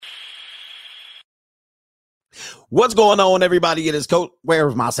What's going on, everybody? It is Coach.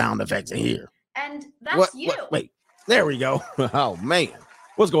 Where's my sound effects in here? And that's you. Wait, there we go. Oh, man.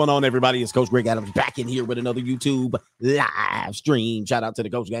 What's going on, everybody? It's Coach Greg Adams back in here with another YouTube live stream. Shout out to the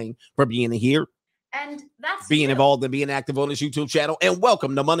Coach Gang for being here. And that's being you. involved and being active on this YouTube channel. And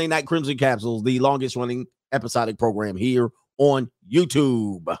welcome to Monday Night Crimson Capsules, the longest running episodic program here on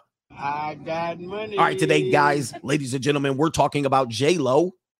YouTube. I got money. All right, today, guys, ladies and gentlemen, we're talking about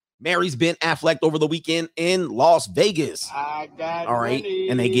J-Lo. Marries Ben Affleck over the weekend in Las Vegas. I got all right, money.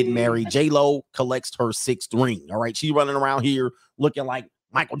 And they get married. J-Lo collects her sixth ring. All right, she's running around here looking like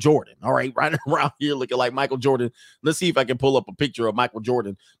Michael Jordan. All right, running around here looking like Michael Jordan. Let's see if I can pull up a picture of Michael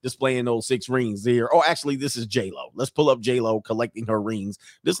Jordan displaying those 6 rings there. Oh, actually, this is J-Lo. Let's pull up J-Lo collecting her rings.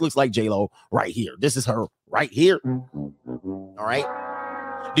 This looks like J-Lo right here. This is her right here. All right.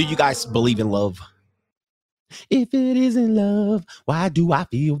 Do you guys believe in love? If it isn't love, why do I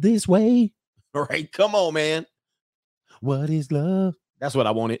feel this way? All right, come on, man. What is love? That's what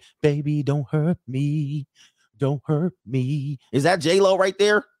I wanted. Baby, don't hurt me. Don't hurt me. Is that J-Lo right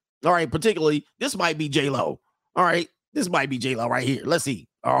there? All right, particularly, this might be J-Lo. All right, this might be J-Lo right here. Let's see.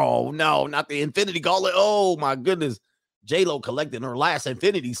 Oh, no, not the Infinity Gauntlet. Oh, my goodness. J-Lo collecting her last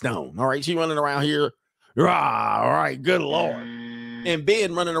Infinity Stone. All right, she running around here. Ah, all right, good Lord. And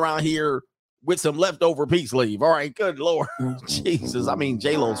Ben running around here with some leftover peace leave. All right, good Lord. Jesus, I mean,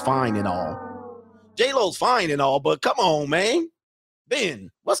 J-Lo's fine and all. J-Lo's fine and all, but come on, man.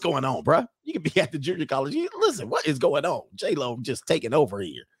 Ben, what's going on, bro? You can be at the junior college. Listen, what is going on? J-Lo just taking over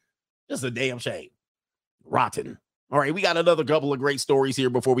here. Just a damn shame. Rotten. All right, we got another couple of great stories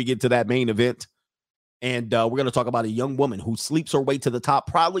here before we get to that main event. And we're going to talk about a young woman who sleeps her way to the top,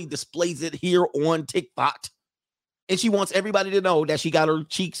 probably displays it here on TikTok. And she wants everybody to know that she got her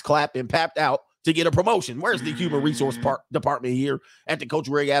cheeks clapped and papped out to get a promotion. Where's the human resource department here at the Coach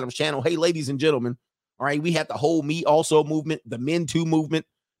Greg Adams channel? Hey, ladies and gentlemen. All right, we have the whole Me Also movement, the Men Too movement.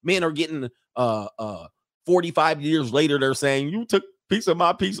 Men are getting 45 years later, they're saying, you took a piece of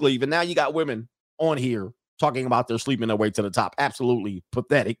my peace leave. And now you got women on here talking about their sleeping their way to the top. Absolutely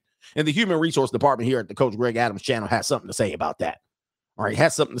pathetic. And the human resource department here at the Coach Greg Adams channel has something to say about that. All right,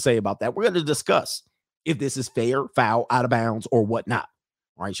 has something to say about that. We're going to discuss if this is fair, foul, out of bounds, or whatnot.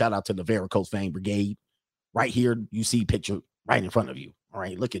 All right, shout out to the Varicose Vein Brigade. Right here, you see picture right in front of you. All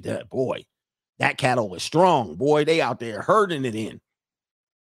right, look at that, boy. That cattle is strong, boy. They out there herding it in.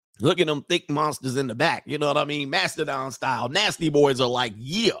 Look at them thick monsters in the back. You know what I mean? Mastodon style. Nasty boys are like,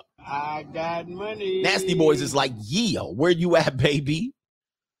 yeah. I got money. Nasty boys is like, yeah. Where you at, baby?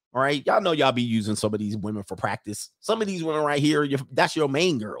 All right. Y'all know y'all be using some of these women for practice. Some of these women right here, that's your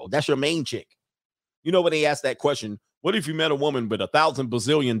main girl. That's your main chick. You know, when they ask that question, what if you met a woman with $1,000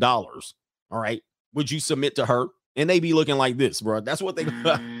 bazillion? All right. Would you submit to her? And they be looking like this, bro. That's what they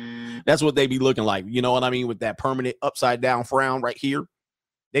that's what they be looking like. You know what I mean? With that permanent upside down frown right here.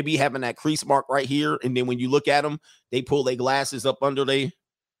 They be having that crease mark right here. And then when you look at them, they pull their glasses up under they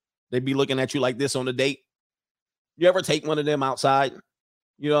be looking at you like this on a date. You ever take one of them outside?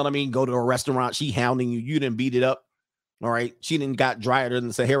 You know what I mean? Go to a restaurant. She hounding you. You didn't beat it up. All right. She didn't got drier than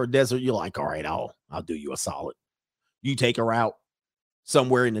the Sahara Desert. You're like, all right, I'll do you a solid. You take her out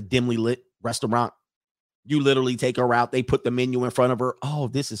somewhere in a dimly lit restaurant. You literally take her out. They put the menu in front of her. Oh,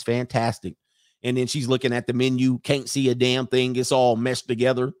 this is fantastic. And then she's looking at the menu. Can't see a damn thing. It's all meshed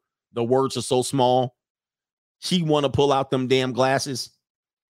together. The words are so small. She want to pull out them damn glasses.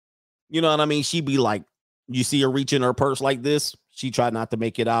 You know what I mean? She be like, you see her reach in her purse like this. She try not to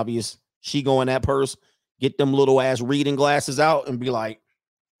make it obvious. She go in that purse, get them little ass reading glasses out and be like,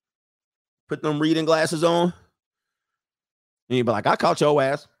 put them reading glasses on. And you be like, I caught your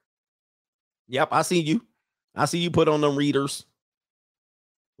ass. Yep, I see you. I see you put on them readers.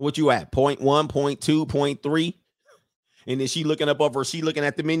 What you at? 0.1, 0.2, 0.3. And then she looking up over, she looking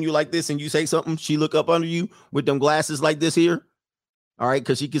at the menu like this, and you say something, she look up under you with them glasses like this here. All right,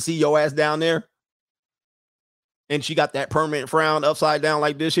 because she can see your ass down there. And she got that permanent frown upside down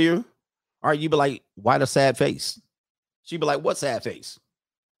like this here. All right, you be like, why the sad face? She be like, what sad face?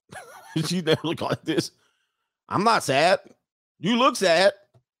 She never look like this. I'm not sad. You look sad.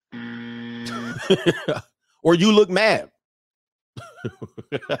 Or you look mad.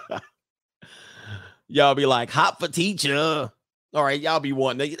 Y'all be like, hot for teacher. All right, y'all be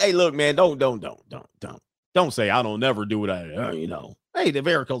wanting to, hey, look, man, don't say I don't never do that. You know, hey, the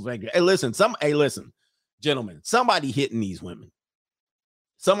Varicose Vein. Hey, listen, gentlemen, somebody hitting these women.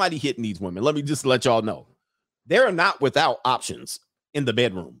 Let me just let y'all know. They're not without options in the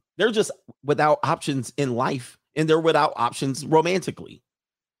bedroom. They're just without options in life, and they're without options romantically.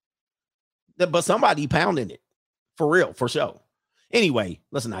 But somebody pounding it. For real, for sure. Anyway,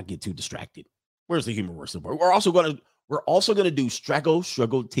 let's not get too distracted. Where's the humorous support? We're also gonna do Struggle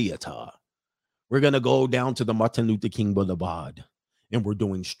Theater. We're gonna go down to the Martin Luther King Boulevard, and we're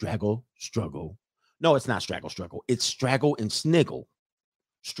doing Struggle. No, it's not Struggle. It's Straggle and Sniggle.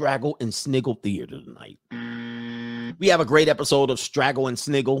 Straggle and Sniggle Theater tonight. We have a great episode of Straggle and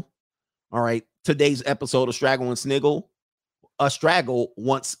Sniggle. All right, today's episode of Straggle and Sniggle. A Straggle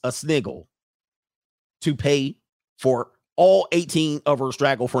wants a Sniggle to pay for all 18 of her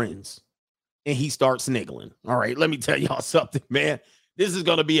Straggle friends. And he starts sniggling. All right, let me tell y'all something, man. This is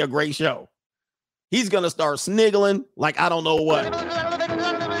going to be a great show. He's going to start sniggling like I don't know what.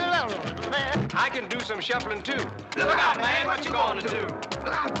 I can do some shuffling too. Look out, man. What you going to do?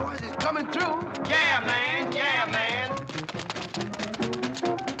 Look out, boys. It's coming through. Yeah, man. Yeah, man.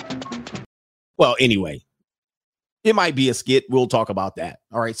 Well, anyway, it might be a skit. We'll talk about that.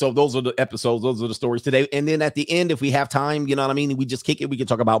 All right. So those are the episodes. Those are the stories today. And then at the end, if we have time, you know what I mean? We just kick it. We can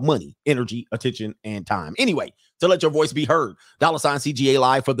talk about money, energy, attention, and time. Anyway, to let your voice be heard, $ CGA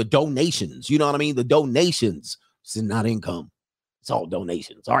Live for the donations. You know what I mean? The donations. It's not income. It's all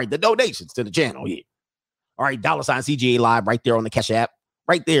donations. All right. The donations to the channel here. All right. $ CGA Live right there on the Cash App.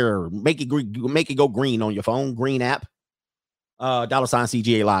 Right there. Make it go green on your phone. Green app. $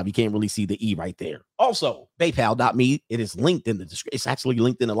 CGA Live. You can't really see the E right there. Also, PayPal.me. It is linked in the description. It's actually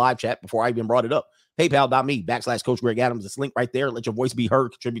linked in the live chat before I even brought it up. PayPal.me / Coach Greg Adams. It's linked right there. Let your voice be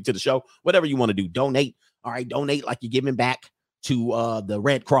heard. Contribute to the show. Whatever you want to do. Donate. All right. Donate like you're giving back to the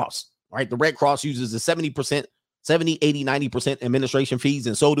Red Cross. All right. The Red Cross uses the 70%, 70, 80, 90% administration fees,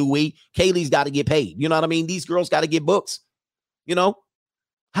 and so do we. Kaylee's got to get paid. You know what I mean? These girls got to get books. You know,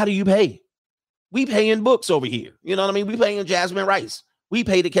 how do you pay? We paying books over here. You know what I mean? We paying Jasmine Rice. We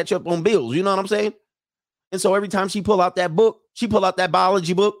pay to catch up on bills. You know what I'm saying? And so every time she pull out that book, she pull out that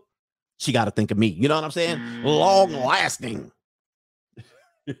biology book, she got to think of me. You know what I'm saying? Long lasting.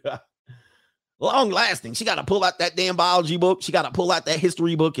 Long lasting. She got to pull out that damn biology book. She got to pull out that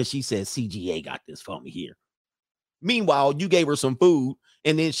history book. And she says, CGA got this for me here. Meanwhile, you gave her some food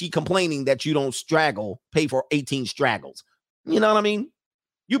and then she complaining that you don't pay for 18 straggles. You know what I mean?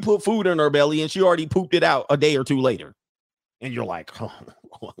 You put food in her belly and she already pooped it out a day or two later. And you're like, oh,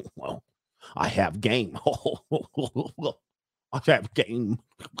 well, I have game. I have game.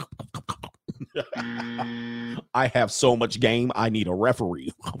 I have so much game. I need a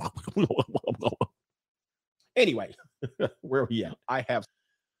referee. Anyway, where are we at? I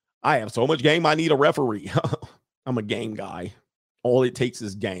have so much game. I need a referee. I'm a game guy. All it takes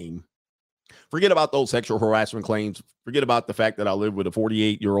is game. Forget about those sexual harassment claims. Forget about the fact that I live with a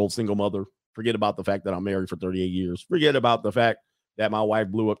 48-year-old single mother. Forget about the fact that I'm married for 38 years. Forget about the fact that my wife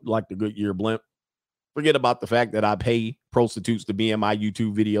blew up like the Goodyear blimp. Forget about the fact that I pay prostitutes to be in my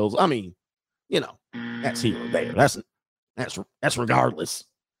YouTube videos. I mean, you know, that's here or there. That's regardless.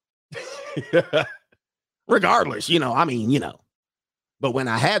 Regardless, you know, I mean, you know. But when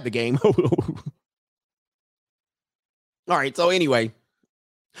I had the game. All right, so anyway.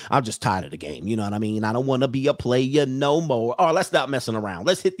 I'm just tired of the game. You know what I mean? I don't want to be a player no more. All right, let's stop messing around.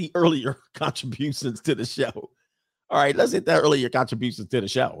 Let's hit the earlier contributions to the show. All right, let's hit the earlier contributions to the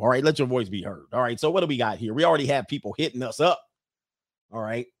show. All right, let your voice be heard. All right, so what do we got here? We already have people hitting us up. All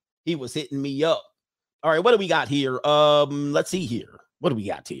right, he was hitting me up. All right, what do we got here? Let's see here. What do we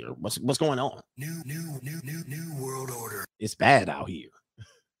got here? What's going on? New world order. It's bad out here.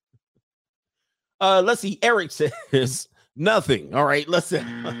 Let's see. Eric says nothing. All right,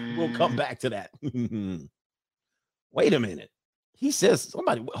 we'll come back to that. Wait a minute. He says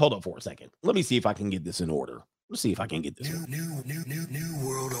somebody hold up for a second. Let me see if I can get this in order. Let's see if I can get this. New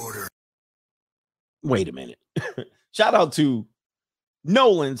world order. Wait a minute. Shout out to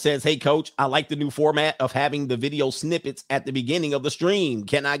Nolan says, hey, coach, I like the new format of having the video snippets at the beginning of the stream.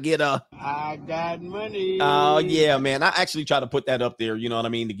 Can I get I got money. Oh, yeah, man. I actually try to put that up there, you know what I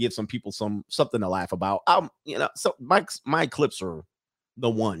mean, to give some people something to laugh about. You know, so my clips are the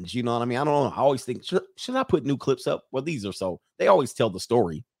ones, you know what I mean? I don't know. I always think, should I put new clips up? Well, these are they always tell the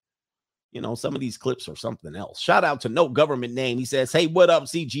story. You know, some of these clips are something else. Shout out to no government name. He says, hey, what up,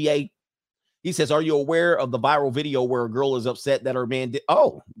 CGA? He says, are you aware of the viral video where a girl is upset that her man did?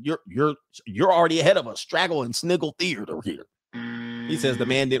 Oh, you're already ahead of us. Straggle and Sniggle Theater here. He says the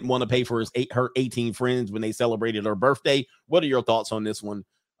man didn't want to pay for her 18 friends when they celebrated her birthday. What are your thoughts on this one?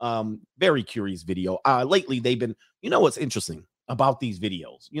 Very curious video. Lately, they've been, you know what's interesting about these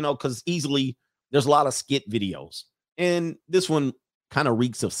videos, you know, because easily there's a lot of skit videos. And this one kind of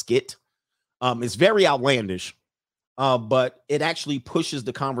reeks of skit. It's very outlandish. But it actually pushes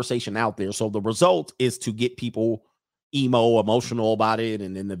the conversation out there. So the result is to get people emotional about it.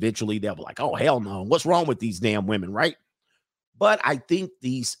 And then eventually they'll be like, oh, hell no. What's wrong with these damn women, right? But I think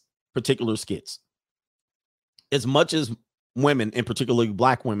these particular skits. As much as women, and particularly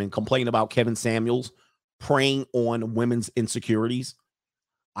black women, complain about Kevin Samuels preying on women's insecurities,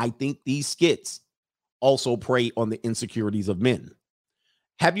 I think these skits also prey on the insecurities of men.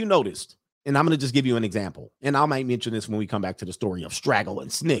 Have you noticed? And I'm going to just give you an example, and I might mention this when we come back to the story of Straggle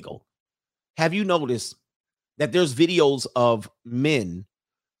and Sniggle. Have you noticed that there's videos of men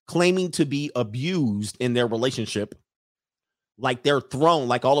claiming to be abused in their relationship? Like they're thrown,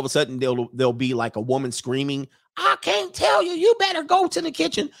 like all of a sudden there'll be like a woman screaming, "I can't tell you, you better go to the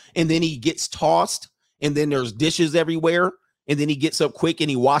kitchen." And then he gets tossed, and then there's dishes everywhere. And then he gets up quick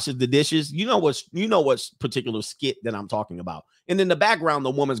and he washes the dishes. You know what's particular skit that I'm talking about. And in the background, the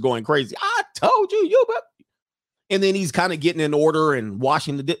woman's going crazy. "I told you, and then he's kind of getting in order and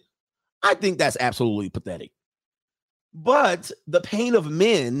washing the dish. I think that's absolutely pathetic. But the pain of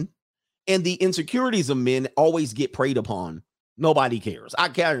men and the insecurities of men always get preyed upon. Nobody cares. I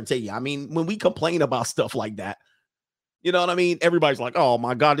guarantee you. I mean, when we complain about stuff like that, you know what I mean? Everybody's like, "Oh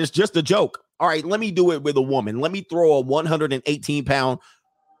my God, it's just a joke." All right, let me do it with a woman. Let me throw a 118-pound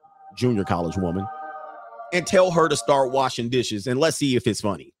junior college woman and tell her to start washing dishes, and let's see if it's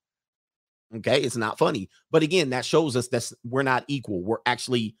funny. Okay, it's not funny. But again, that shows us that we're not equal. We're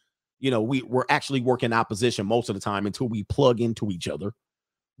actually, we're actually working opposition most of the time until we plug into each other.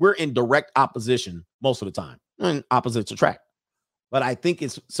 We're in direct opposition most of the time, and opposites attract. But I think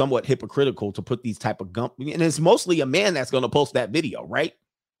it's somewhat hypocritical to put these type of and it's mostly a man that's going to post that video, right?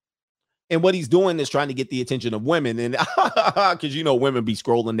 And what he's doing is trying to get the attention of women. And because, women be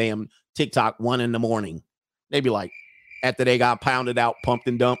scrolling damn TikTok 1 a.m. They be like, after they got pounded out, pumped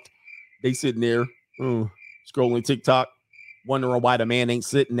and dumped, they sitting there scrolling TikTok, wondering why the man ain't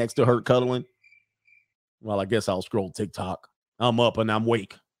sitting next to her cuddling. Well, I guess I'll scroll TikTok. I'm up and I'm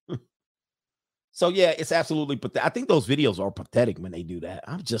awake. So, yeah, it's absolutely pathetic. I think those videos are pathetic when they do that.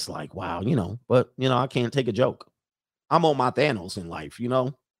 I'm just like, wow, but, I can't take a joke. I'm on my Thanos in life,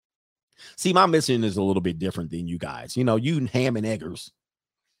 See, my mission is a little bit different than you guys. You ham and eggers,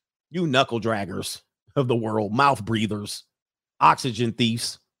 you knuckle draggers of the world, mouth breathers, oxygen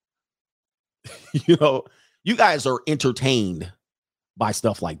thieves. You guys are entertained by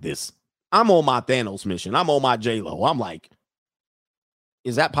stuff like this. I'm on my Thanos mission. I'm on my J-Lo. I'm like,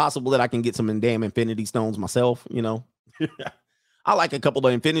 is that possible that I can get some damn Infinity Stones myself? I like a couple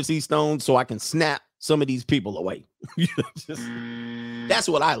of Infinity Stones so I can snap some of these people away. That's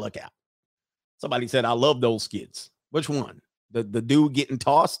what I look at. Somebody said, "I love those skits." Which one? The dude getting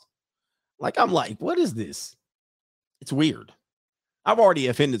tossed? I'm like, what is this? It's weird. I've already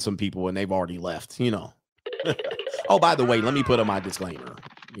offended some people and they've already left, Oh, by the way, let me put up my disclaimer.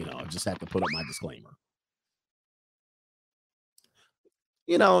 I just have to put up my disclaimer.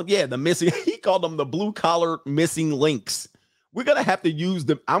 The missing, he called them the blue collar missing links. We're going to have to use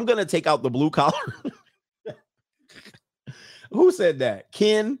them. I'm going to take out the blue collar. Who said that?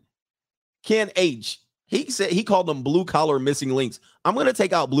 Ken H. He said he called them blue collar missing links. I'm going to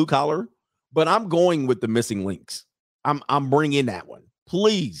take out blue collar, but I'm going with the missing links. I'm bringing that one.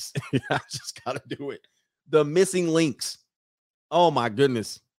 Please. I just got to do it. The missing links. Oh my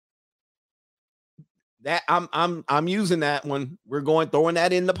goodness. That I'm using that one. We're throwing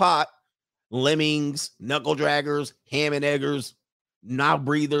that in the pot. Lemmings, knuckle draggers, ham and eggers, mouth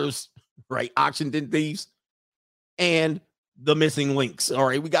breathers, right? Oxygen thieves, and the missing links. All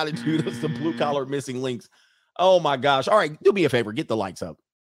right, we got to do this. The blue collar missing links. Oh my gosh. All right, do me a favor. Get the lights up.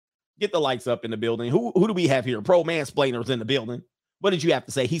 Get the lights up in the building. Who do we have here? Pro Mansplainers in the building. What did you have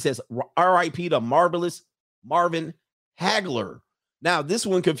to say? He says, "R.I.P. to marvelous Marvin Hagler." Now, this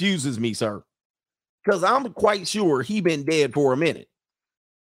one confuses me, sir, because I'm quite sure he been dead for a minute.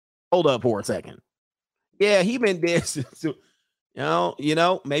 Hold up for a second. Yeah, he been dead since,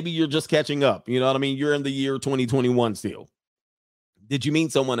 maybe you're just catching up. You know what I mean? You're in the year 2021 still. Did you mean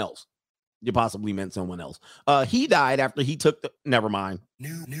someone else? You possibly meant someone else. He died after he took never mind.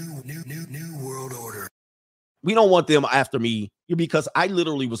 New world order. We don't want them after me because I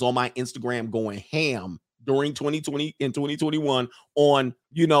literally was on my Instagram going ham during 2020 and 2021 on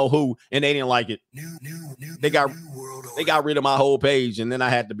who, and they didn't like it. They got rid of my whole page, and then I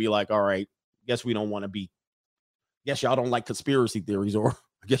had to be like, all right, guess we don't want to be. Guess y'all don't like conspiracy theories, or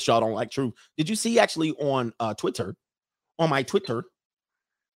I guess y'all don't like truth. Did you see actually on Twitter, on my Twitter,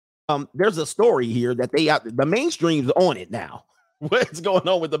 there's a story here that the mainstream's on it now. What's going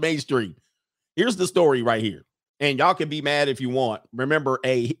on with the mainstream? Here's the story right here. And y'all can be mad if you want. Remember,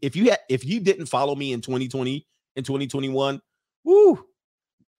 if you didn't follow me in 2020 and 2021, woo,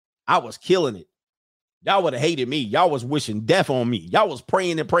 I was killing it. Y'all would have hated me. Y'all was wishing death on me. Y'all was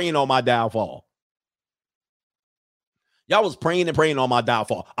praying and praying on my downfall. Y'all was praying and praying on my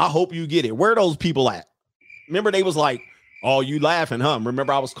downfall. I hope you get it. Where are those people at? Remember, they was like, oh, you laughing, huh?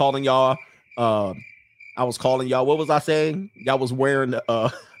 Remember, I was calling y'all. What was I saying? Y'all was wearing, I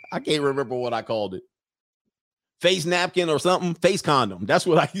can't remember what I called it. Face napkin or something. Face condom. That's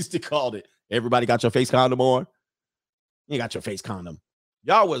what I used to call it. Everybody got your face condom on? You got your face condom.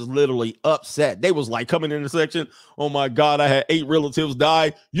 Y'all was literally upset. They was like coming in the section. Oh my God, I had 8 relatives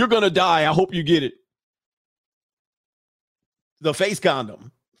die. You're going to die. I hope you get it. The face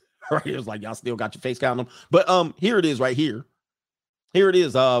condom. Right? It was like, y'all still got your face condom. But here it is right here. Here it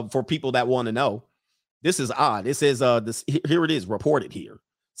is for people that want to know. This is odd. It says here it is reported here.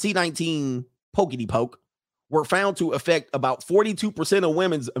 C19 pokety poke were found to affect about 42% of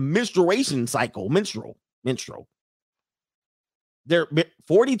women's menstruation cycle. Menstrual. They're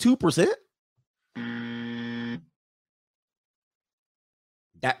 42%.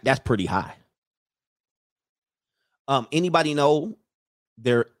 That's pretty high. Anybody know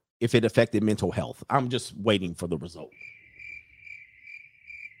if it affected mental health? I'm just waiting for the result.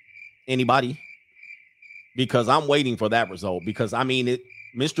 Anybody? Because I'm waiting for that result. Because I mean,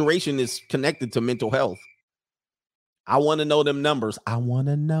 menstruation is connected to mental health. I want to know them numbers. I want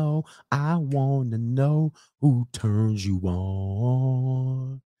to know who turns you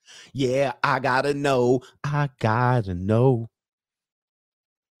on. Yeah, I gotta know.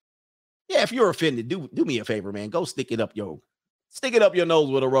 Yeah, if you're offended, do me a favor, man. Go stick it up your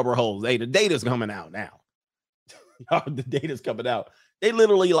nose with a rubber hose. Hey, the data's coming out now. The data's coming out. They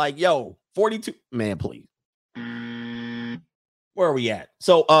literally like, yo, 42. Man, please. Where are we at?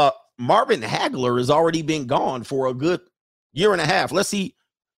 So Marvin Hagler has already been gone for a good year and a half. Let's see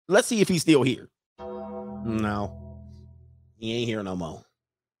if he's still here. No, he ain't here no more.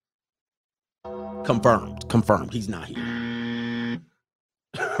 Confirmed. He's not here.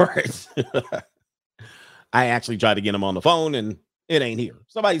 All right. I actually tried to get him on the phone and it ain't here.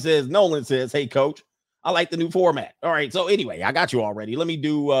 Nolan says, hey, coach, I like the new format. All right. So anyway, I got you already. Let me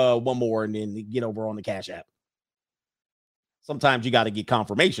do one more and then get over on the Cash App. Sometimes you got to get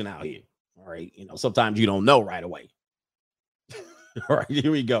confirmation out here. All right. Sometimes you don't know right away. All right.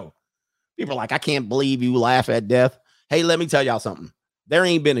 Here we go. People are like, I can't believe you laugh at death. Hey, let me tell y'all something. There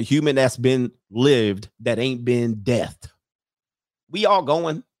ain't been a human that's been lived that ain't been deathed. We all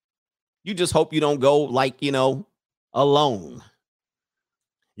going. You just hope you don't go alone.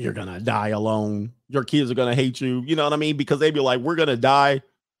 You're going to die alone. Your kids are going to hate you. You know what I mean? Because they be like, we're going to die.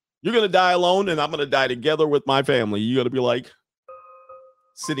 You're going to die alone and I'm going to die together with my family. You got to be like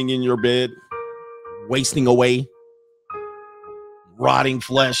sitting in your bed, wasting away, rotting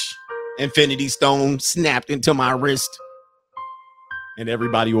flesh, infinity stone snapped into my wrist. And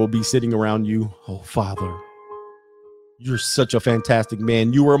everybody will be sitting around you. Oh, Father, you're such a fantastic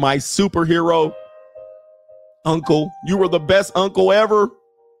man. You were my superhero. Uncle, you were the best uncle ever.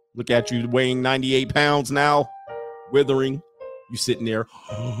 Look at you weighing 98 pounds now, withering. You sitting there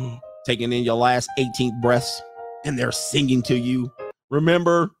taking in your last 18th breaths and they're singing to you.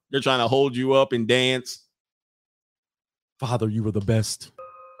 Remember, they're trying to hold you up and dance. Father, you were the best.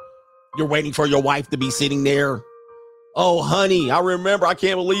 You're waiting for your wife to be sitting there. Oh, honey, I remember. I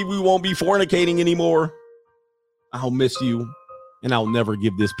can't believe we won't be fornicating anymore. I'll miss you and I'll never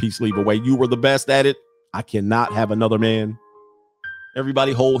give this peace leave away. You were the best at it. I cannot have another man.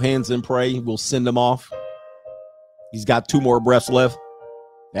 Everybody hold hands and pray. We'll send him off. He's got 2 more breaths left.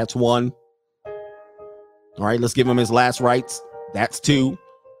 That's 1. All right, let's give him his last rites. That's 2.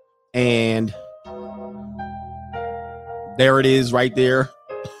 And there it is right there.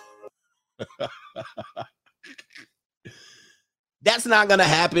 That's not going to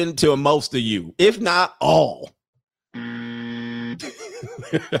happen to most of you, if not all. All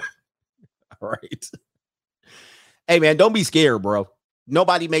right. Hey, man, don't be scared, bro.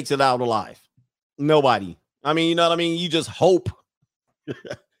 Nobody makes it out alive. Nobody. I mean, you know what I mean? You just hope.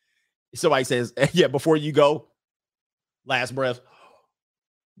 Somebody says, yeah, before you go, last breath,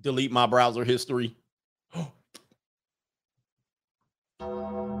 delete my browser history.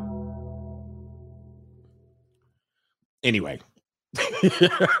 Anyway.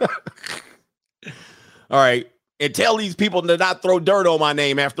 All right. And tell these people to not throw dirt on my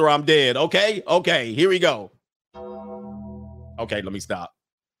name after I'm dead. Okay. Okay. Here we go. Okay. Let me stop.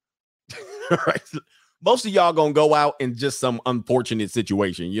 All right. Most of y'all gonna go out in just some unfortunate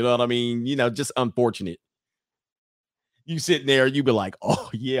situation. You know what I mean? Just unfortunate. You sitting there, you be like,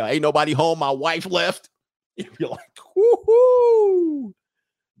 oh yeah, ain't nobody home. My wife left. You be like, woohoo.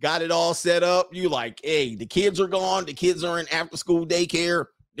 Got it all set up. You like, hey, the kids are gone. The kids are in after school daycare.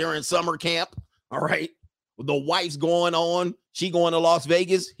 They're in summer camp. All right. The wife's going on. She going to Las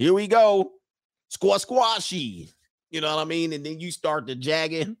Vegas. Here we go. Squashy. You know what I mean? And then you start to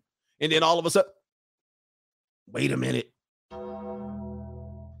jagging, and then all of a sudden, wait a minute.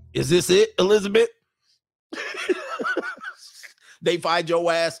 Is this it, Elizabeth? They find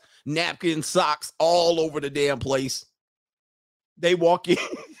your ass napkin socks all over the damn place. They walk in.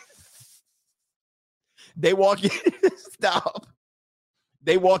 They walk in. Stop.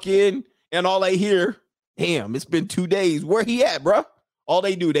 They walk in and all they hear, damn, it's been 2 days. Where he at, bro? All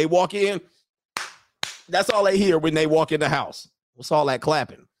they do, they walk in. That's all they hear when they walk in the house. What's all that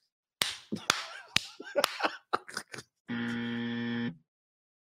clapping?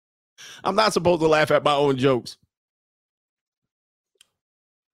 I'm not supposed to laugh at my own jokes.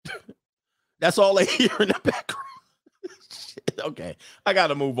 That's all they hear in the background. Okay, I got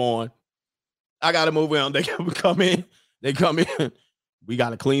to move on. They come in. They come in. We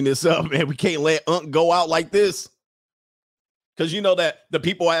got to clean this up, man. We can't let Unc go out like this. Because you know that the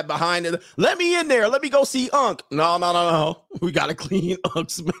people at behind it, let me in there. Let me go see Unc. No. We got to clean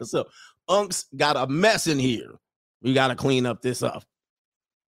Unc's mess up. Unc's got a mess in here. We got to clean up this up.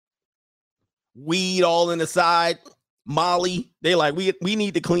 Weed all in the side. Molly, they like, we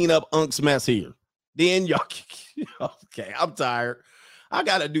need to clean up Unc's mess here. Then y'all, okay, I'm tired. I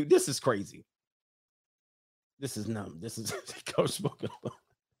got to do, this is crazy. This is numb. This is Coach Smoking.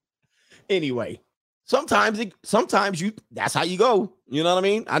 Anyway, sometimes you, that's how you go. You know what I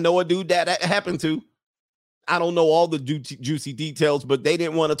mean? I know a dude that happened to. I don't know all the juicy details, but they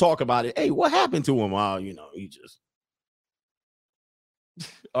didn't want to talk about it. Hey, what happened to him? Oh, you know, he just.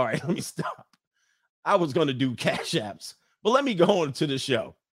 All right, let me stop. I was going to do cash apps, but let me go on to the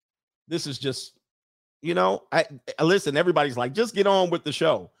show. This is just, you know, I listen, everybody's like, just get on with the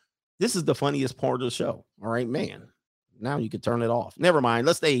show. This is the funniest part of the show. All right, man. Now you can turn it off. Never mind.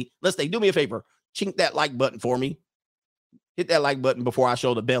 Let's stay. Do me a favor. Chink that like button for me. Hit that like button before I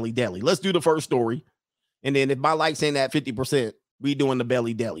show the belly deli. Let's do the first story. And then if my likes ain't at 50%, we doing the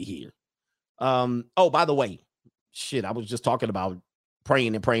belly deli here. Oh, by the way, shit, I was just talking about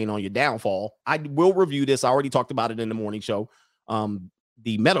praying on your downfall. I will review this. I already talked about it in the morning show.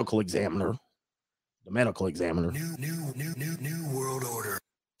 The medical examiner. New world order.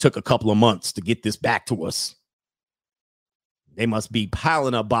 Took a couple of months to get this back to us. They must be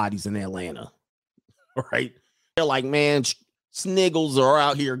piling up bodies in Atlanta. Right? They're like, man, sniggles are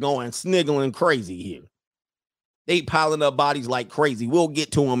out here sniggling crazy here. They piling up bodies like crazy. We'll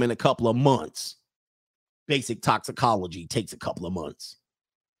get to them in a couple of months. Basic toxicology takes a couple of months.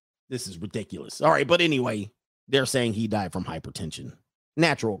 This is ridiculous. All right, but anyway, they're saying he died from hypertension.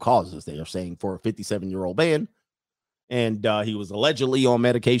 Natural causes, they are saying, for a 57-year-old man. And he was allegedly on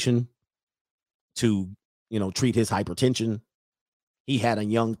medication to, you know, treat his hypertension. He had a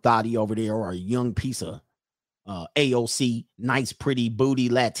young thotty over there, or a young piece of AOC, nice, pretty booty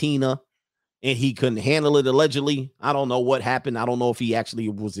Latina, and he couldn't handle it, allegedly. I don't know what happened. I don't know if he actually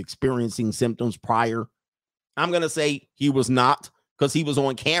was experiencing symptoms prior. I'm going to say he was not, because he was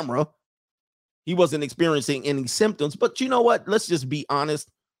on camera. He wasn't experiencing any symptoms. But you know what? Let's just be honest.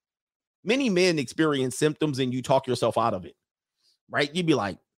 Many men experience symptoms and you talk yourself out of it, right? You'd be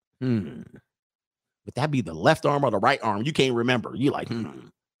like, would that be the left arm or the right arm? You can't remember. You're like,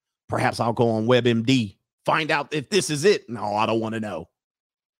 perhaps I'll go on WebMD, find out if this is it. No, I don't want to know,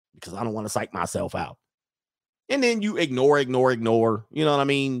 because I don't want to psych myself out. And then you ignore. You know what I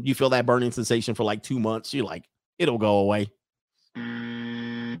mean? You feel that burning sensation for like 2 months. You're like, it'll go away.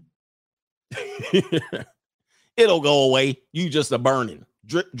 It'll go away. You just are burning.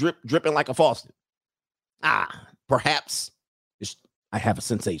 Dripping like a faucet. Perhaps I have a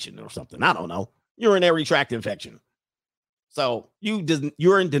sensation or something. I don't know. Urinary tract infection. So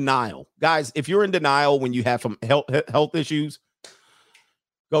you're in denial. Guys, if you're in denial when you have some health issues,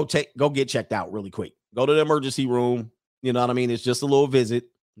 go get checked out really quick. Go to the emergency room. You know what I mean? It's just a little visit.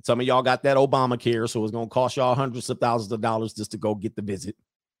 Some of y'all got that Obamacare, so it's going to cost y'all hundreds of thousands of dollars just to go get the visit.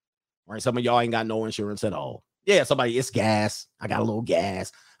 All right, some of y'all ain't got no insurance at all. Yeah, it's gas. I got a little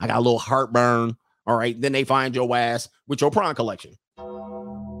gas. I got a little heartburn. All right, then they find your ass with your prawn collection.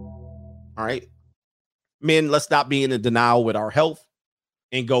 All right. Men, let's stop being in denial with our health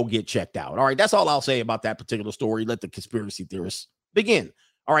and go get checked out. All right, that's all I'll say about that particular story. Let the conspiracy theorists begin.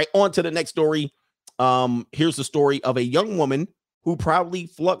 All right, on to the next story. Here's the story of a young woman who proudly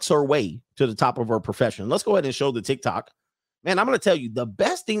flux her way to the top of her profession. Let's go ahead and show the TikTok. Man, I'm going to tell you, the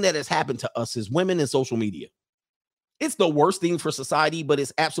best thing that has happened to us is women in social media. It's the worst thing for society, but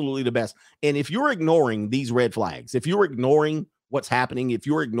it's absolutely the best. And if you're ignoring these red flags, if you're ignoring what's happening, if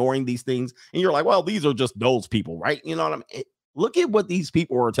you're ignoring these things, and you're like, well, these are just those people, right? You know what I mean? Look at what these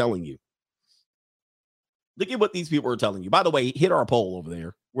people are telling you. Look at what these people are telling you. By the way, hit our poll over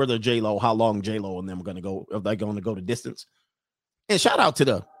there. Whether J-Lo, how long J-Lo and them are going to go, if they're going to go the distance. And shout out to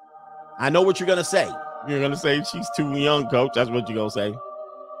the, I know what you're going to say. You're going to say she's too young, coach. That's what you're going to say.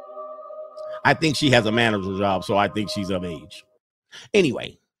 I think she has a manager job, so I think she's of age.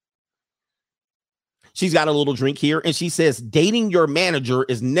 Anyway, she's got a little drink here, and she says, dating your manager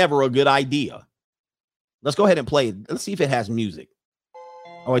is never a good idea. Let's go ahead and play it. Let's see if it has music.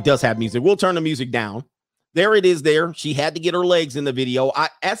 Oh, it does have music. We'll turn the music down. There it is there. She had to get her legs in the video.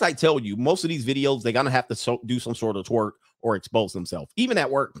 As I tell you, most of these videos, they're going to have to do some sort of twerk or expose themselves, even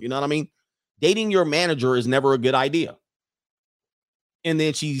at work. You know what I mean? Dating your manager is never a good idea. And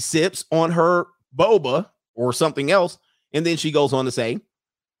then she sips on her boba or something else. And then she goes on to say,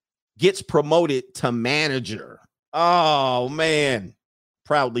 gets promoted to manager. Oh, man.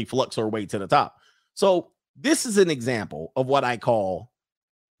 Proudly flux her way to the top. So this is an example of what I call,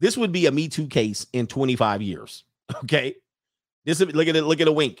 this would be a Me Too case in 25 years. Okay. Look at it. Look at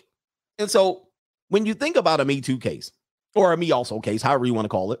a wink. And so when you think about a Me Too case or a Me Also case, however you want to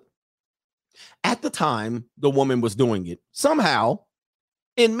call it, at the time the woman was doing it, somehow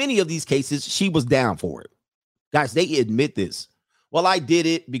in many of these cases, she was down for it. Guys, they admit this. Well, I did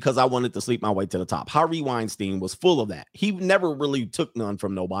it because I wanted to sleep my way to the top. Harvey Weinstein was full of that. He never really took none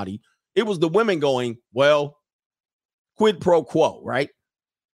from nobody. It was the women going, well, quid pro quo, right?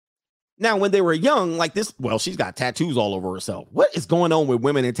 Now, when they were young, like this, well, she's got tattoos all over herself. What is going on with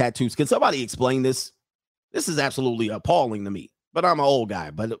women and tattoos? Can somebody explain this? This is absolutely appalling to me. But I'm an old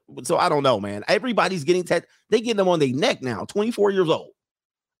guy, so I don't know, man. Everybody's getting they get them on their neck now, 24 years old.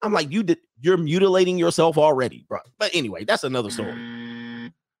 I'm like, you're mutilating yourself already, bro. But anyway, that's another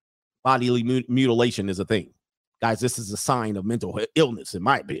story. Bodily mutilation is a thing. Guys, this is a sign of mental illness, in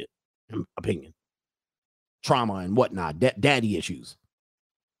my opinion. Trauma and whatnot, daddy issues.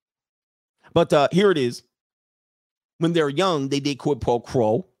 But here it is. When they're young, they did quid pro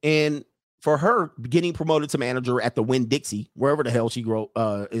quo. And for her, getting promoted to manager at the Winn-Dixie, wherever the hell she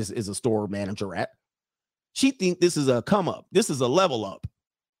is a store manager at, she think this is a come up. This is a level up.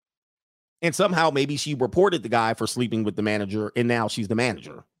 And somehow maybe she reported the guy for sleeping with the manager, and now she's the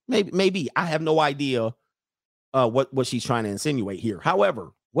manager. Maybe. I have no idea what she's trying to insinuate here.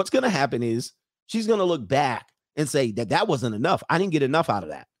 However, what's going to happen is she's going to look back and say that wasn't enough. I didn't get enough out of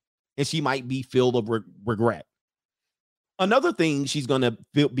that. And she might be filled with regret. Another thing she's going to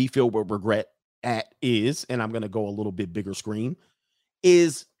be filled with regret at is, and I'm going to go a little bit bigger screen,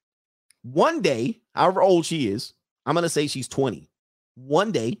 is one day, however old she is, I'm going to say she's 20.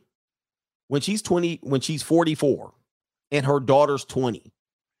 One day, when she's 20, when she's 44 and her daughter's 20,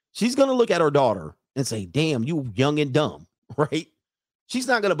 she's going to look at her daughter and say, damn, you young and dumb, right? She's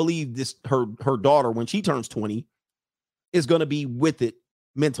not going to believe this. Her daughter, when she turns 20, is going to be with it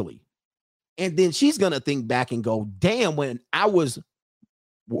mentally. And then she's going to think back and go, damn, when I was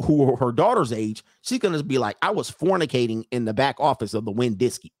her daughter's age, she's going to be like, I was fornicating in the back office of the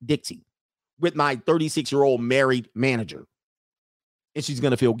Winn-Dixie with my 36-year-old married manager. And she's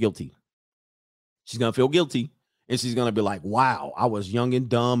going to feel guilty. She's going to feel guilty. And she's going to be like, wow, I was young and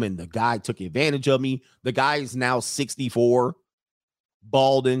dumb, and the guy took advantage of me. The guy is now 64,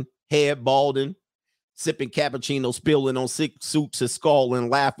 balding, head balding, sipping cappuccino, spilling on suits, his skull, and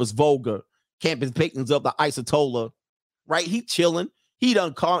laugh was vulgar. Campus paintings of the Isotola, right? He chilling. He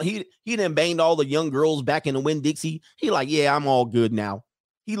done banged all the young girls back in the Winn-Dixie. He like, yeah, I'm all good now.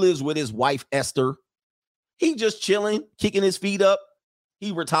 He lives with his wife, Esther. He just chilling, kicking his feet up.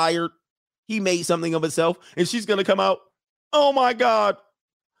 He retired. He made something of himself. And she's going to come out, oh my God,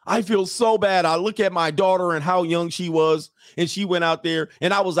 I feel so bad. I look at my daughter and how young she was. And she went out there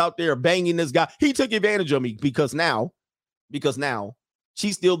and I was out there banging this guy. He took advantage of me because now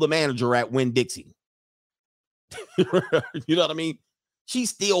she's still the manager at Winn-Dixie. You know what I mean? She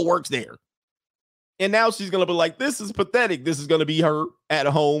still works there. And now she's going to be like, this is pathetic. This is going to be her at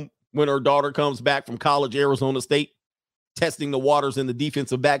home when her daughter comes back from college, Arizona State, testing the waters in the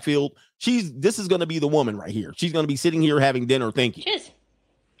defensive backfield. This is going to be the woman right here. She's going to be sitting here having dinner thinking. Cheers.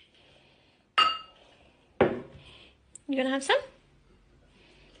 You going to have some?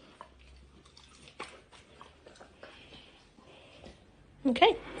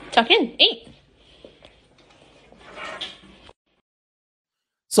 Okay. Tuck in. Eat.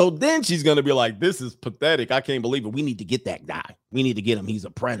 So then she's going to be like, this is pathetic. I can't believe it. We need to get that guy. We need to get him. He's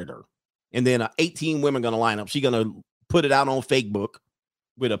a predator. And then 18 women going to line up. She's going to put it out on Facebook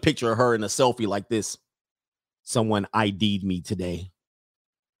with a picture of her in a selfie like this. Someone ID'd me today.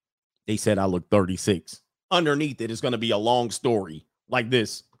 They said I look 36. Underneath it is going to be a long story like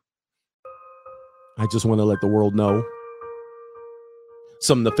this. I just want to let the world know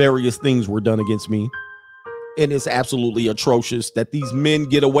some nefarious things were done against me. And it's absolutely atrocious that these men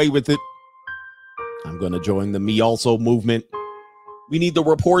get away with it. I'm going to join the Me Also movement. We need to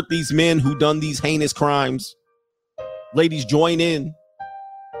report these men who done these heinous crimes. Ladies, join in.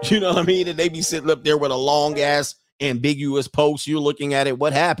 You know what I mean? And they be sitting up there with a long ass ambiguous post. You're looking at it.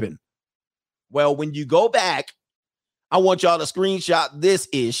 What happened? Well, when you go back, I want y'all to screenshot this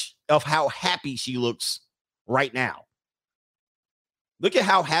ish of how happy she looks right now. Look at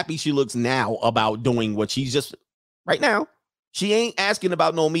how happy she looks now about doing what she's just right now. She ain't asking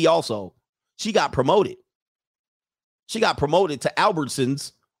about no Me Also. She got promoted. She got promoted to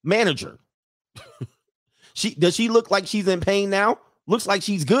Albertson's manager. Does she look like she's in pain now? Looks like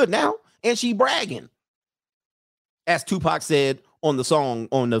she's good now, and she bragging. As Tupac said on the song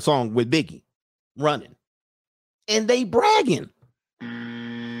with Biggie, Running. And they bragging.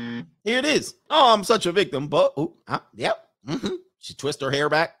 Here it is. Oh, I'm such a victim, but yep. Mm-hmm. She twists her hair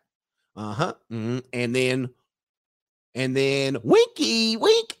back. Mm-hmm. And then winky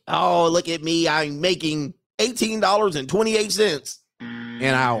wink. Oh, look at me. I'm making $18.28 an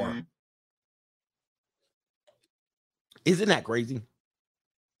hour. Isn't that crazy?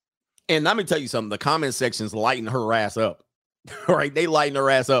 And let me tell you something. The comment section's lighting her ass up. All right. They lighten her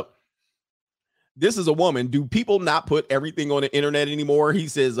ass up. This is a woman. Do people not put everything on the internet anymore? He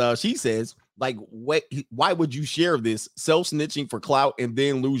says, she says, like, why would you share this? Self-snitching for clout and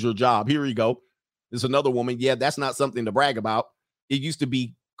then lose your job. Here you go. There's another woman. Yeah, that's not something to brag about. It used to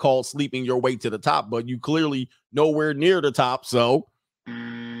be called sleeping your way to the top, but you clearly nowhere near the top. So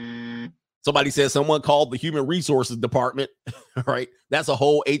somebody says someone called the human resources department. All right. That's a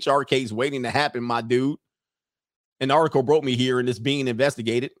whole HR case waiting to happen, my dude. An article broke me here and it's being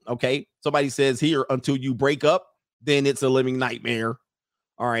investigated. Okay. Somebody says here, until you break up, then it's a living nightmare.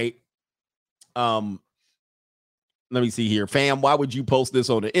 All right. Let me see here. Fam, why would you post this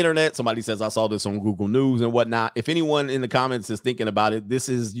on the internet? Somebody says I saw this on Google News and whatnot. If anyone in the comments is thinking about it, this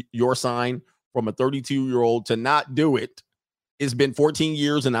is your sign from a 32-year-old to not do it. It's been 14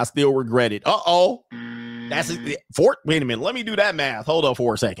 years and I still regret it. Uh-oh. That's it. Wait a minute. Let me do that math. Hold up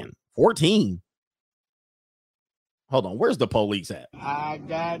for a second. 14. Hold on. Where's the police at? I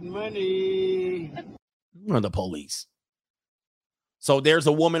got money. Where are the police? So there's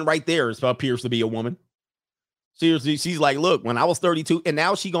a woman right there. It appears to be a woman. Seriously, she's like, look, when I was 32, and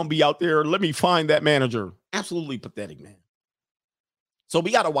now she's going to be out there. Let me find that manager. Absolutely pathetic, man. So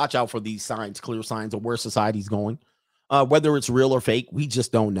we got to watch out for these signs, clear signs of where society's going. Whether it's real or fake, we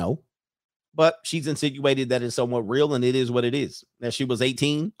just don't know. But she's insinuated that it's somewhat real, and it is what it is. That she was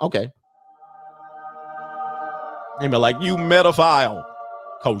 18, okay. They be like, you pedophile.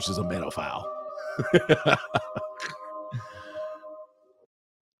 Coach is a pedophile.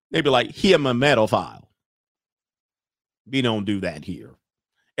 They be like, him a pedophile. We don't do that here.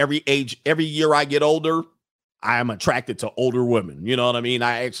 Every year I get older, I am attracted to older women. You know what I mean?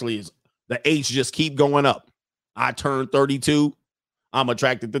 The age just keep going up. I turn 32. I'm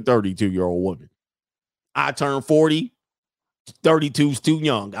attracted to 32-year-old women. I turn 40. 32's too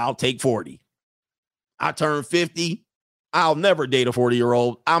young. I'll take 40. I turn 50. I'll never date a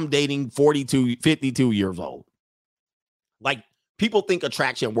 40-year-old. I'm dating 52 years old. Like, people think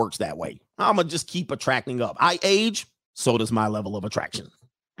attraction works that way. I'm going to just keep attracting up. I age, so does my level of attraction.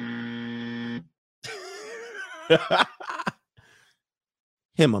 Him a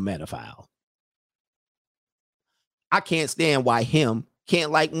pedophile. I can't stand why him can't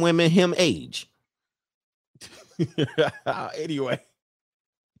like women him age. Anyway,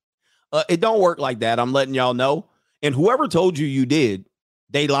 it don't work like that. I'm letting y'all know. And whoever told you you did,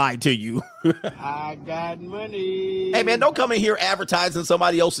 they lied to you. I got money. Hey, man, don't come in here advertising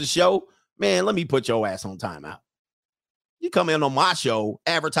somebody else's show. Man, let me put your ass on timeout. You come in on my show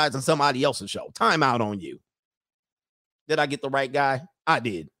advertising somebody else's show. Timeout on you. Did I get the right guy? I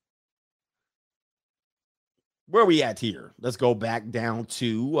did. Where are we at here? Let's go back down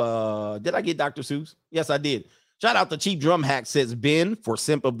to, did I get Dr. Seuss? Yes, I did. Shout out to Cheap Drum Hack, says Ben for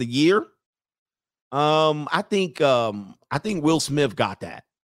Simp of the Year. I think Will Smith got that.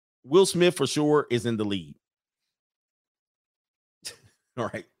 Will Smith for sure is in the lead. All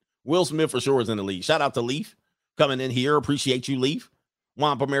right. Will Smith for sure is in the lead. Shout out to Leaf coming in here. Appreciate you, Leaf.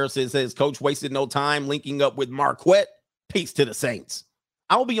 Juan Pomero says, Coach wasted no time linking up with Marquette. Peace to the Saints.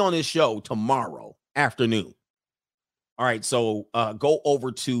 I'll be on this show tomorrow afternoon. All right. So go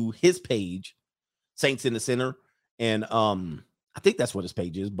over to his page, Saints in the Center. And I think that's what his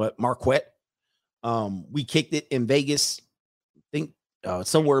page is, but Marquette. We kicked it in Vegas, I think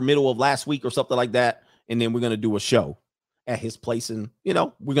somewhere middle of last week or something like that. And then we're going to do a show at his place. And, you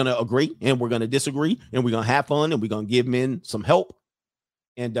know, we're going to agree and we're going to disagree and we're going to have fun and we're going to give men some help.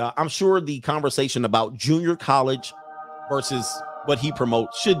 And I'm sure the conversation about junior college versus what he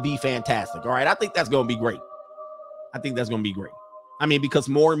promotes should be fantastic. All right. I think that's going to be great. I think that's going to be great. I mean, because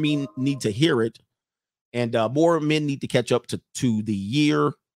more men need to hear it, and more men need to catch up to the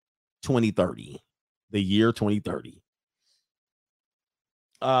year 2030. The year 2030.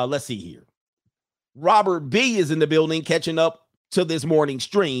 Let's see here. Robert B is in the building, catching up to this morning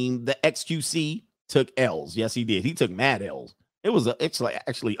stream. The XQC took L's. Yes, he did. He took mad L's. It was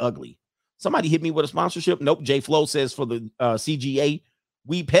actually ugly. Somebody hit me with a sponsorship. Nope. J Flow says for the CGA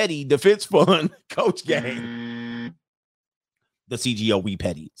We Petty Defense Fund Coach Gang. The CGA We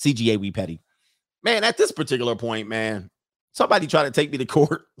Petty. Man, at this particular point, man, somebody try to take me to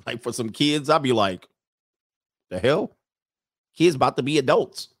court like for some kids. I'll be like, the hell? Kids about to be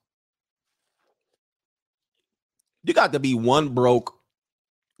adults. You got to be one broke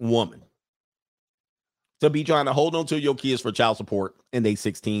woman to be trying to hold on to your kids for child support, and they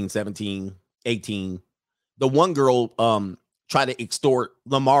 16, 17, 18. The one girl tried to extort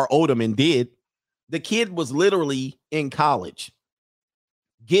Lamar Odom and did. The kid was literally in college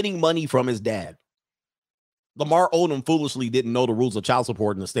getting money from his dad. Lamar Odom foolishly didn't know the rules of child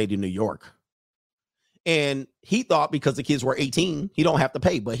support in the state of New York. And he thought because the kids were 18, he don't have to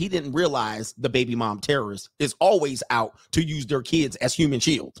pay. But he didn't realize the baby mom terrorist is always out to use their kids as human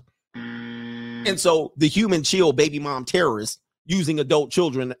shield. And so the human shield baby mom terrorist using adult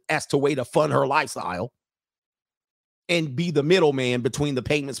children as a way to fund her lifestyle and be the middleman between the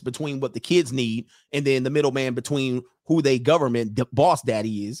payments between what the kids need and then the middleman between who they government boss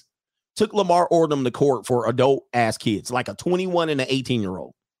daddy is, took Lamar Odom to court for adult ass kids, like a 21 and an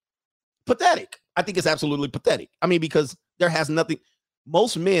 18-year-old. Pathetic. I think it's absolutely pathetic. I mean, because there has nothing.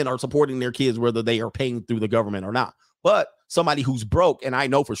 Most men are supporting their kids, whether they are paying through the government or not. But somebody who's broke, and I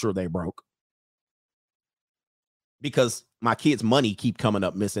know for sure they're broke, because my kids' money keep coming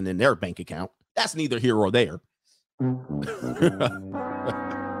up missing in their bank account. That's neither here or there.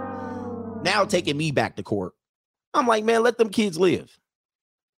 Now taking me back to court. I'm like, man, let them kids live.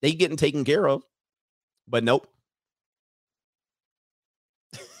 They getting taken care of. But nope.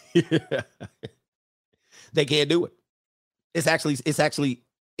 They can't do it. It's actually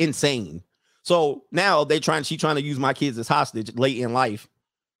insane. So now she's trying to use my kids as hostage late in life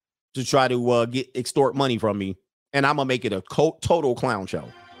to try to extort money from me. And I'm going to make it a total clown show.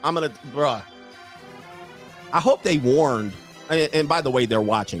 Bruh. I hope they warned, and by the way, they're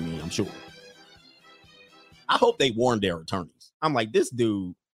watching me, I'm sure. I hope they warned their attorneys. I'm like, this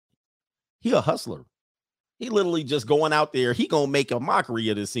dude, he a hustler. He literally just going out there. He going to make a mockery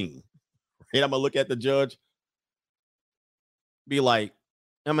of the scene. And I'm going to look at the judge, be like,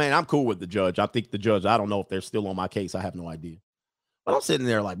 I mean, I'm cool with the judge. I think the judge, I don't know if they're still on my case. I have no idea. But I'm sitting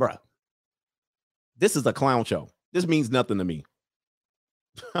there like, bruh, this is a clown show. This means nothing to me.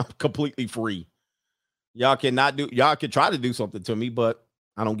 I'm completely free. Y'all can try to do something to me, but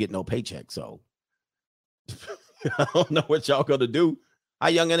I don't get no paycheck. So I don't know what y'all gonna do. How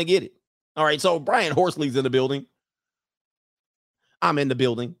y'all gonna get it? All right. So Brian Horsley's in the building. I'm in the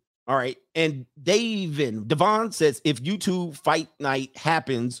building. All right. And Devon says, if YouTube fight night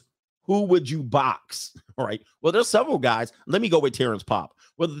happens, who would you box? All right. Well, there's several guys. Let me go with Terrence Pop.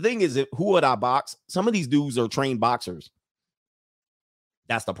 Well, the thing is, who would I box? Some of these dudes are trained boxers.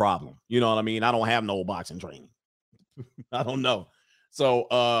 That's the problem. You know what I mean? I don't have no boxing training. I don't know.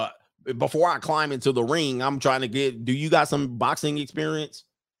 So before I climb into the ring, I'm trying to do you got some boxing experience?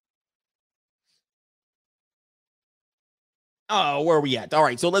 Oh, where are we at? All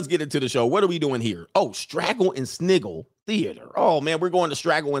right, so let's get into the show. What are we doing here? Oh, Straggle and Sniggle Theater. Oh, man, we're going to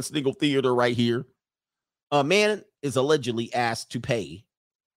Straggle and Sniggle Theater right here. A man is allegedly asked to pay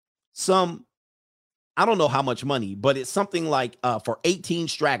some, I don't know how much money, but it's something like for 18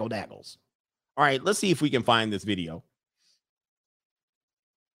 Straggle Daggles. All right, let's see if we can find this video.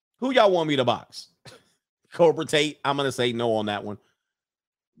 Who y'all want me to box? Cobra Tate? I'm going to say no on that one.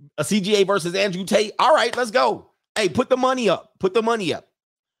 A CGA versus Andrew Tate? All right, let's go. Hey, put the money up. Put the money up.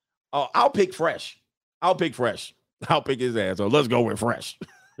 Oh, I'll pick Fresh. I'll pick his ass. So let's go with Fresh.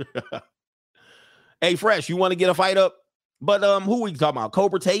 Hey, Fresh, you want to get a fight up? But who we talking about?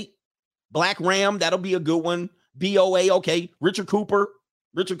 Cobra Tate? Black Ram, that'll be a good one. BOA, okay. Richard Cooper.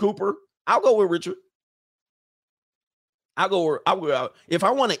 I'll go with Richard. If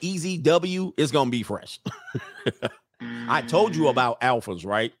I want an easy W, it's going to be Fresh. I told you about alphas,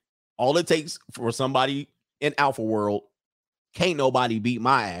 right? All it takes for somebody in alpha world, can't nobody beat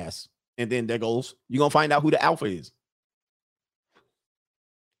my ass. And then there goes, you're going to find out who the alpha is.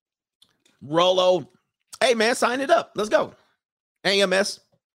 Rolo. Hey, man, sign it up. Let's go. AMS.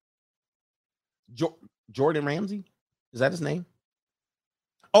 Jordan Ramsey. Is that his name?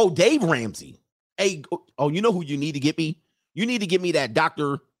 Oh, Dave Ramsey. Hey, oh, you know who you need to get me? You need to get me that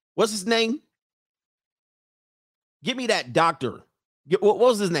doctor. What's his name? Give me that doctor. What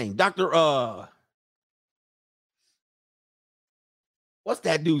was his name? Dr. What's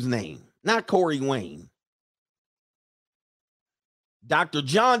that dude's name? Not Corey Wayne. Dr.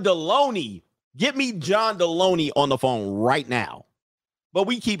 John Deloney. Get me John Deloney on the phone right now. But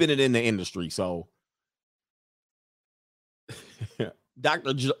we keeping it in the industry, so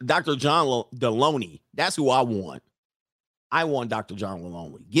Dr. John Deloney. That's who I want. I want Dr. John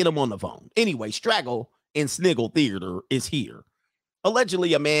Deloney. Get him on the phone. Anyway, Straggle in Sniggle Theater is here.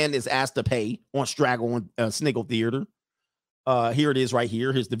 Allegedly, a man is asked to pay on Straggle and Sniggle Theater. Here it is right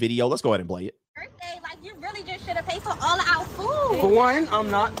here. Here's the video. Let's go ahead and play it. Birthday, like you really just should have paid for all of our food. For one,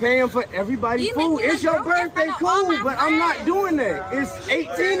 I'm not paying for everybody's food. It's your birthday, cool, but I'm not doing that. It's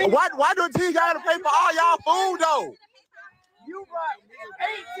 18. Why do you gotta pay for all y'all food though? You brought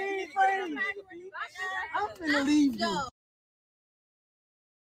 18 friends. I'm finna leave you.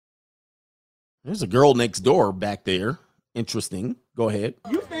 There's a girl next door back there. Interesting. Go ahead.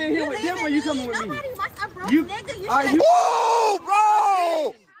 You staying here with them or you coming with me? Nobody wants a broke You, nigga. are you?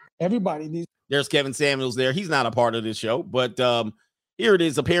 Oh, bro! Everybody needs. There's Kevin Samuels there. He's not a part of this show, but here it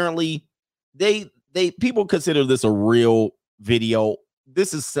is. Apparently, people consider this a real video.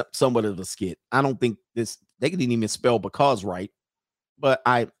 This is somewhat of a skit. I don't think they didn't even spell because right. But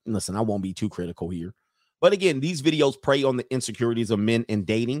I won't be too critical here. But again, these videos prey on the insecurities of men in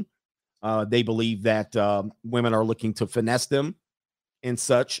dating. They believe that women are looking to finesse them and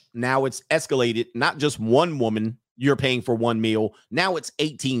such. Now it's escalated. Not just one woman you're paying for one meal. Now it's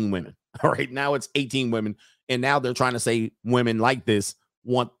 18 women. All right. Now it's 18 women. And now they're trying to say women like this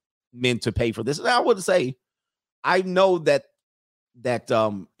want men to pay for this. And I would say, I know that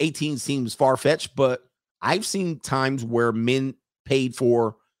 18 seems far-fetched, but I've seen times where men paid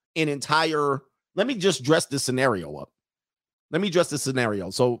for an entire, let me just dress this scenario up. Let me address the scenario.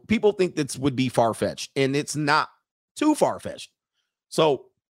 So people think this would be far-fetched, and it's not too far-fetched. So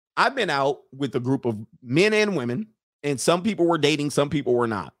I've been out with a group of men and women, and some people were dating, some people were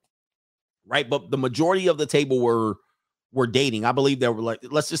not. Right? But the majority of the table were dating. I believe there were, like,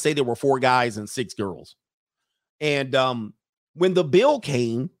 let's just say there were 4 guys and 6 girls. And when the bill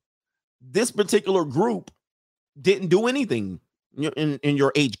came, this particular group didn't do anything in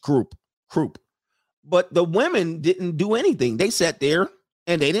your age group. But the women didn't do anything. They sat there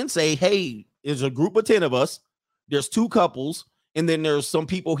and they didn't say, hey, there's a group of 10 of us. There's 2 couples. And then there's some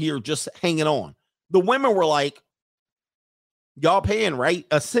people here just hanging on. The women were like, y'all paying, right?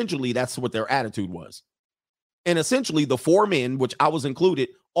 Essentially, that's what their attitude was. And essentially, the 4 men, which I was included,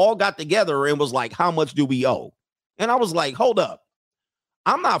 all got together and was like, how much do we owe? And I was like, hold up.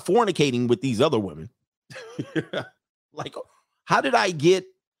 I'm not fornicating with these other women. Like, how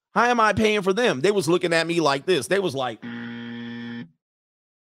am I paying for them? They was looking at me like this. They was like, and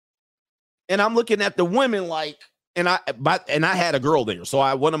I'm looking at the women like, and I had a girl there.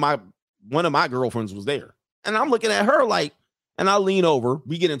 So one of my girlfriends was there. And I'm looking at her like, and I lean over,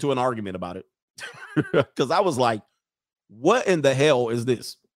 we get into an argument about it. Because I was like, what in the hell is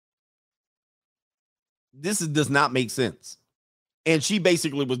this? Does not make sense. And she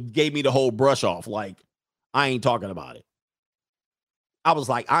basically gave me the whole brush off, like, I ain't talking about it. I was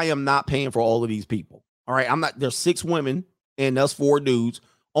like, I am not paying for all of these people. All right. There's 6 women and us 4 dudes.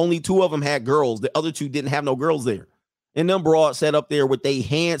 Only 2 of them had girls. The other 2 didn't have no girls there. And them broads sat up there with their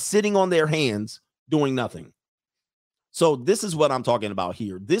hands, sitting on their hands, doing nothing. So this is what I'm talking about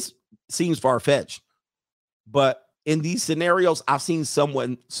here. This seems far-fetched, but in these scenarios, I've seen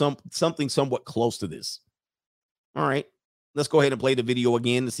something somewhat close to this. All right. Let's go ahead and play the video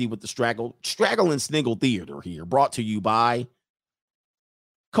again to see what the Straggle and Sniggle Theater here, brought to you by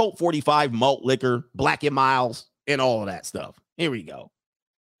Colt 45 Malt Liquor, Black & Miles, and all of that stuff. Here we go.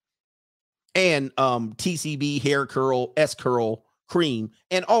 And TCB Hair Curl, S-Curl Cream,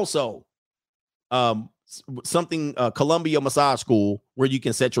 and also Columbia Massage School, where you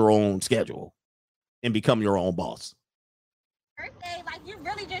can set your own schedule and become your own boss. Birthday, like you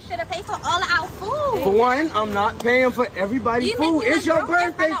really just should have paid for all of our food. For one, I'm not paying for everybody's food. It's your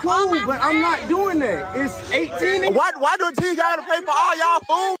birthday, cool, but I'm not doing that. It's 18. Why do you gotta pay for all y'all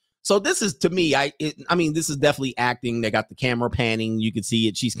food? So this is, to me, I mean, this is definitely acting. They got the camera panning. You can see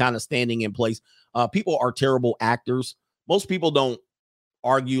it. She's kind of standing in place. People are terrible actors. Most people don't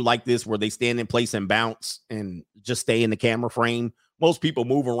argue like this, where they stand in place and bounce and just stay in the camera frame. Most people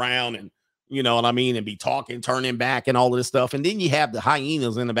move around and, you know what I mean, and be talking, turning back and all of this stuff. And then you have the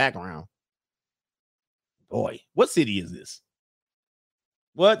hyenas in the background. Boy, what city is this?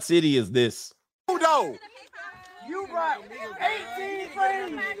 What city is this? No. You brought 18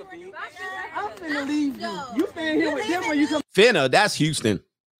 friends. I'm finna leave you. You staying here with them when you come. Finna, that's Houston.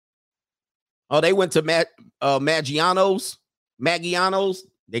 Oh, they went to Maggiano's.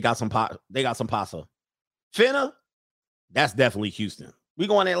 They got some pasta. Finna, that's definitely Houston. We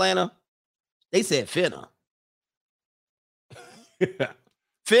going to Atlanta? They said Finna.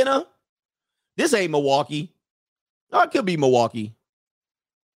 Finna, this ain't Milwaukee. Oh, it could be Milwaukee.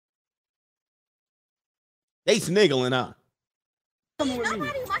 They sniggling, huh? Nobody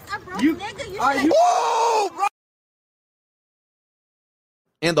wants a broke You- nigga. are should- you- Oh, bro.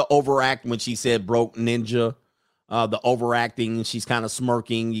 And the overact when she said broke ninja, the overacting, she's kind of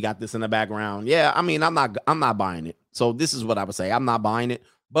smirking. You got this in the background. Yeah, I mean, I'm not buying it. So this is what I would say. I'm not buying it.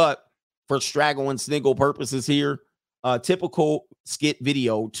 But for straggle and sniggle purposes here, typical skit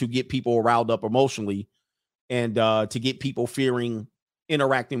video to get people riled up emotionally and to get people fearing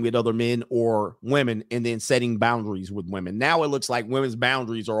interacting with other men or women and then setting boundaries with women. Now it looks like women's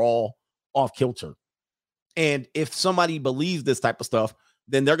boundaries are all off kilter. And if somebody believes this type of stuff,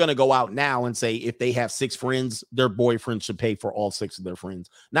 then they're going to go out now and say if they have 6 friends, their boyfriend should pay for all 6 of their friends.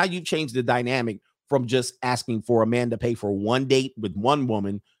 Now you've changed the dynamic from just asking for a man to pay for one date with one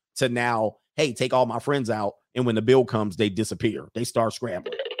woman to now, hey, take all my friends out. And when the bill comes, they disappear. They start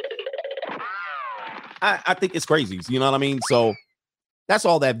scrambling. I think it's crazy. You know what I mean? So that's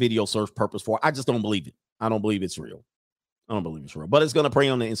all that video serves purpose for. I just don't believe it. I don't believe it's real. I don't believe it's real. But it's going to prey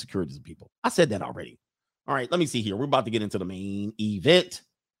on the insecurities of people. I said that already. All right, let me see here. We're about to get into the main event.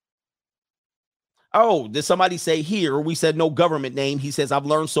 Oh, did somebody say here? We said no government name. He says, I've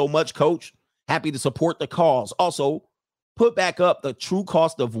learned so much, coach. Happy to support the cause. Also, put back up the true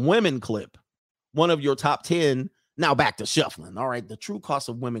cost of women clip. One of your top 10. Now back to shuffling. All right, the true cost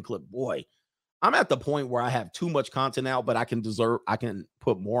of women clip. Boy, I'm at the point where I have too much content out, but I can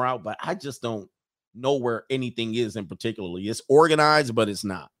put more out, but I just don't know where anything is in particularly. It's organized, but it's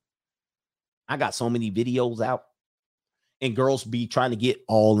not. I got so many videos out and girls be trying to get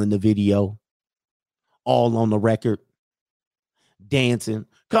all in the video, all on the record, dancing.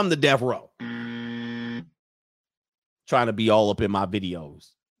 Come to Death Row. Trying to be all up in my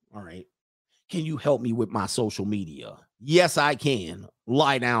videos. All right. Can you help me with my social media? Yes, I can.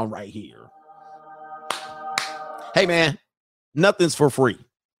 Lie down right here. Hey, man, nothing's for free.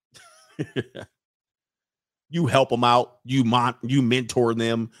 You help them out. You mentor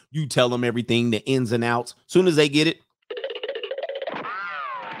them. You tell them everything, the ins and outs. Soon as they get it,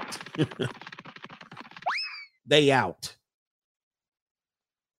 they out.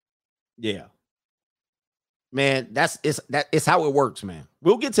 Yeah. Man, it's how it works, man.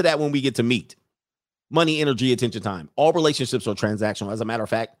 We'll get to that when we get to meet. Money, energy, attention, time. All relationships are transactional. As a matter of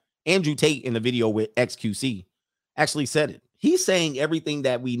fact, Andrew Tate in the video with XQC actually said it. He's saying everything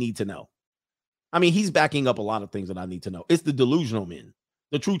that we need to know. I mean, he's backing up a lot of things that I need to know. It's the delusional men,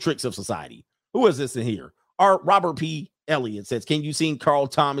 the true tricks of society. Who is this in here? Robert P. Elliott says, can you sing Carl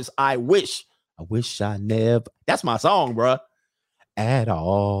Thomas? I wish I never. That's my song, bruh. At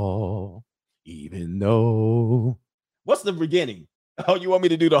all. Even though. What's the beginning? Oh, you want me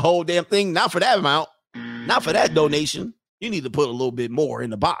to do the whole damn thing? Not for that amount. Not for that donation. You need to put a little bit more in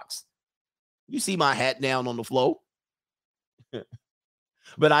the box. You see my hat down on the floor.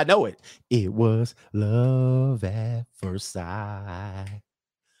 But I know it. It was love at first sight.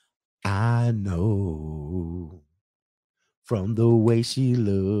 I know from the way she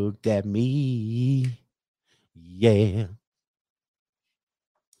looked at me. Yeah.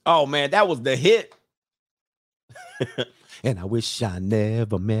 Oh, man, that was the hit. And I wish I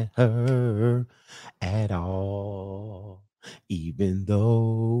never met her at all. Even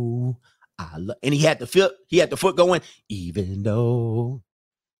though and he had the foot going, even though.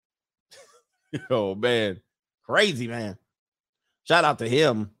 Oh, man. Crazy, man. Shout out to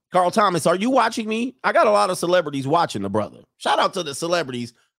him. Carl Thomas, are you watching me? I got a lot of celebrities watching the brother. Shout out to the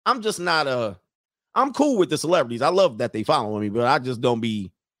celebrities. I'm just not I'm cool with the celebrities. I love that they follow me, but I just don't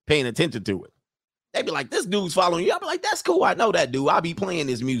be paying attention to it. They be like, this dude's following you. I'll be like, that's cool. I know that dude. I'll be playing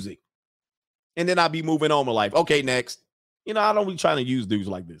his music. And then I'll be moving on with life. Okay, next. You know, I don't be trying to use dudes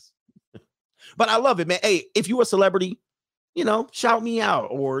like this. But I love it, man. Hey, if you're a celebrity, you know, shout me out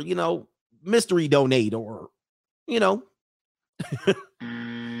or, you know, mystery donate or, you know,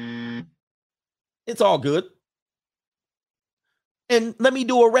 it's all good. And let me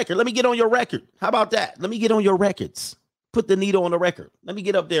do a record. Let me get on your record. How about that? Let me get on your records. Put the needle on the record. Let me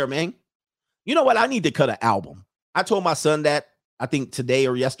get up there, man. You know what? I need to cut an album. I told my son that, I think today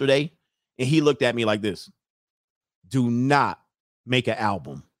or yesterday, and he looked at me like this. Do not make an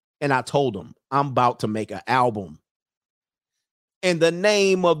album. And I told him, I'm about to make an album. And the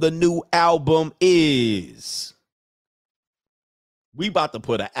name of the new album is We about to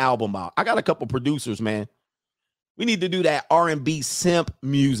put an album out. I got a couple producers, man. We need to do that R&B simp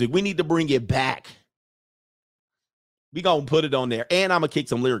music. We need to bring it back. We gonna put it on there, and I'm gonna kick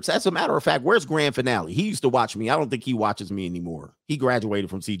some lyrics. As a matter of fact, where's Grand Finale? He used to watch me. I don't think he watches me anymore. He graduated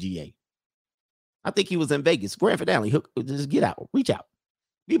from CGA. I think he was in Vegas. Grand Finale, just get out, reach out.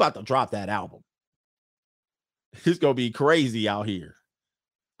 We about to drop that album. It's gonna be crazy out here.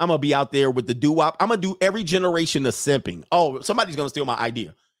 I'm gonna be out there with the doo-wop. I'm gonna do every generation of simping. Oh, somebody's gonna steal my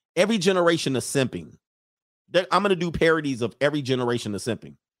idea. Every generation of simping. I'm gonna do parodies of every generation of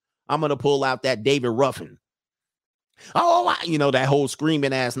simping. I'm gonna pull out that David Ruffin. Oh, you know, that whole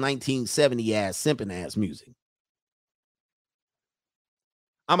screaming ass 1970 ass simping ass music.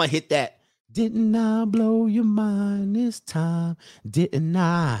 I'm gonna hit that. Didn't I blow your mind this time? Didn't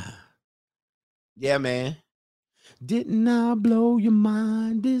I? Yeah, man. Didn't I blow your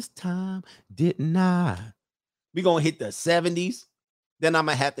mind this time? Didn't I? We're gonna hit the 70s. Then I'm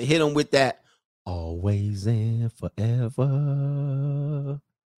gonna have to hit them with that always and forever.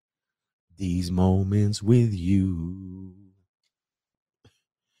 These moments with you.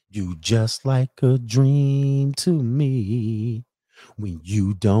 You just like a dream to me. When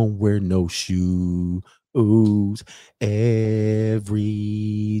you don't wear no shoes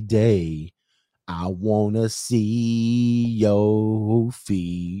every day. I wanna see your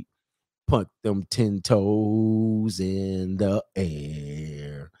feet. Put them 10 toes in the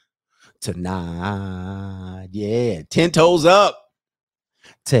air tonight. Yeah, 10 toes up.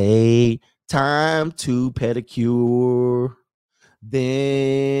 Take time to pedicure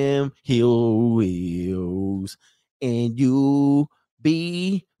them heel wheels, and you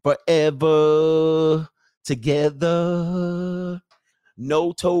be forever together.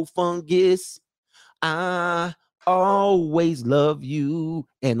 No toe fungus. I always love you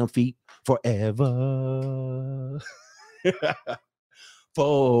and them feet forever.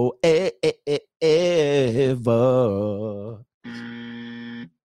 Forever.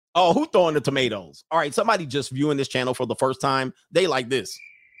 Oh, who throwing the tomatoes? All right, somebody just viewing this channel for the first time, they like this.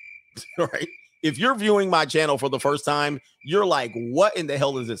 All right. If you're viewing my channel for the first time, you're like, what in the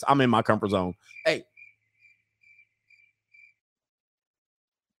hell is this? I'm in my comfort zone. Hey,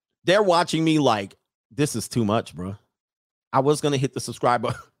 they're watching me like, this is too much, bro. I was going to hit the subscribe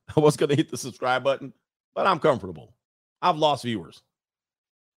button. But I'm comfortable. I've lost viewers.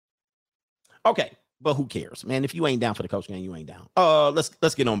 Okay. But who cares, man? If you ain't down for the coach game, you ain't down.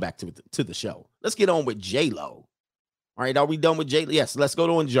 Let's get on back to the show. Let's get on with J-Lo. All right, are we done with J-Lo? Yes, let's go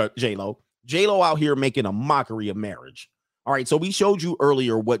to J-Lo. J-Lo out here making a mockery of marriage. All right, so we showed you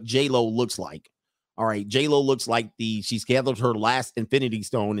earlier what J-Lo looks like. All right, J-Lo looks like she's gathered her last Infinity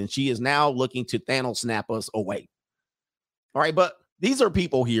Stone, and she is now looking to Thanos snap us away. All right, but these are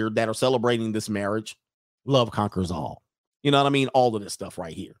people here that are celebrating this marriage. Love conquers all. You know what I mean? All of this stuff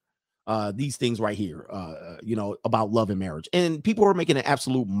right here. These things right here, about love and marriage. And people are making an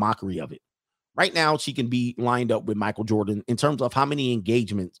absolute mockery of it. Right now, she can be lined up with Michael Jordan in terms of how many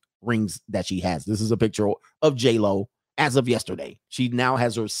engagement rings that she has. This is a picture of J-Lo as of yesterday. She now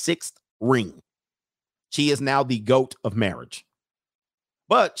has her 6th ring. She is now the GOAT of marriage.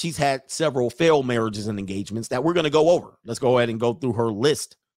 But she's had several failed marriages and engagements that we're going to go over. Let's go ahead and go through her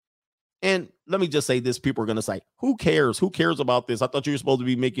list. And let me just say this. People are going to say, who cares? Who cares about this? I thought you were supposed to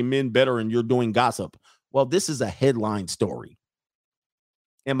be making men better and you're doing gossip. Well, this is a headline story.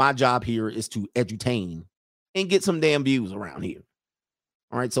 And my job here is to edutain and get some damn views around here.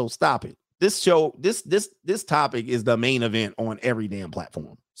 All right, so stop it. This show, this topic is the main event on every damn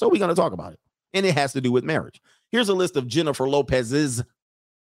platform. So we're going to talk about it. And it has to do with marriage. Here's a list of Jennifer Lopez's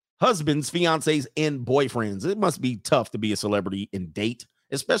husbands, fiancés, and boyfriends. It must be tough to be a celebrity and date,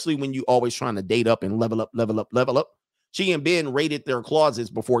 especially when you always trying to date up and level up. She and Ben raided their closets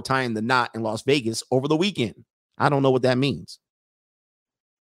before tying the knot in Las Vegas over the weekend. I don't know what that means.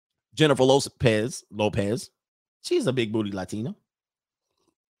 Jennifer Lopez, she's a big booty Latina.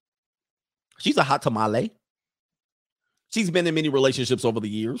 She's a hot tamale. She's been in many relationships over the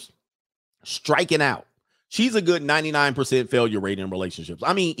years, striking out. She's a good 99% failure rate in relationships.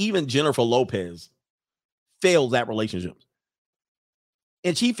 I mean, even Jennifer Lopez fails at relationships.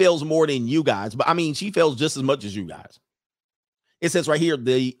 And she fails more than you guys, but I mean, she fails just as much as you guys. It says right here,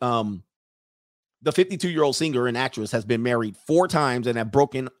 the 52-year-old singer and actress has been married 4 times and have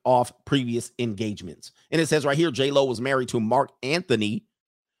broken off previous engagements. And it says right here, J-Lo was married to Mark Anthony,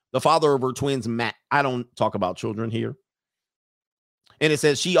 the father of her twins, Matt. I don't talk about children here. And it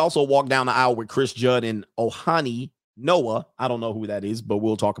says she also walked down the aisle with Chris Judd and Ohani Noah. I don't know who that is, but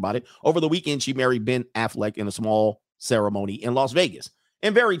we'll talk about it. Over the weekend, she married Ben Affleck in a small ceremony in Las Vegas.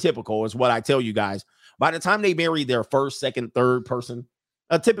 And very typical is what I tell you guys. By the time they marry their first, second, third person,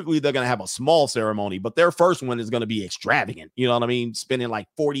 typically they're going to have a small ceremony, but their first one is going to be extravagant. You know what I mean? Spending like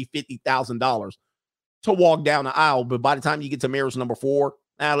 $40,000-$50,000 to walk down the aisle. But by the time you get to marriage number 4,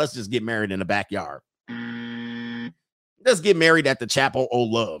 let's just get married in the backyard. Let's get married at the Chapel of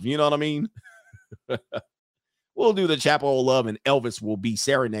Love. You know what I mean? We'll do the Chapel of Love, and Elvis will be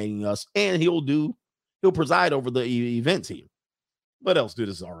serenading us, and he'll preside over the events here. What else do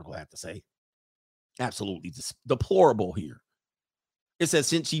this article have to say? Absolutely deplorable here. It says,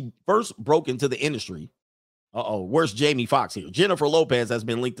 since she first broke into the industry, where's Jamie Foxx here? Jennifer Lopez has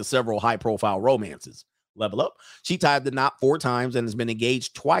been linked to several high-profile romances. Level up. She tied the knot 4 times and has been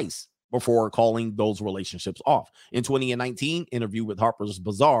engaged twice before calling those relationships off. In 2019 interview with Harper's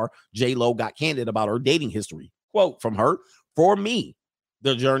Bazaar, J-Lo got candid about her dating history. Quote from her, "For me,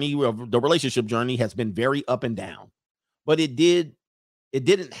 the relationship journey has been very up and down, but it didn't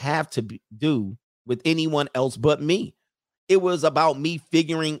have to do with anyone else but me. It was about me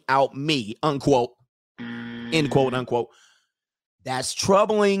figuring out me," unquote, end quote, unquote. That's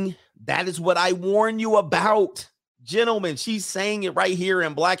troubling. That is what I warn you about. Gentlemen, she's saying it right here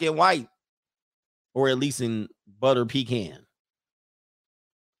in black and white, or at least in butter pecan.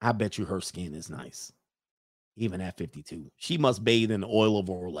 I bet you her skin is nice, even at 52. She must bathe in oil of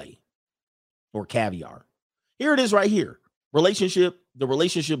Olay or caviar. Here it is right here. The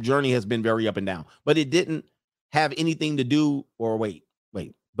relationship journey has been very up and down, but it didn't have anything to do, or wait,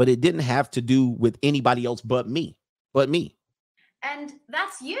 but it didn't have to do with anybody else but me. And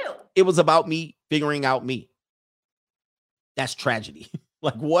that's you. It was about me figuring out me. That's tragedy.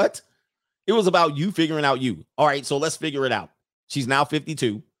 Like, what? It was about you figuring out you. All right, so let's figure it out. She's now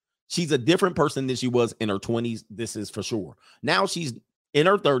 52. She's a different person than she was in her 20s. This is for sure. Now she's in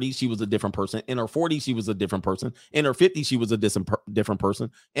her 30s. She was a different person. In her 40s, she was a different person. In her 50s, she was a different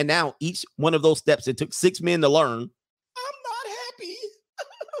person. And now each one of those steps, it took 6 men to learn. I'm not happy.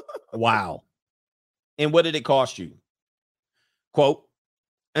 Wow. And what did it cost you? Quote,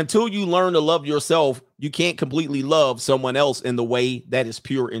 "Until you learn to love yourself, you can't completely love someone else in the way that is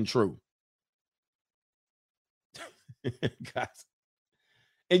pure and true." Guys.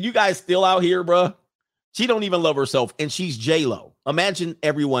 And you guys still out here, bruh. She don't even love herself, and she's J-Lo. Imagine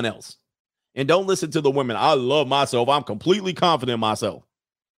everyone else. And don't listen to the women. I love myself. I'm completely confident in myself.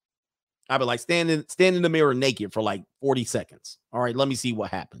 I'd be like, stand in the mirror naked for like 40 seconds. All right, let me see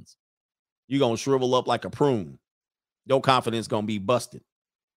what happens. You're going to shrivel up like a prune. Your confidence going to be busted.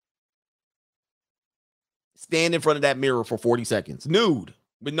 Stand in front of that mirror for 40 seconds, nude,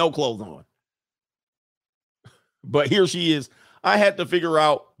 with no clothes on. But here she is. I had to figure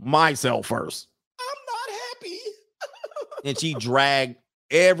out myself first. I'm not happy. And she dragged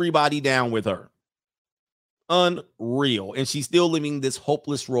everybody down with her. Unreal. And she's still living this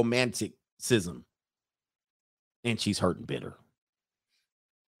hopeless romanticism. And she's hurt and bitter.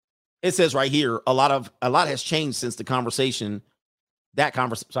 It says right here, a lot has changed since the conversation.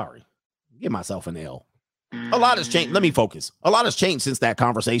 Sorry, give myself an L. A lot has changed. Let me focus. A lot has changed since that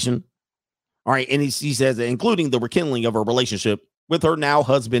conversation. All right. And she says, including the rekindling of her relationship with her now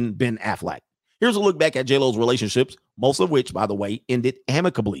husband, Ben Affleck. Here's a look back at J-Lo's relationships, most of which, by the way, ended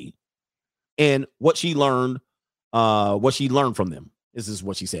amicably. And what she learned from them. This is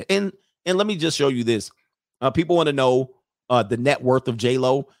what she said. And let me just show you this. People want to know the net worth of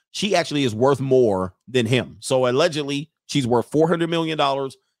J-Lo. She actually is worth more than him. So allegedly, she's worth $400 million,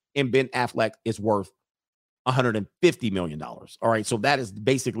 and Ben Affleck is worth $150 million. All right. So that's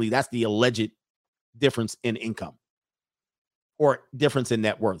the alleged difference in income or difference in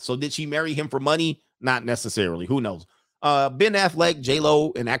net worth. So did she marry him for money? Not necessarily. Who knows? Ben Affleck,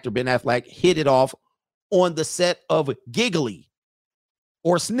 J-Lo, and actor Ben Affleck hit it off on the set of Giggly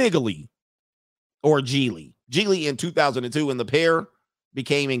or Sniggly or Geely. Geely in 2002, and the pair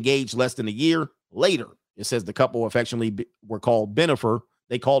became engaged less than a year later. It says the couple affectionately were called Benifer.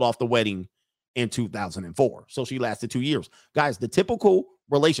 They called off the wedding in 2004. So she lasted 2 years. Guys, the typical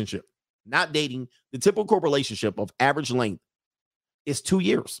relationship, not dating, the typical relationship of average length is 2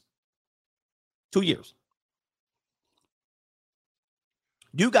 years. 2 years.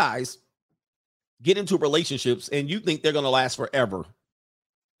 You guys get into relationships and you think they're going to last forever,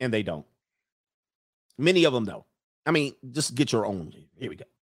 and they don't. Many of them don't. I mean, just get your own. Here we go.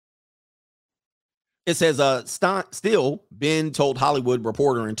 It says, still, Ben told Hollywood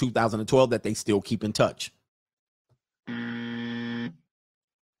Reporter in 2012 that they still keep in touch.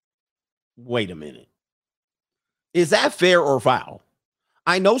 Wait a minute. Is that fair or foul?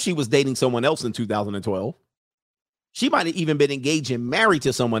 I know she was dating someone else in 2012. She might have even been engaged and married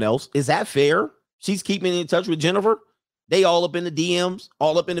to someone else. Is that fair? She's keeping in touch with Jennifer. They all up in the DMs,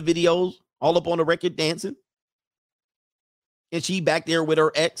 all up in the videos, all up on the record dancing. And she back there with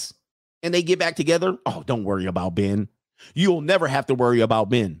her ex, and they get back together. Oh, don't worry about Ben. You'll never have to worry about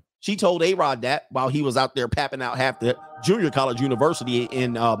Ben. She told A-Rod that while he was out there papping out half the junior college university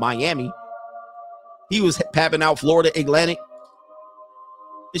in Miami. He was papping out Florida Atlantic.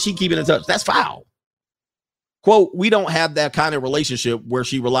 Is she keeping in touch? That's foul. Quote, we don't have that kind of relationship where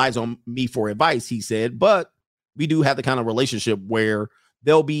she relies on me for advice, he said, but we do have the kind of relationship where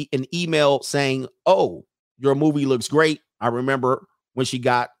there'll be an email saying, oh, your movie looks great. I remember when she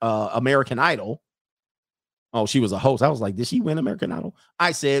got American Idol. Oh, she was a host. I was like, did she win American Idol?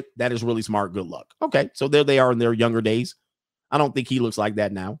 I said, that is really smart. Good luck. Okay, so there they are in their younger days. I don't think he looks like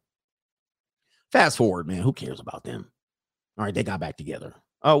that now. Fast forward, man. Who cares about them? All right, they got back together.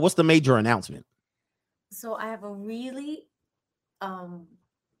 Oh, what's the major announcement? So I have a really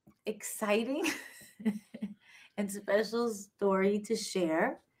exciting and special story to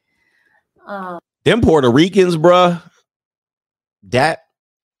share. Them Puerto Ricans, bruh, that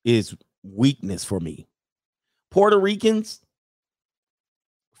is weakness for me. Puerto Ricans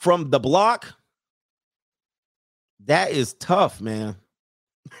from the block, that is tough, man.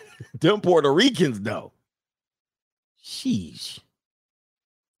 Them Puerto Ricans, though. Sheesh.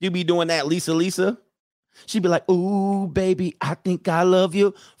 You be doing that, Lisa? She'd be like, ooh, baby, I think I love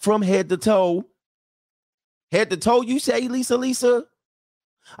you from head to toe. Head to toe, you say, Lisa?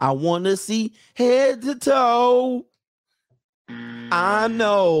 I want to see head to toe. I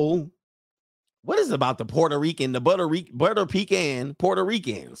know. What is it about the Puerto Rican, the butter pecan Puerto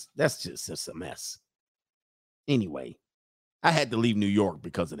Ricans? That's just a mess. Anyway, I had to leave New York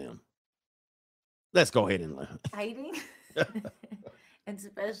because of them. Let's go ahead and learn. Exciting and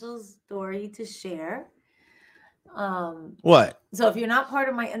special story to share. What? So if you're not part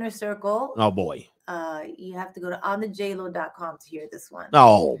of my inner circle, oh boy, you have to go to onthejlo.com to hear this one.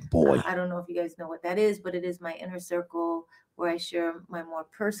 Oh boy. I don't know if you guys know what that is, but it is my inner circle where I share my more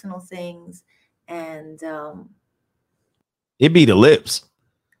personal things. And it be the lips.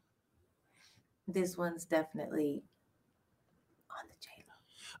 This one's definitely on the J-Lo.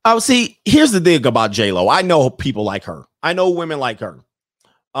 Oh, see, here's the thing about J-Lo. I know people like her. I know women like her.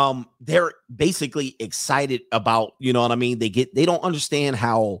 They're basically excited about, you know what I mean? They don't understand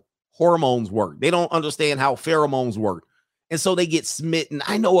how hormones work. They don't understand how pheromones work. And so they get smitten.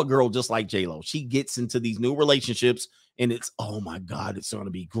 I know a girl just like J-Lo. She gets into these new relationships and it's, oh my God, it's going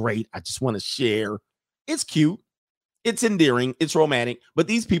to be great. I just want to share. It's cute. It's endearing. It's romantic. But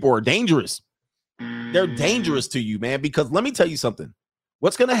these people are dangerous. They're dangerous to you, man, because let me tell you something.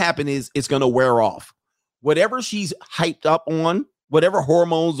 What's going to happen is it's going to wear off. Whatever she's hyped up on, whatever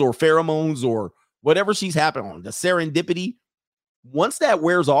hormones or pheromones or whatever she's happy on, the serendipity, once that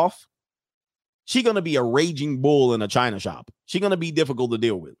wears off, she's going to be a raging bull in a china shop. She's going to be difficult to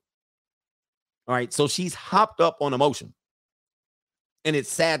deal with. All right. So she's hopped up on emotion. And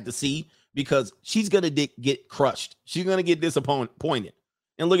it's sad to see because she's going to get crushed. She's going to get disappointed.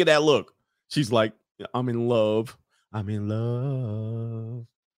 And look at that look. She's like, I'm in love. I'm in love.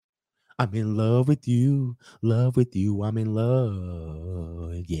 I'm in love with you. Love with you. I'm in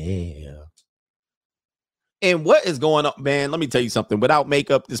love. Yeah. And what is going on, man? Let me tell you something. Without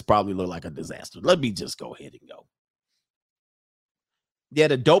makeup, this probably look like a disaster. Let me just go ahead and go. Yeah,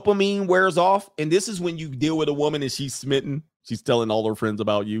 the dopamine wears off. And this is when you deal with a woman and she's smitten. She's telling all her friends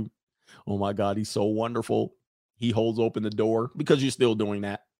about you. Oh my God, he's so wonderful. He holds open the door because you're still doing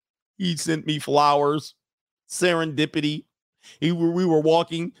that. He sent me flowers. Serendipity. We were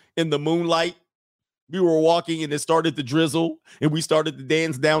walking in the moonlight. We were walking and it started to drizzle and we started to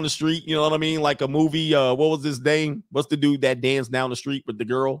dance down the street. You know what I mean? Like a movie. What was this name? What's the dude that danced down the street with the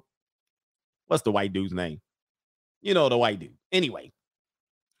girl? What's the white dude's name? You know, the white dude. Anyway.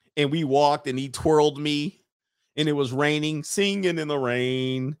 And we walked and he twirled me and it was raining, singing in the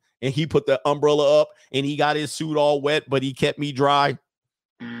rain. And he put the umbrella up and he got his suit all wet, but he kept me dry.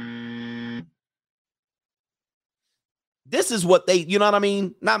 This is what they, you know what I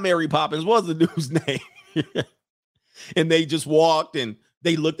mean? Not Mary Poppins. What was the dude's name? And they just walked and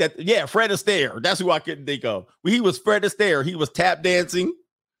they looked at, Fred Astaire. That's who I couldn't think of. He was Fred Astaire. He was tap dancing.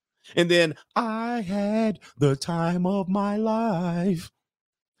 And then I had the time of my life.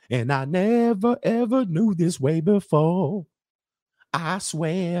 And I never, ever knew this way before. I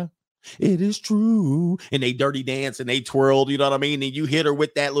swear it is true. And they dirty dance and they twirled, you know what I mean? And you hit her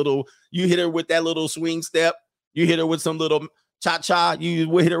with that little swing step. You hit her with some little cha-cha. You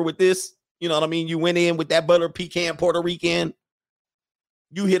hit her with this. You know what I mean? You went in with that butter pecan Puerto Rican.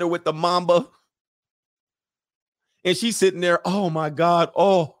 You hit her with the mamba. And she's sitting there. Oh, my God.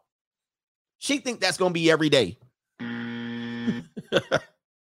 Oh. She think that's going to be every day.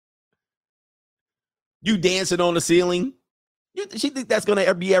 You dancing on the ceiling. She think that's going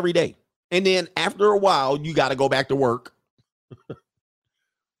to be every day. And then after a while, you got to go back to work.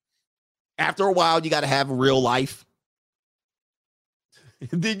 After a while, you got to have real life.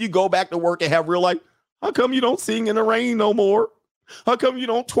 Then you go back to work and have real life. How come you don't sing in the rain no more? How come you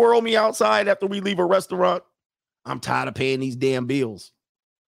don't twirl me outside after we leave a restaurant? I'm tired of paying these damn bills.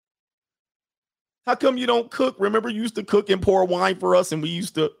 How come you don't cook? Remember, you used to cook and pour wine for us, and we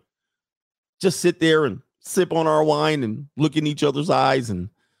used to just sit there and sip on our wine and look in each other's eyes. And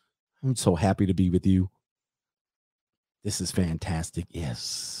I'm so happy to be with you. This is fantastic.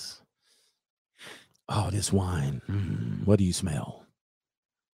 Yes. Oh, this wine. What do you smell?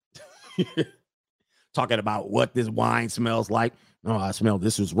 Talking about what this wine smells like. Oh, I smell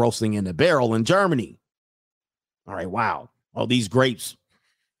this was roasting in the barrel in Germany. All right. Wow. Oh, these grapes.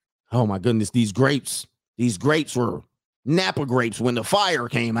 Oh my goodness. These grapes were Napa grapes when the fire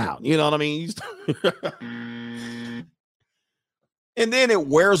came out. You know what I mean? And then it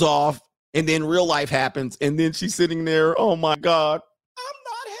wears off, and then real life happens, and then she's sitting there. Oh my God, I'm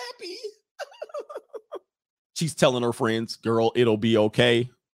not happy. She's telling her friends, girl, it'll be okay.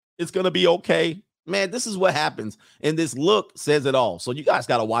 It's going to be okay. Man, this is what happens. And this look says it all. So you guys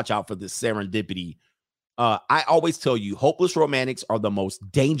got to watch out for this serendipity. I always tell you, hopeless romantics are the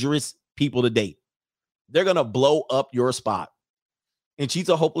most dangerous people to date. They're going to blow up your spot. And she's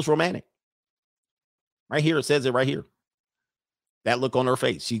a hopeless romantic. Right here, it says it right here. That look on her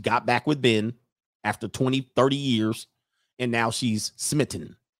face. She got back with Ben after 20, 30 years, and now she's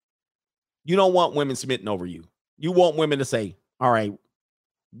smitten. You don't want women smitten over you. You want women to say, all right,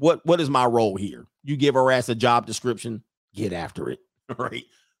 what is my role here? You give her ass a job description, get after it. All right.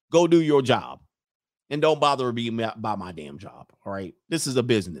 Go do your job. And don't bother being by my damn job. All right. This is a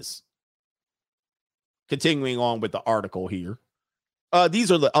business. Continuing on with the article here.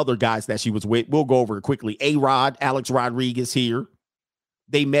 These are the other guys that she was with. We'll go over it quickly. A-Rod, Alex Rodriguez here.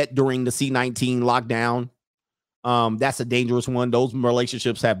 They met during the C-19 lockdown. That's a dangerous one. Those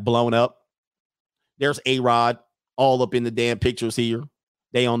relationships have blown up. There's A-Rod all up in the damn pictures here.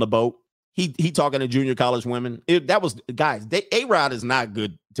 They on the boat. He talking to junior college women. Guys, A-Rod is not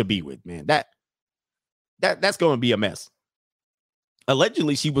good to be with, man. That's going to be a mess.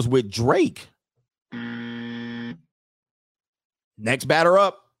 Allegedly, she was with Drake. Next batter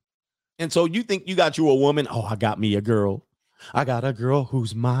up. And so you think you got you a woman. Oh, I got me a girl. I got a girl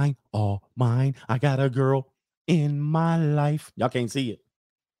who's mine, all mine. I got a girl in my life. Y'all can't see it.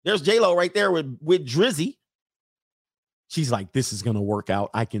 There's J-Lo right there with Drizzy. She's like, this is going to work out.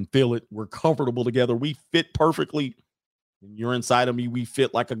 I can feel it. We're comfortable together. We fit perfectly. And you're inside of me. We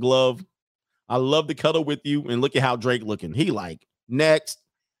fit like a glove. I love to cuddle with you. And look at how Drake looking. He like, next.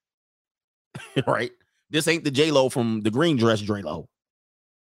 Right? This ain't the J-Lo from the green dress J-Lo.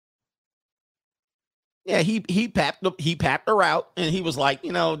 Yeah, he papped her out, and he was like,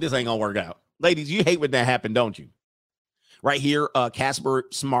 this ain't gonna work out. Ladies, you hate when that happened, don't you? Right here, Casper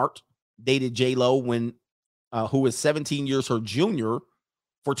Smart dated J-Lo when who is 17 years her junior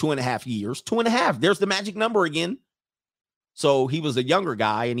for 2.5 years. 2.5. There's the magic number again. So he was a younger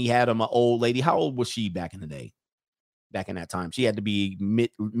guy, and he had him an old lady. How old was she back in the day? Back in that time, she had to be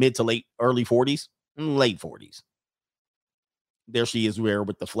mid to early 40s. Late 40s. There she is there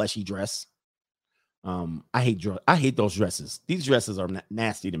with the fleshy dress. I hate those dresses. These dresses are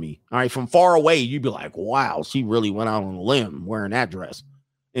nasty to me. All right, from far away, you'd be like, wow, she really went out on a limb wearing that dress.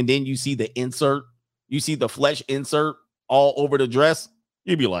 And then you see the insert, you see the flesh insert all over the dress.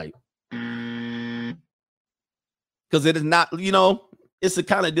 You'd be like, because it is not, it's a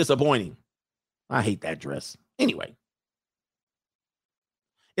kind of disappointing. I hate that dress. Anyway.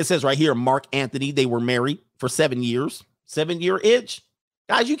 It says right here, Mark Anthony, they were married for 7 years. 7-year itch.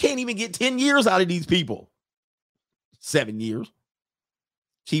 Guys, you can't even get 10 years out of these people. 7 years.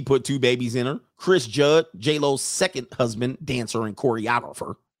 She put 2 babies in her. Chris Judd, J-Lo's second husband, dancer, and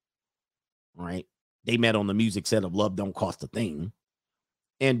choreographer. All right. They met on the music set of Love Don't Cost a Thing.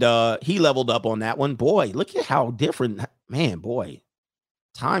 And he leveled up on that one. Boy, look at how different. Man, boy.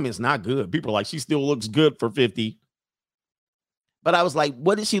 Time is not good. People are like, she still looks good for 50. But I was like,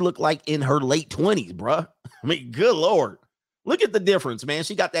 what does she look like in her late 20s, bruh? I mean, good Lord. Look at the difference, man.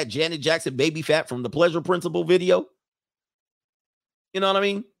 She got that Janet Jackson baby fat from the Pleasure Principle video. You know what I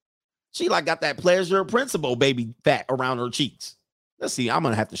mean? She like got that Pleasure Principle baby fat around her cheeks. Let's see. I'm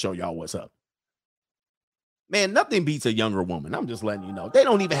going to have to show y'all what's up. Man, nothing beats a younger woman. I'm just letting you know. They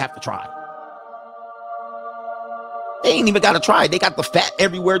don't even have to try. They ain't even got to try. They got the fat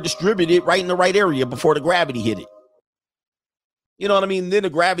everywhere distributed right in the right area before the gravity hit it. You know what I mean? Then the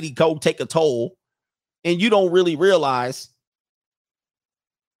gravity code take a toll, and you don't really realize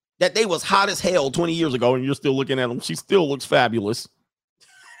that they was hot as hell 20 years ago, and you're still looking at them. She still looks fabulous.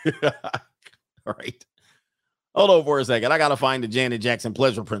 All right. Hold on for a second. I got to find the Janet Jackson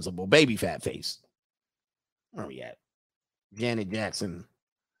pleasure principle. Baby fat face. Where are we at? Janet Jackson.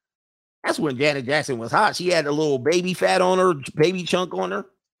 That's when Janet Jackson was hot. She had a little baby fat on her, baby chunk on her.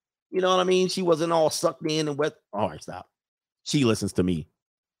 You know what I mean? She wasn't all sucked in and wet. All right, stop. She listens to me.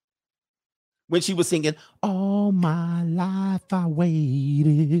 When she was singing, all my life I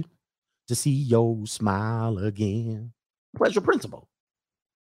waited to see your smile again. Pleasure principle.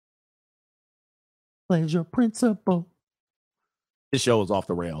 Pleasure principle. This show is off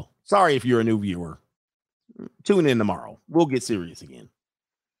the rail. Sorry if you're a new viewer. Tune in tomorrow. We'll get serious again.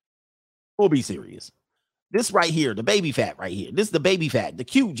 We'll be serious. This right here, the baby fat right here. This is the baby fat, the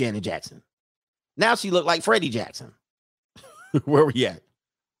cute Janet Jackson. Now she look like Freddie Jackson. Where we at?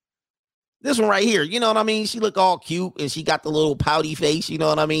 This one right here, you know what I mean? She look all cute and she got the little pouty face, you know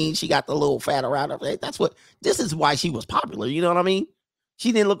what I mean? She got the little fat around her face. This is why she was popular, you know what I mean?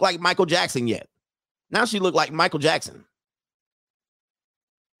 She didn't look like Michael Jackson yet. Now she look like Michael Jackson.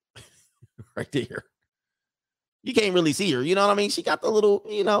 Right there. You can't really see her, you know what I mean? She got the little,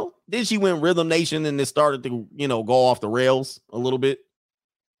 you know, then she went Rhythm Nation and it started to, you know, go off the rails a little bit.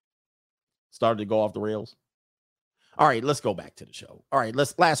 Started to go off the rails. All right, let's go back to the show. All right,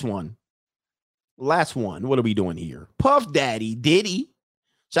 last one. Last one. What are we doing here? Puff Daddy, Diddy.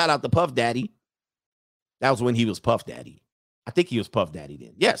 Shout out to Puff Daddy. That was when he was Puff Daddy. I think he was Puff Daddy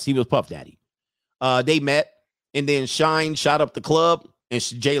then. Yes, he was Puff Daddy. They met, and then Shine shot up the club, and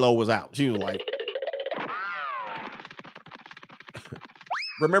J-Lo was out. She was like,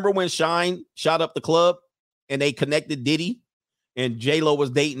 remember when Shine shot up the club and they connected Diddy and J-Lo was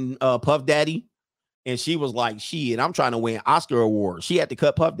dating Puff Daddy? And she was like, shit, I'm trying to win Oscar awards. She had to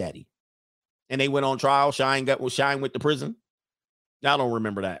cut Puff Daddy. And they went on trial. Shine went to prison. Y'all don't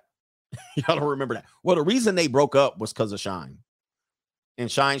remember that. Y'all don't remember that. Well, the reason they broke up was because of Shine. And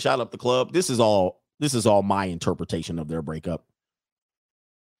Shine shot up the club. This is all my interpretation of their breakup.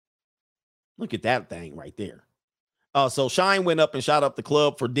 Look at that thing right there. So Shine went up and shot up the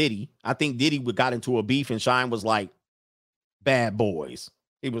club for Diddy. I think Diddy got into a beef and Shine was like, bad boys.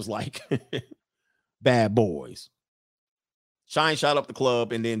 He was like, bad boys. Shine shot up the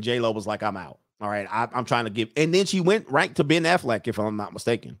club and then J-Lo was like, I'm out. All right, I'm trying to give. And then she went right to Ben Affleck, if I'm not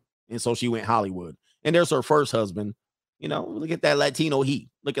mistaken. And so she went Hollywood. And there's her first husband. You know, look at that Latino heat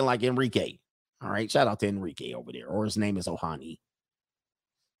looking like Enrique. All right, shout out to Enrique over there. Or his name is Ohani.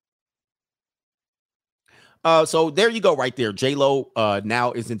 So there you go right there. J-Lo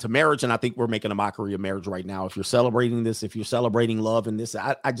now is into marriage, and I think we're making a mockery of marriage right now. If you're celebrating this, if you're celebrating love and this,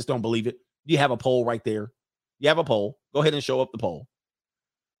 I just don't believe it. You have a poll right there. You have a poll. Go ahead and show up the poll.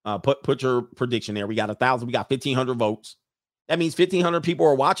 Put your prediction there. We got 1,000. We got 1,500 votes. That means 1,500 people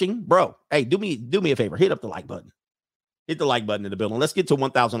are watching. Bro, hey, do me a favor. Hit up the like button. Hit the like button in the building. Let's get to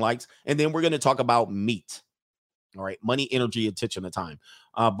 1,000 likes, and then we're going to talk about meat. All right, money, energy, attention, and time.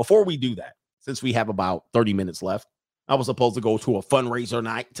 Before we do that, since we have about 30 minutes left, I was supposed to go to a fundraiser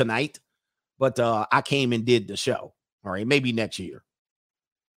night tonight, but I came and did the show. All right, maybe next year.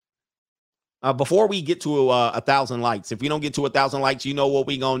 Before we get to 1,000 likes, if we don't get to 1,000 likes, you know what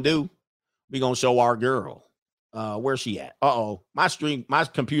we gonna do? We gonna show our girl. Where's she at? My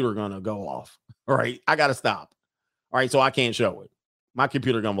computer gonna go off. All right, I gotta stop. All right, so I can't show it. My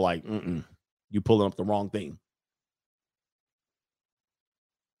computer gonna be like, you pulling up the wrong thing.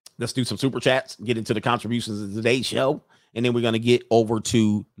 Let's do some super chats, get into the contributions of today's show, and then we're gonna get over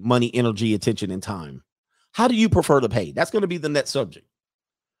to money, energy, attention, and time. How do you prefer to pay? That's gonna be the next subject.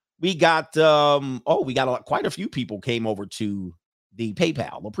 We got quite a few people came over to the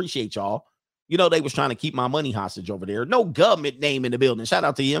PayPal. Appreciate y'all. You know, they was trying to keep my money hostage over there. No government name in the building. Shout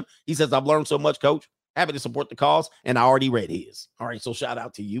out to him. He says, I've learned so much, coach. Happy to support the cause. And I already read his. All right. So shout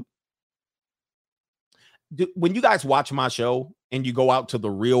out to you. When you guys watch my show and you go out to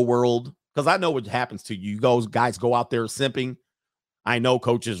the real world, because I know what happens to you. You guys go out there simping. I know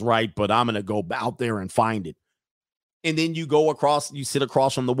coach is right, but I'm going to go out there and find it. And then you sit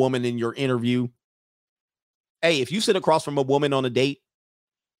across from the woman in your interview. Hey, if you sit across from a woman on a date,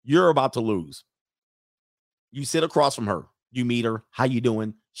 you're about to lose. You sit across from her. You meet her. How you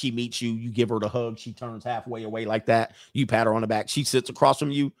doing? She meets you. You give her the hug. She turns halfway away like that. You pat her on the back. She sits across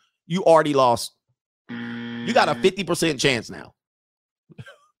from you. You already lost. You got a 50% chance now.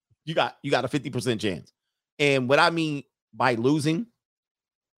 You got a 50% chance. And what I mean by losing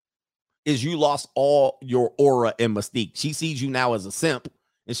is you lost all your aura and mystique. She sees you now as a simp,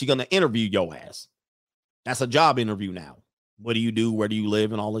 and she's going to interview your ass. That's a job interview now. What do you do? Where do you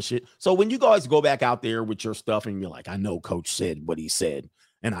live? And all this shit. So when you guys go back out there with your stuff and you're like, I know coach said what he said,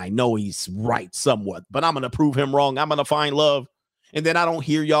 And I know he's right somewhat, but I'm going to prove him wrong. I'm going to find love. And then I don't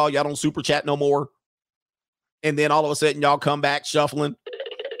hear y'all. Y'all don't super chat no more. And then all of a sudden y'all come back shuffling.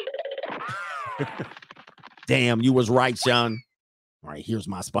 Damn, you was right, Sean. All right, here's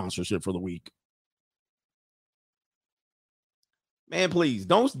my sponsorship for the week. Man, please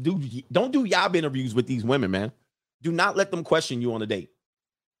don't do job interviews with these women, man. Do not let them question you on a date.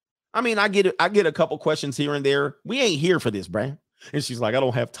 I mean, I get a couple questions here and there. We ain't here for this, bruh. And she's like, I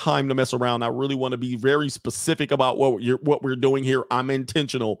don't have time to mess around. I really want to be very specific about what we're doing here. I'm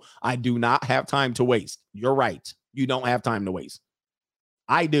intentional. I do not have time to waste. You're right. You don't have time to waste.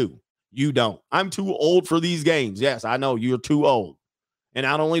 I do. You don't. I'm too old for these games. Yes, I know you're too old. And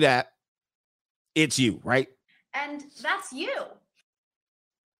not only that, it's you, right? And that's you.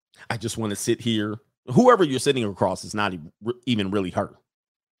 I just want to sit here. Whoever you're sitting across is not even really her.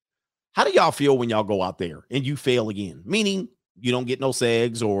 How do y'all feel when y'all go out there and you fail again? Meaning you don't get no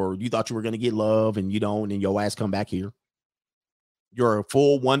segs, or you thought you were going to get love and you don't, and your ass come back here. You're a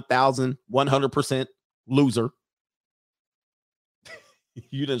full 1,100% loser.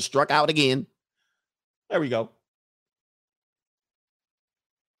 You done struck out again. There we go.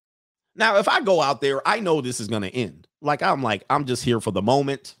 Now, if I go out there, I know this is going to end. I'm just here for the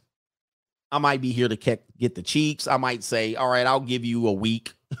moment. I might be here to get the cheeks. I might say, all right, I'll give you a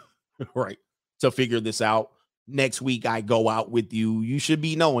week, right, to figure this out. Next week, I go out with you. You should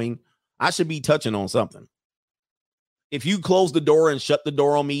be knowing I should be touching on something. If you close the door and shut the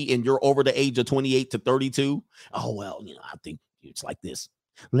door on me and you're over the age of 28 to 32, oh, well, I think it's like this.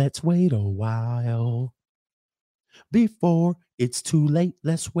 Let's wait a while before it's too late.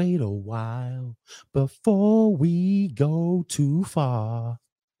 Let's wait a while before we go too far.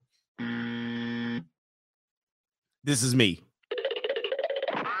 This is me.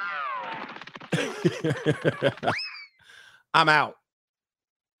 I'm out.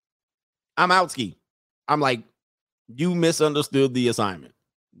 I'm out, Ski. I'm like, you misunderstood the assignment.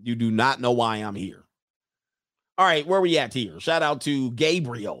 You do not know why I'm here. All right, where we at here? Shout out to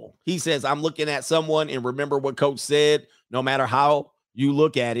Gabriel. He says, I'm looking at someone, and remember what coach said, no matter how you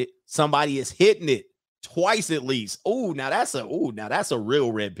look at it, somebody is hitting it twice at least. Now that's a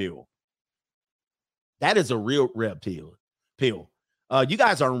real red pill. That is a real red pill. You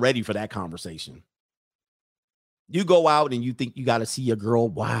guys aren't ready for that conversation. You go out and you think you got to see a girl.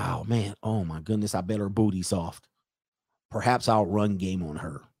 Wow, man. Oh my goodness. I bet her booty soft. Perhaps I'll run game on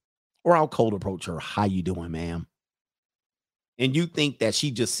her, or I'll cold approach her. How you doing, ma'am? And you think that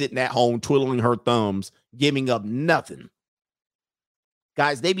she just sitting at home twiddling her thumbs, giving up nothing.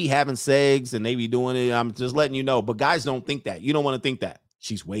 Guys, they be having segs and they be doing it. I'm just letting you know. But guys don't think that. You don't want to think that.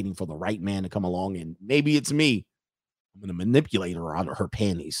 She's waiting for the right man to come along, and maybe it's me. I'm going to manipulate her out of her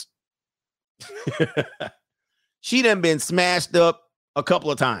panties. She done been smashed up a couple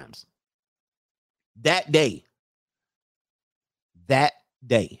of times. That day.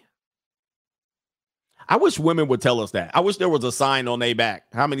 I wish women would tell us that. I wish there was a sign on their back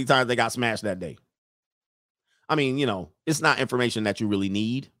how many times they got smashed that day. I mean, it's not information that you really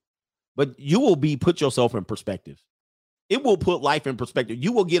need, but you will put yourself in perspective. It will put life in perspective.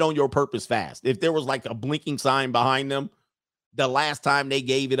 You will get on your purpose fast. If there was like a blinking sign behind them the last time they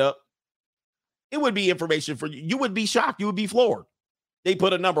gave it up, it would be information for you. You would be shocked. You would be floored. They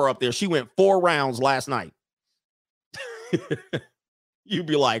put a number up there. She went 4 rounds last night. You'd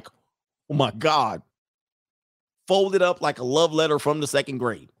be like, oh my God. Folded up like a love letter from the 2nd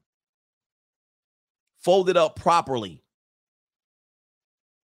grade. Folded up properly.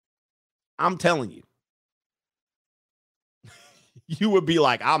 I'm telling you. You would be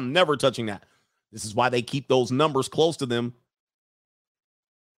like, I'm never touching that. This is why they keep those numbers close to them.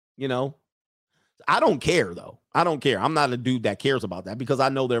 I don't care, though. I don't care. I'm not a dude that cares about that because I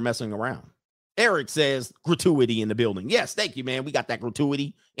know they're messing around. Eric says gratuity in the building. Yes, thank you, man. We got that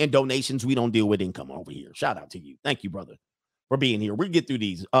gratuity and donations. We don't deal with income over here. Shout out to you. Thank you, brother, for being here. We'll get through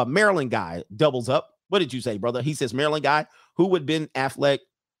these. Maryland guy doubles up. What did you say, brother? He says, Maryland guy, who would Ben Affleck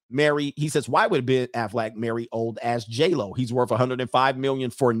marry? He says, why would Ben Affleck marry old ass J-Lo? He's worth $105 million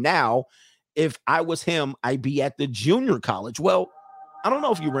for now. If I was him, I'd be at the junior college. Well, I don't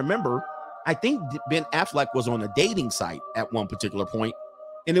know if you remember. I think Ben Affleck was on a dating site at one particular point,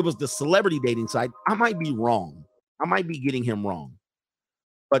 and it was the celebrity dating site. I might be wrong. I might be getting him wrong.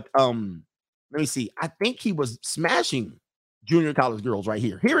 But let me see. I think he was smashing junior college girls right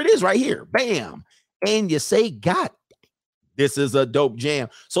here. Here it is right here. Bam. And you say, God, this is a dope jam.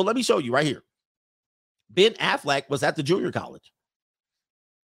 So let me show you right here. Ben Affleck was at the junior college.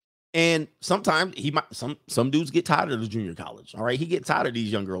 And sometimes he might some dudes get tired of the junior college. All right. He gets tired of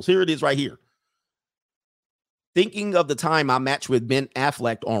these young girls. Here it is right here. Thinking of the time I matched with Ben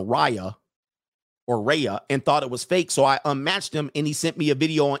Affleck on Raya and thought it was fake, so I unmatched him and he sent me a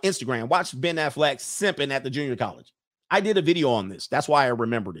video on Instagram. Watch Ben Affleck simping at the junior college. I did a video on this. That's why I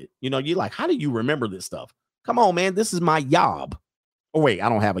remembered it. You know, you're like, how do you remember this stuff? Come on, man. This is my job. Oh, wait, I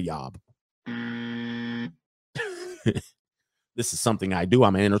don't have a job. This is something I do.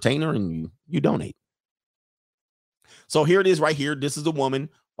 I'm an entertainer and you donate. So here it is right here. This is a woman.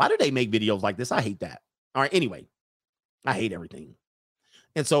 Why do they make videos like this? I hate that. All right. Anyway, I hate everything.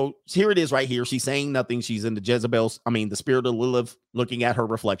 And so here it is right here. She's saying nothing. She's in the spirit of Lilith, looking at her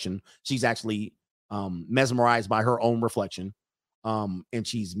reflection. She's actually mesmerized by her own reflection. And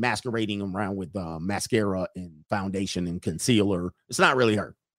she's masquerading around with mascara and foundation and concealer. It's not really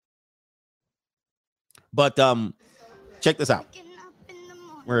her. But check this out.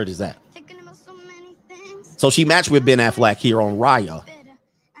 Where it is at? So she matched with Ben Affleck here on Raya.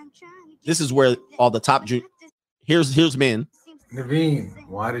 This is where all the top here's Ben. Naveen,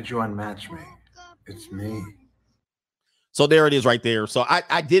 why did you unmatch me? It's me. So there it is right there. So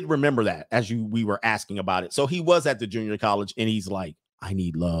I did remember that as we were asking about it. So he was at the junior college and he's like, I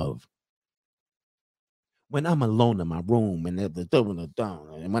need love. When I'm alone in my room and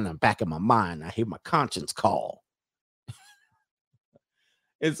when I'm back in my mind, I hear my conscience call.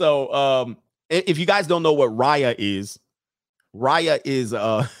 And so if you guys don't know what Raya is Raya,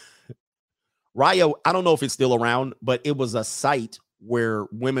 I don't know if it's still around, but it was a site where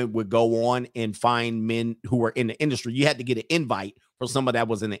women would go on and find men who were in the industry. You had to get an invite for somebody that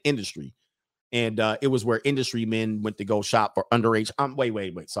was in the industry. And it was where industry men went to go shop for underage.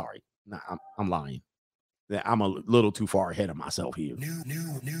 Wait. Sorry. Nah, I'm lying. I'm a little too far ahead of myself here.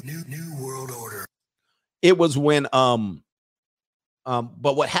 New world order. It was when, but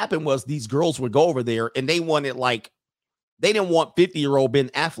what happened was these girls would go over there and they wanted they didn't want 50-year-old Ben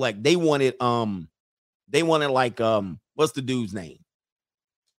Affleck. They wanted what's the dude's name?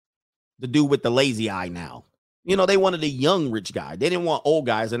 The dude with the lazy eye now. You know, they wanted a young rich guy. They didn't want old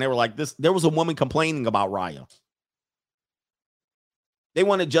guys. And they were like this. There was a woman complaining about Raya. They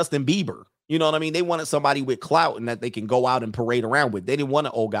wanted Justin Bieber. You know what I mean? They wanted somebody with clout and that they can go out and parade around with. They didn't want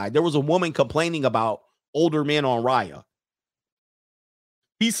an old guy. There was a woman complaining about older men on Raya.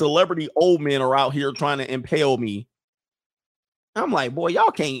 These celebrity old men are out here trying to impale me. I'm like, boy, y'all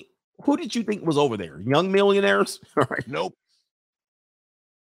can't. Who did you think was over there? Young millionaires? All right, nope.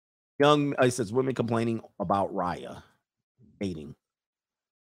 It says women complaining about Raya dating.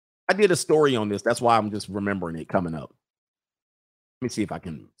 I did a story on this. That's why I'm just remembering it coming up. Let me see if I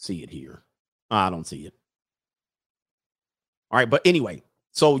can see it here. I don't see it. All right, but anyway,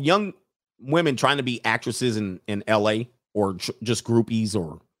 so young women trying to be actresses in LA or just groupies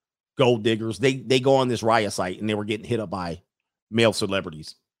or gold diggers, they go on this Raya site and they were getting hit up by male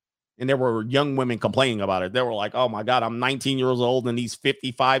celebrities. And there were young women complaining about it. They were like, oh my God, I'm 19 years old and these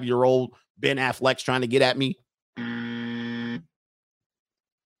 55-year-old Ben Affleck's trying to get at me.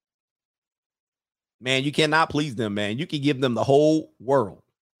 Man, you cannot please them, man. You can give them the whole world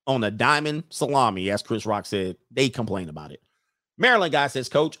on a diamond salami, as Chris Rock said. They complain about it. Maryland guy says,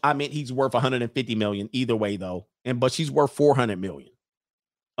 Coach, I meant he's worth 150 million either way, though. But she's worth 400 million,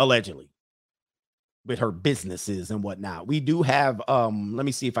 allegedly, with her businesses and whatnot. We do have, let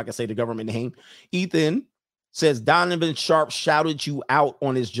me see if I can say the government name. Ethan says Donovan Sharp shouted you out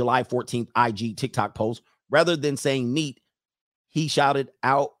on his July 14th IG TikTok post. Rather than saying neat, he shouted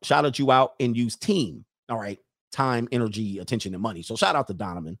you out and used team. All right. Time, energy, attention, and money. So shout out to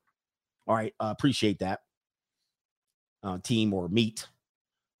Donovan. All right. Appreciate that. Team or meat.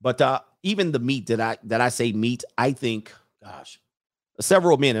 But even the meat that I say meat, I think, gosh,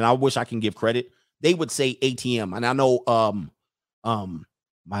 several men, and I wish I can give credit, they would say ATM. And I know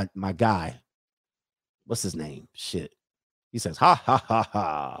my guy, what's his name? Shit. He says, ha ha ha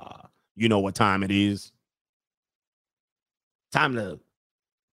ha. You know what time it is? Time to,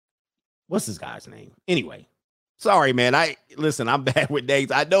 what's this guy's name? Anyway, sorry, man. I'm bad with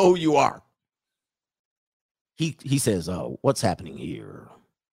names. I know who you are. He says, what's happening here?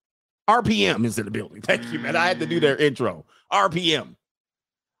 RPM is in the building. Thank you, man. I had to do their intro. RPM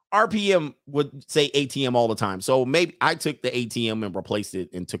would say ATM all the time. So maybe I took the ATM and replaced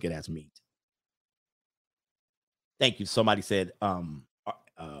it and took it as meat. Thank you. Somebody said RPM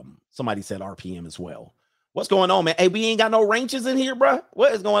as well. What's going on, man? Hey, we ain't got no ranches in here, bro.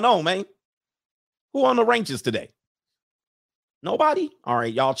 What is going on, man? Who on the ranches today? Nobody? All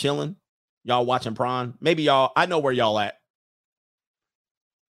right, y'all chilling. Y'all watching Prawn. Maybe y'all, I know where y'all at.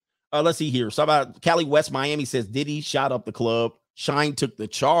 Let's see here. So about Cali West Miami says, Diddy shot up the club. Shine took the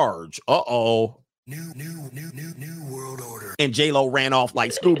charge. Uh-oh. New world order. And J-Lo ran off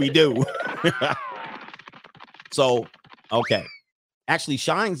like Scooby-Doo. So, okay. Actually,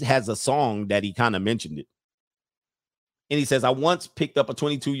 Shines has a song that he kind of mentioned it. And he says, I once picked up a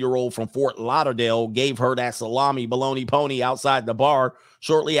 22-year-old from Fort Lauderdale, gave her that salami baloney pony outside the bar.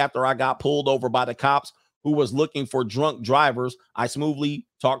 Shortly after I got pulled over by the cops who was looking for drunk drivers, I smoothly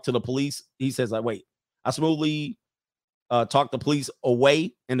talked to the police. He says, I smoothly talked the police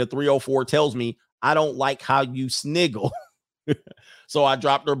away, and the 304 tells me, I don't like how you sniggle. So I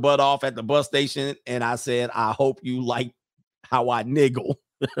dropped her butt off at the bus station, and I said, I hope you like how I niggle.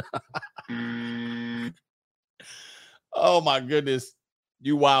 Oh, my goodness.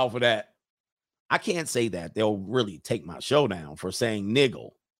 You wild for that. I can't say that. They'll really take my show down for saying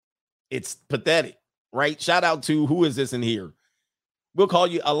niggle. It's pathetic, right? Shout out to, who is this in here? We'll call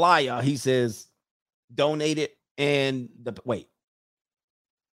you Alaya. He says, donated I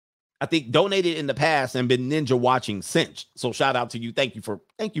think donated in the past and been ninja watching since. So shout out to you. Thank you for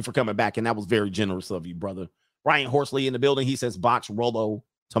coming back. And that was very generous of you, brother. Brian Horsley in the building. He says, box Rollo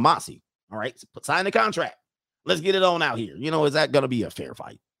Tomasi. All right. Sign the contract. Let's get it on out here. Is that going to be a fair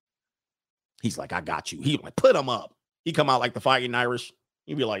fight? He's like, I got you. He like, put him up. He come out like the Fighting Irish.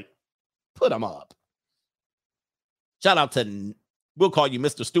 He'd be like, put him up. Shout out to, we'll call you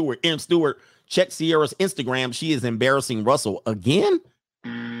Mr. Stewart. M. Stewart. Check Sierra's Instagram. She is embarrassing Russell again.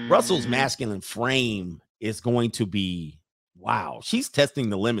 Russell's masculine frame is going to be, wow. She's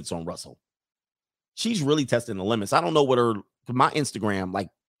testing the limits on Russell. She's really testing the limits. I don't know what my Instagram, like,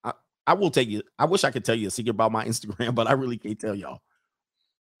 I will tell you, I wish I could tell you a secret about my Instagram, but I really can't tell y'all.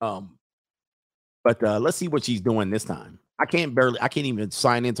 But let's see what she's doing this time. I can't even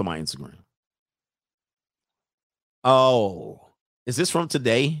sign into my Instagram. Oh, is this from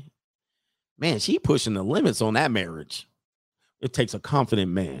today? Man, she pushing the limits on that marriage. It takes a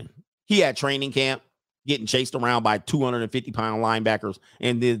confident man. He had training camp, getting chased around by 250-pound linebackers,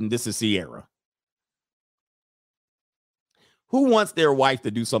 and then this is Sierra. Who wants their wife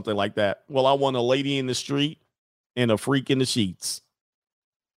to do something like that? Well, I want a lady in the street and a freak in the sheets.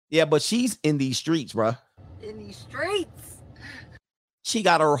 Yeah, but she's in these streets, bruh. In these streets. She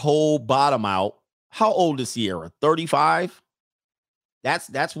got her whole bottom out. How old is Sierra? 35?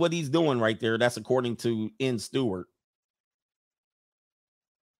 That's what he's doing right there. That's according to N. Stewart.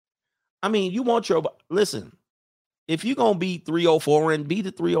 I mean, you want listen, if you're going to be 304 and be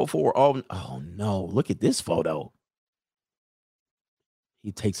the 304, oh no, look at this photo.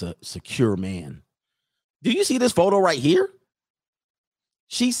 He takes a secure man. Do you see this photo right here?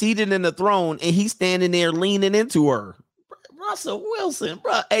 She's seated in the throne and he's standing there leaning into her. Russell Wilson,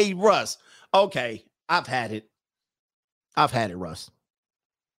 bro. Hey, Russ. Okay, I've had it, Russ.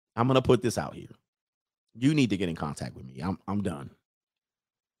 I'm going to put this out here. You need to get in contact with me. I'm done.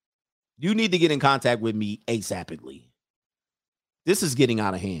 You need to get in contact with me ASAPidly. This is getting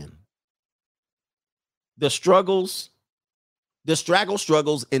out of hand. The straggle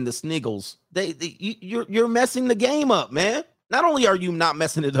struggles and the sniggles, you're messing the game up, man. Not only are you not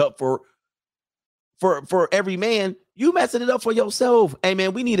messing it up for every man, you messing it up for yourself. Hey,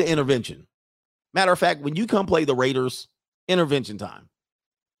 man, we need an intervention. Matter of fact, when you come play the Raiders, intervention time.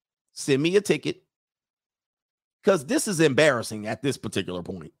 Send me a ticket, because this is embarrassing at this particular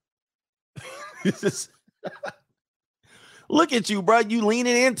point. Look at you, bro. You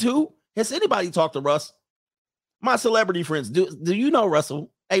leaning into. Has anybody talked to Russ? My celebrity friends, do you know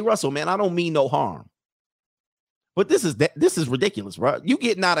Russell? Hey, Russell, man, I don't mean no harm, but this is ridiculous, bro. You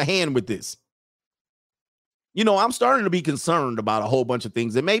getting out of hand with this. I'm starting to be concerned about a whole bunch of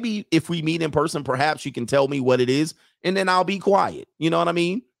things, and maybe if we meet in person, perhaps you can tell me what it is, and then I'll be quiet. You know what I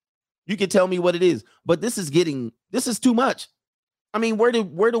mean? You can tell me what it is, but this is too much. I mean, where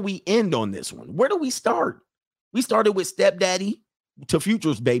do we end on this one? Where do we start? We started with stepdaddy to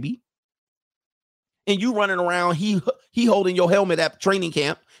Future's baby. And you running around, he holding your helmet at training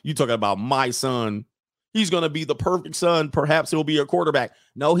camp. You talking about my son. He's going to be the perfect son. Perhaps he'll be a quarterback.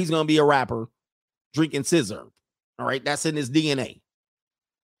 No, he's going to be a rapper drinking scissor. All right, that's in his DNA.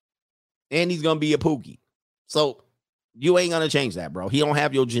 And he's going to be a pookie. So you ain't going to change that, bro. He don't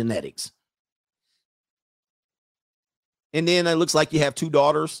have your genetics. And then it looks like you have two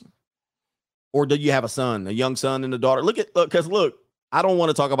daughters. Or do you have a son, a young son and a daughter? Look, I don't want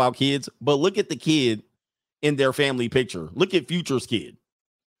to talk about kids, but look at the kid in their family picture. Look at Future's kid.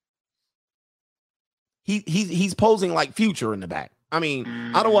 He's posing like Future in the back. I mean,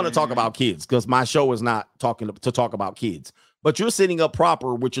 I don't want to talk about kids because my show is not talking to talk about kids. But you're sitting up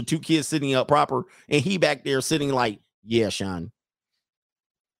proper with your two kids sitting up proper, and he back there sitting like, yeah, Sean.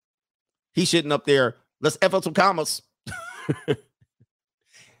 He's sitting up there. Let's F up some commas.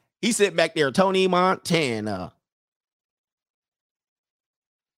 He's sitting back there, Tony Montana.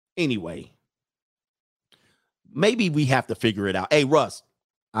 Anyway, maybe we have to figure it out. Hey, Russ,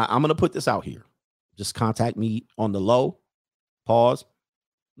 I'm going to put this out here. Just contact me on the low. Pause.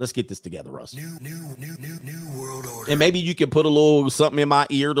 Let's get this together, Russ. New world order. And maybe you can put a little something in my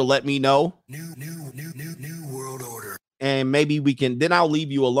ear to let me know. New world order. And maybe we can, then I'll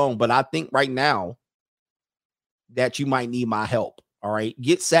leave you alone. But I think right now that you might need my help. All right.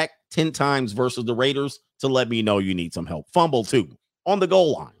 Get sacked 10 times versus the Raiders to let me know you need some help. Fumble too on the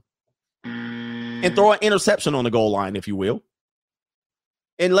goal line. And throw an interception on the goal line, if you will.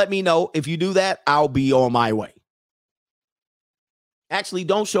 And let me know if you do that, I'll be on my way. Actually,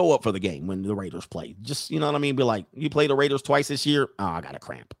 don't show up for the game when the Raiders play. Just, you know what I mean? Be like, you play the Raiders twice this year? Oh, I got a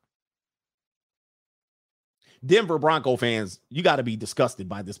cramp. Denver Bronco fans, you got to be disgusted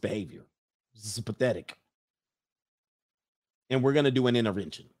by this behavior. This is pathetic. And we're going to do an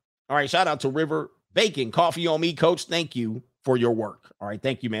intervention. All right, shout out to River Bacon. Coffee on me, coach. Thank you for your work. All right,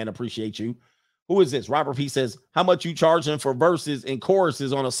 thank you, man. Appreciate you. Who is this? Robert P. says, how much you charging for verses and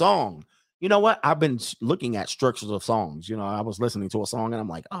choruses on a song? You know what? I've been looking at structures of songs. You know, I was listening to a song and I'm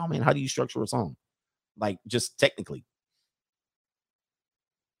like, oh man, how do you structure a song? Like just technically.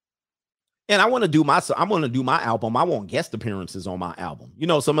 And I'm going to do my album. I want guest appearances on my album. You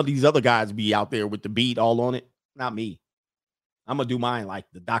know, some of these other guys be out there with the beat all on it. Not me. I'm going to do mine like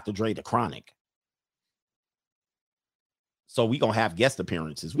the Dr. Dre, the Chronic. So we're going to have guest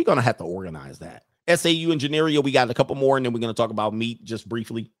appearances. We're going to have to organize that. SAU Engineering, we got a couple more, and then we're going to talk about meat just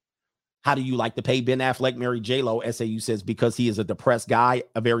briefly. How do you like to pay Ben Affleck, Mary J-Lo? SAU says because he is a depressed guy,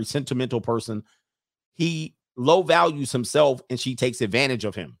 a very sentimental person. He low values himself, and she takes advantage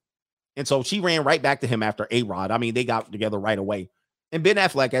of him. And so she ran right back to him after A-Rod. I mean, they got together right away. And Ben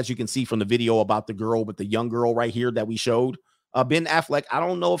Affleck, as you can see from the video about the girl with the young girl right here that we showed, Ben Affleck, I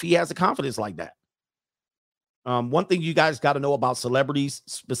don't know if he has the confidence like that. One thing you guys got to know about celebrities,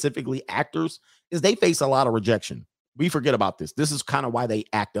 specifically actors, is they face a lot of rejection. We forget about this. This is kind of why they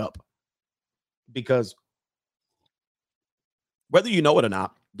act up. Because whether you know it or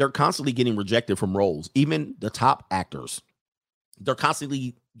not, they're constantly getting rejected from roles. Even the top actors, they're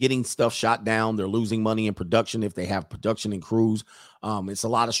constantly getting stuff shot down. They're losing money in production if they have production and crews. It's a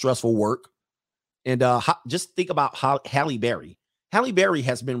lot of stressful work. And just think about Halle Berry. Halle Berry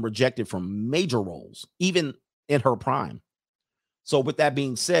has been rejected from major roles, even in her prime. So with that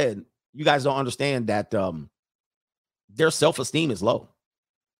being said, you guys don't understand that their self-esteem is low.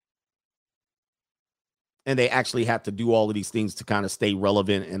 And they actually have to do all of these things to kind of stay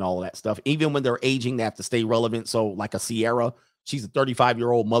relevant and all of that stuff. Even when they're aging, they have to stay relevant. So like a Sierra, she's a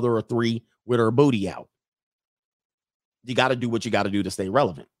 35-year-old mother of 3 with her booty out. You got to do what you got to do to stay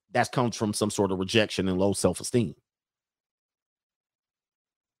relevant. That comes from some sort of rejection and low self-esteem.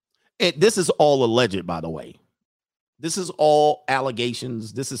 This is all alleged, by the way. This is all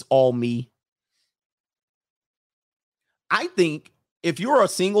allegations. This is all me. I think if you're a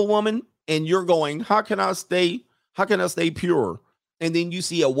single woman and you're going, how can I stay pure? And then you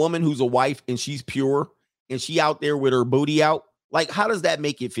see a woman who's a wife and she's pure and she out there with her booty out. Like, how does that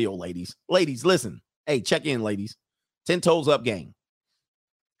make you feel, ladies? Ladies, listen. Hey, check in, ladies. 10 toes up gang.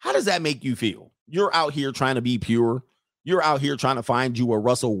 How does that make you feel? You're out here trying to be pure. You're out here trying to find you a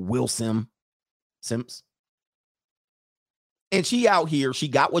Russell Wilson Sims. And she out here, she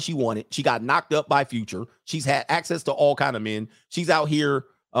got what she wanted. She got knocked up by Future. She's had access to all kind of men. She's out here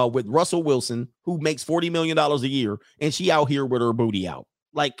with Russell Wilson, who makes $40 million a year. And she out here with her booty out.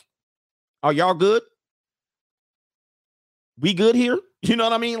 Like, are y'all good? We good here? You know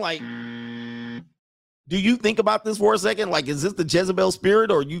what I mean? Like, do you think about this for a second? Like, is this the Jezebel spirit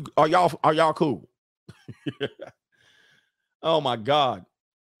or are y'all cool? Oh my God.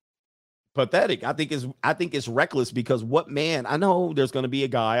 Pathetic. I think it's reckless because what man, I know there's going to be a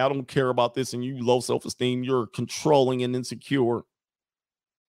guy, I don't care about this and you low self-esteem, you're controlling and insecure.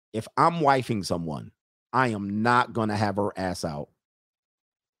 If I'm wifing someone, I am not going to have her ass out.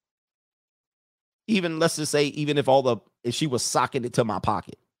 Even, let's just say, even if she was socking it to my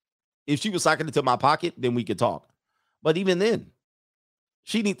pocket. If she was socking it to my pocket, then we could talk. But even then,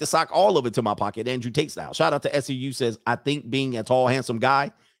 she needs to sock all of it to my pocket. Andrew Tate style. Shout out to SEU says, I think being a tall, handsome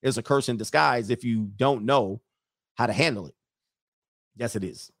guy is a curse in disguise if you don't know how to handle it. Yes, it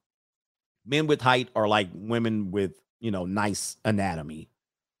is. Men with height are like women with, nice anatomy.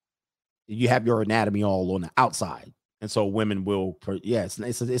 You have your anatomy all on the outside. And so women will,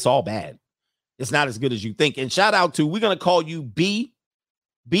 it's all bad. It's not as good as you think. And shout out to, we're going to call you B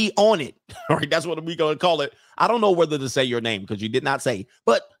on it. All right, that's what we're going to call it. I don't know whether to say your name because you did not say,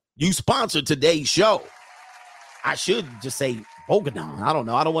 but you sponsored today's show. I should just say Bogadon. I don't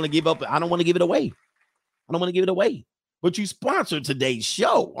know. I don't want to give up. I don't want to give it away. But you sponsored today's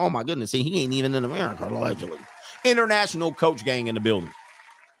show. Oh my goodness. See, he ain't even in America, allegedly. International coach gang in the building.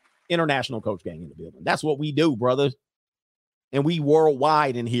 International coach gang in the building. That's what we do, brother. And we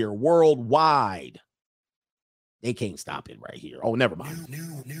worldwide in here. Worldwide. They can't stop it right here. Oh, never mind.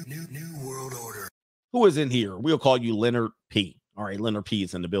 New world order. Who is in here? We'll call you Leonard P. All right, Leonard P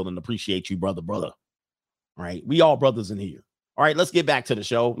is in the building. Appreciate you, brother. All right, we all brothers in here. All right, let's get back to the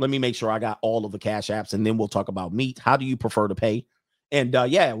show. Let me make sure I got all of the cash apps, and then we'll talk about meat. How do you prefer to pay? And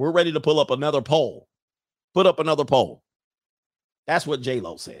yeah, we're ready to pull up another poll. Put up another poll. That's what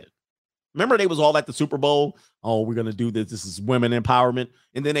J-Lo said. Remember, they was all at the Super Bowl. Oh, we're going to do this. This is women empowerment.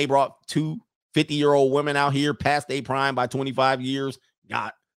 And then they brought 2 50-year-old women out here past their prime by 25 years,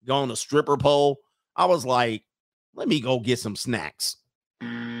 got on a stripper pole. I was like, let me go get some snacks.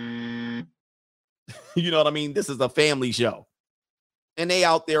 You know what I mean? This is a family show. And they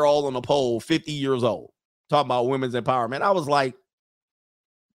out there all on a pole, 50 years old, talking about women's empowerment. I was like, I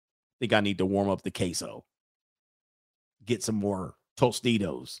think I need to warm up the queso. Get some more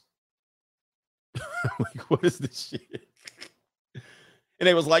Tostitos. Like, what is this shit? And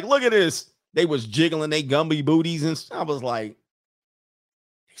they was like, look at this. They was jiggling they Gumby booties. And I was like,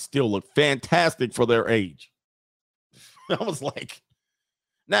 they still look fantastic for their age. I was like,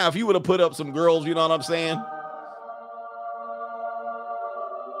 now, if you would have put up some girls, you know what I'm saying?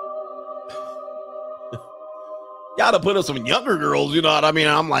 Y'all to put up some younger girls, you know what I mean?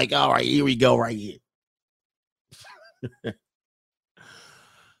 I'm like, all right, here we go right here.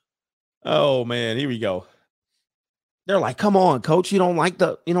 Oh, man, here we go. They're like, come on, coach. You don't like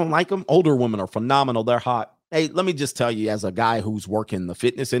them? Older women are phenomenal. They're hot. Hey, let me just tell you, as a guy who's working in the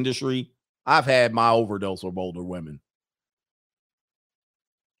fitness industry, I've had my overdose of older women.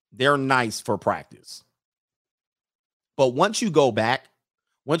 They're nice for practice. But once you go back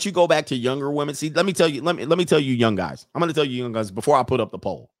to younger women, see, let me tell you, young guys. I'm going to tell you, young guys, before I put up the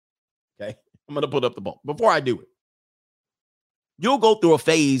poll. Okay? I'm going to put up the poll. Before I do it, you'll go through a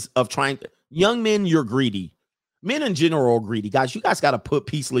phase of young men, you're greedy. Men in general are greedy. Guys, you guys got to put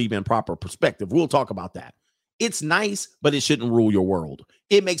peace leave in proper perspective. We'll talk about that. It's nice, but it shouldn't rule your world.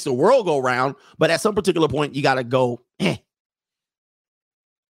 It makes the world go round, but at some particular point, you got to go, eh.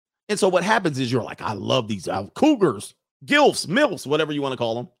 And so what happens is you're like, I love these cougars, gilfs, milfs, whatever you want to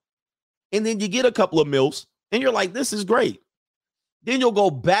call them. And then you get a couple of milfs, and you're like, this is great. Then you'll go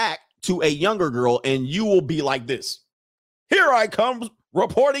back to a younger girl, and you will be like this. Here I come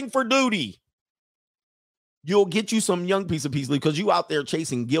reporting for duty. You'll get you some young piece of peace leave because you out there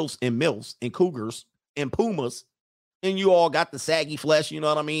chasing gilfs and milfs and cougars and pumas, and you all got the saggy flesh, you know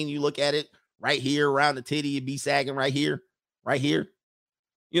what I mean? You look at it right here around the titty, it'd be sagging right here.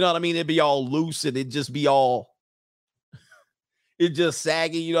 You know what I mean? It'd be all loose and it'd just be all, it just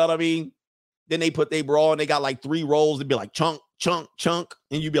sagging, you know what I mean? Then they put their bra and they got like 3 rolls. It'd be like chunk, chunk, chunk.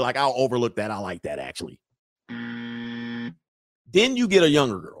 And you'd be like, I'll overlook that. I like that actually. Then you get a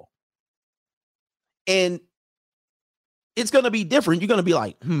younger girl. And it's going to be different. You're going to be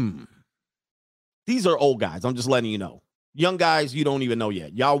like, these are old guys. I'm just letting you know. Young guys, you don't even know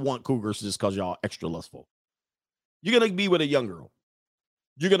yet. Y'all want cougars just because y'all extra lustful. You're going to be with a young girl.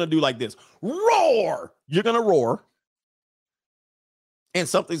 You're going to do like this. Roar! You're going to roar. And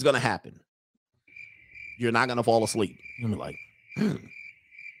something's going to happen. You're not going to fall asleep. You're going to be like,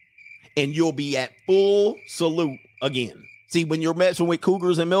 And you'll be at full salute again. See, when you're messing with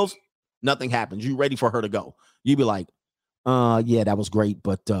cougars and milfs, nothing happens. You ready for her to go. You be like, yeah, that was great.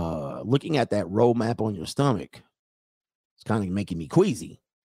 But looking at that road map on your stomach, it's kind of making me queasy.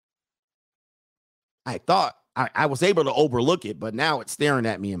 I thought I was able to overlook it, but now it's staring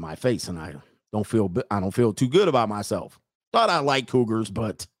at me in my face, and I don't feel too good about myself. Thought I liked cougars,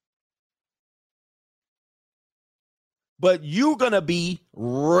 but you're gonna be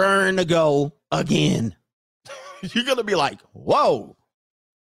raring to go again. You're gonna be like, whoa,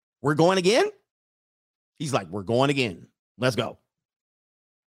 we're going again? He's like, we're going again. Let's go.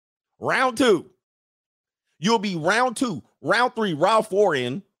 Round 2. You'll be round 2, round 3, round 4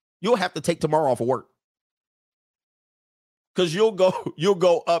 in. You'll have to take tomorrow off of work. Because you'll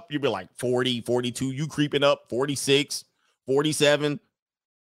go up, you'll be like 40, 42, you creeping up, 46, 47.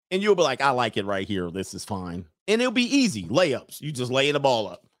 And you'll be like, I like it right here. This is fine. And it'll be easy. Layups. You just laying the ball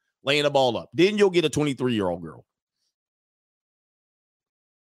up. Then you'll get a 23-year-old girl.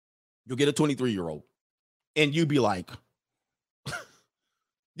 You'll get a 23-year-old. And you be like,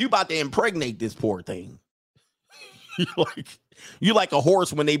 you about to impregnate this poor thing. You like a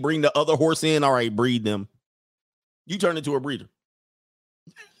horse when they bring the other horse in. All right, breed them. You turn into a breeder.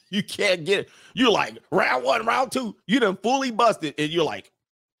 You can't get it. You're like, round 1, round 2. You done fully busted. And you're like,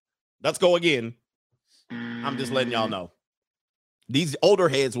 let's go again. I'm just letting y'all know. These older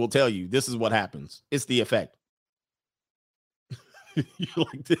heads will tell you this is what happens. It's the effect. You're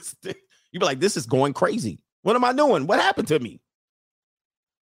like this. You be like, this is going crazy. What am I doing? What happened to me?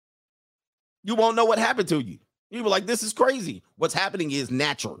 You won't know what happened to you. You be like, this is crazy. What's happening is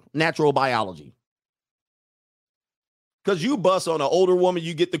natural biology. Because you bust on an older woman,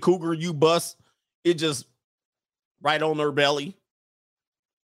 you get the cougar, you bust, it just right on her belly.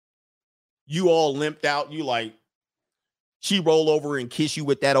 You all limped out. You like, she roll over and kiss you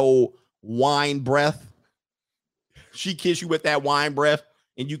with that old wine breath. She kiss you with that wine breath,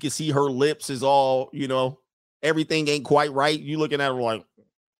 and you can see her lips is all, everything ain't quite right. You looking at her like,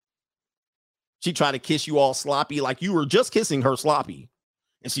 she tried to kiss you all sloppy, like you were just kissing her sloppy.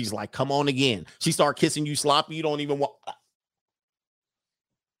 And she's like, come on again. She start kissing you sloppy. You don't even want.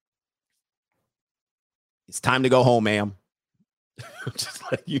 It's time to go home, ma'am. Just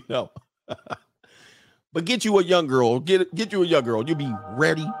let you know. But get you a young girl. Get you a young girl. You'll be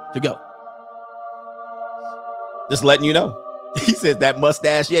ready to go. Just letting you know. He says that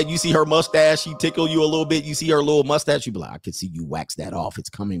mustache. Yeah, you see her mustache. She tickle you a little bit. You see her little mustache. You be like, I can see you wax that off. It's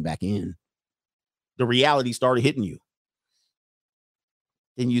coming back in. The reality started hitting you.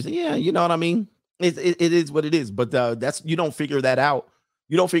 And you say, yeah, you know what I mean? It is what it is. But that's, you don't figure that out.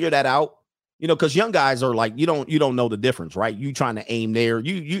 You don't figure that out. Because young guys are like, you don't know the difference, right? You trying to aim there.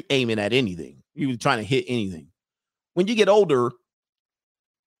 You aiming at anything. You trying to hit anything. When you get older,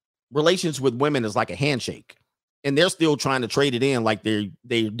 relations with women is like a handshake. And they're still trying to trade it in like they're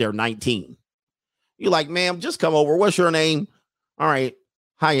 19. You're like, ma'am, just come over. What's your name? All right.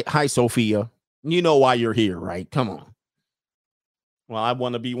 Hi, Sophia. You know why you're here, right? Come on. Well, I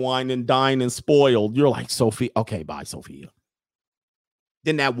want to be wine and dine and spoiled. You're like, Sophia. Okay, bye, Sophia.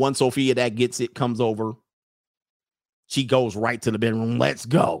 Then that one Sophia that gets it comes over. She goes right to the bedroom. Let's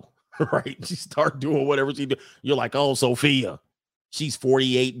go. Right? She start doing whatever she do. You're like, oh, Sophia. She's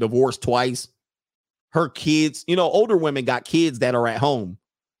 48, divorced twice. Her kids, older women got kids that are at home.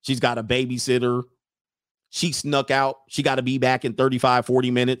 She's got a babysitter. She snuck out. She got to be back in 35,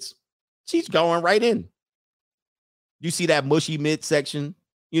 40 minutes. She's going right in. You see that mushy midsection?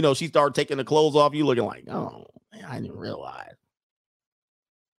 She started taking the clothes off. You looking like, oh, man, I didn't realize.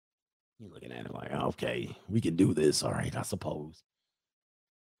 You're looking at it like, okay, we can do this. All right, I suppose.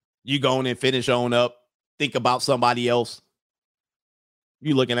 You go in and finish on up. Think about somebody else.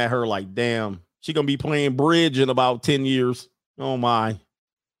 You looking at her like, damn, she going to be playing bridge in about 10 years. Oh, my.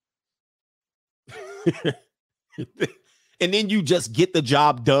 And then you just get the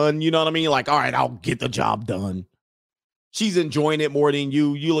job done. You know what I mean? Like, all right, I'll get the job done. She's enjoying it more than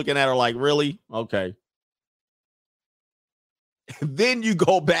you. You looking at her like, really? Okay. Then you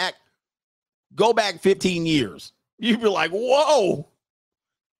go back 15 years. You be like, whoa,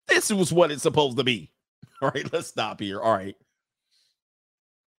 this was what it's supposed to be. All right, let's stop here. All right.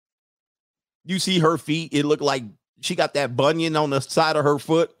 You see her feet. It looked like she got that bunion on the side of her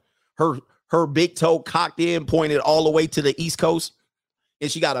foot. Her big toe cocked in, pointed all the way to the East Coast. And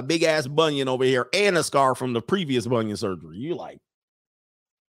she got a big ass bunion over here and a scar from the previous bunion surgery. You like,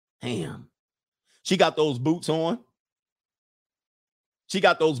 damn. She got those boots on. She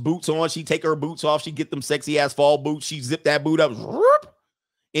take her boots off. She get them sexy ass fall boots. She zip that boot up.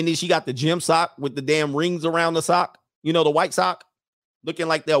 And then she got the gym sock with the damn rings around the sock. The white sock. Looking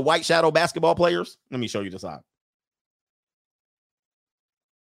like the White Shadow basketball players. Let me show you the sock.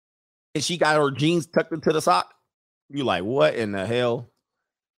 And she got her jeans tucked into the sock. You like, what in the hell?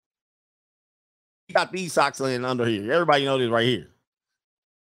 She got these socks in under here. Everybody know this right here.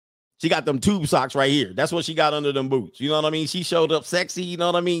 She got them tube socks right here. That's what she got under them boots. You know what I mean? She showed up sexy. You know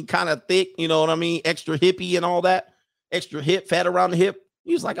what I mean? Kind of thick. You know what I mean? Extra hippie and all that. Extra hip, fat around the hip.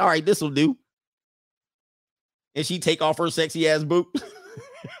 He was like, all right, this will do. And she take off her sexy ass boot.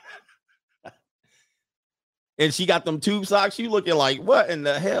 And she got them tube socks. You looking like, what in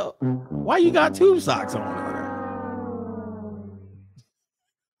the hell? Why you got tube socks on?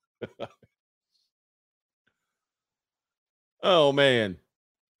 Oh, man.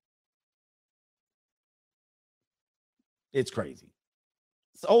 It's crazy.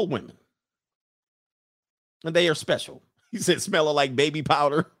 It's old women. And they are special. He said, smelling like baby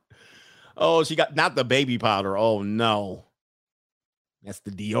powder. Oh, she got not the baby powder. Oh, no. That's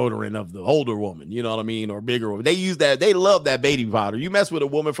the deodorant of the older woman. You know what I mean? Or bigger woman. They use that. They love that baby powder. You mess with a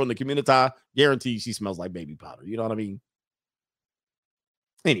woman from the community, guarantee she smells like baby powder. You know what I mean?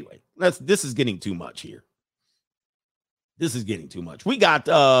 Anyway, this is getting too much here. This is getting too much. We got,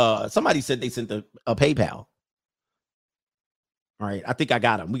 somebody said they sent a PayPal. All right. I think I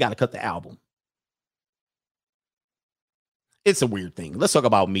got them. We got to cut the album. It's a weird thing. Let's talk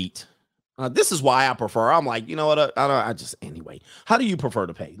about meat. This is why I prefer. I'm like, you know what? Anyway, how do you prefer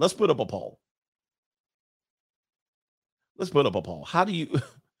to pay? Let's put up a poll. Let's put up a poll. How do you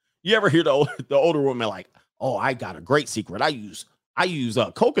ever hear the older woman like, oh, I got a great secret. I use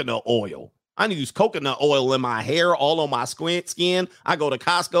coconut oil. I use coconut oil in my hair, all on my skin. I go to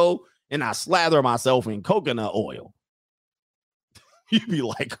Costco and I slather myself in coconut oil. You'd be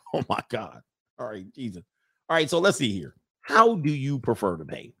like, oh my God. All right, Jesus. All right, so let's see here. How do you prefer to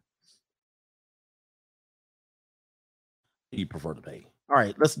pay? You prefer to pay. All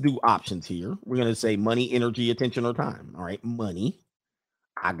right, let's do options here. We're going to say money, energy, attention, or time. All right, money.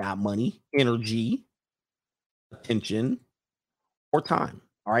 I got money, energy, attention, or time.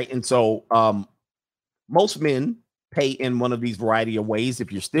 All right, and so most men pay in one of these variety of ways.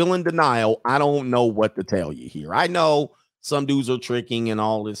 If you're still in denial, I don't know what to tell you here. I know some dudes are tricking and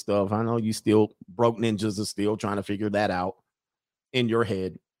all this stuff. I know you still broke ninjas are still trying to figure that out in your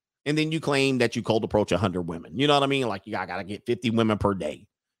head. And then you claim that you cold approach 100 women. You know what I mean? Like, I got to get 50 women per day.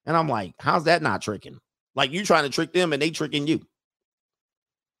 And I'm like, how's that not tricking? Like, you trying to trick them and they tricking you.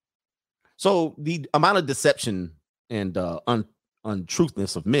 So the amount of deception and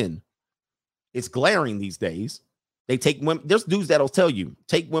untruthness of men is glaring these days. They take women. There's dudes that'll tell you,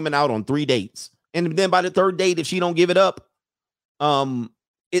 take women out on 3 dates. And then by the 3rd date, if she don't give it up,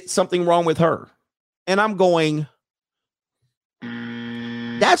 it's something wrong with her. And I'm going,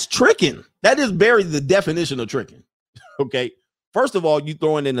 that's tricking. That is very the definition of tricking. Okay. First of all, you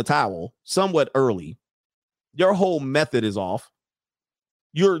throwing in the towel somewhat early. Your whole method is off.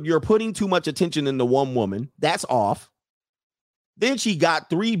 You're putting too much attention into one woman. That's off. Then she got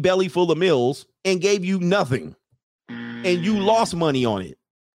 3 belly full of meals and gave you nothing. And you lost money on it.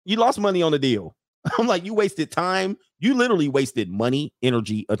 You lost money on the deal. I'm like, you wasted time. You literally wasted money,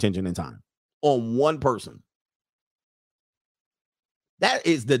 energy, attention, and time on one person. That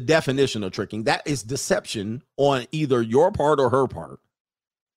is the definition of tricking. That is deception on either your part or her part.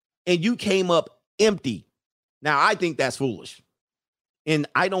 And you came up empty. Now, I think that's foolish. And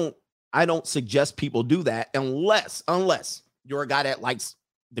I don't suggest people do that unless you're a guy that likes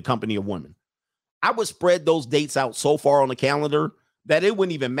the company of women. I would spread those dates out so far on the calendar that it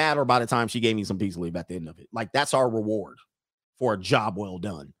wouldn't even matter by the time she gave me some peace leave at the end of it. Like, that's our reward for a job well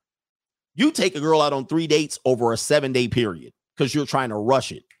done. You take a girl out on 3 dates over a 7-day period because you're trying to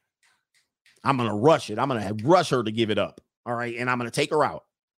rush it. I'm going to rush it. I'm going to rush her to give it up. All right. And I'm going to take her out.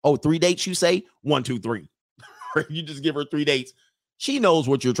 Oh, 3 dates, you say? 1, 2, 3. You just give her 3 dates. She knows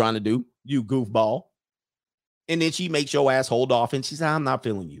what you're trying to do, you goofball. And then she makes your ass hold off and she said, I'm not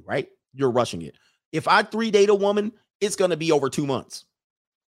feeling you, right? You're rushing it. If I 3 date a woman, it's going to be over 2 months,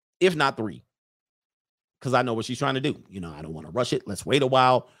 if not 3, because I know what she's trying to do. You know, I don't want to rush it. Let's wait a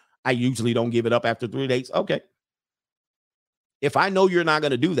while. I usually don't give it up after 3 dates. Okay. If I know you're not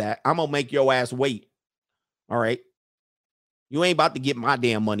going to do that, I'm going to make your ass wait. All right. You ain't about to get my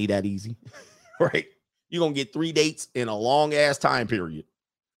damn money that easy. Right. You're going to get 3 dates in a long ass time period.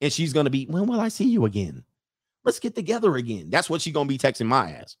 And she's going to be, when will I see you again? Let's get together again. That's what she's going to be texting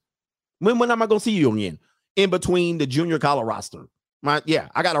my ass. When am I going to see you again? In between the junior college roster. I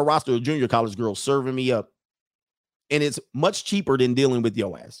got a roster of junior college girls serving me up. And it's much cheaper than dealing with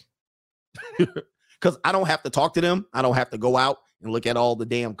your ass. Because I don't have to talk to them. I don't have to go out and look at all the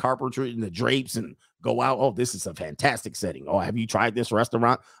damn carpentry and the drapes and go out. Oh, this is a fantastic setting. Oh, have you tried this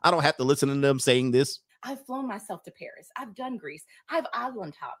restaurant? I don't have to listen to them saying this. I've flown myself to Paris. I've done Greece. I've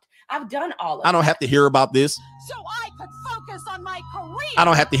island hopped. I've done all of I don't have to hear about this. So I could focus on my career. I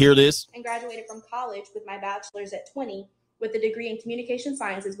don't have to hear this. And graduated from college with my bachelor's at 20 with a degree in communication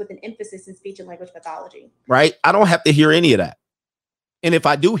sciences with an emphasis in speech and language pathology. Right? I don't have to hear any of that. And if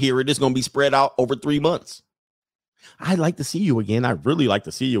I do hear it, it's going to be spread out over 3 months. I'd like to see you again. I really like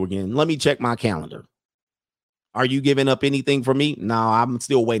to see you again. Let me check my calendar. Are you giving up anything for me? No, I'm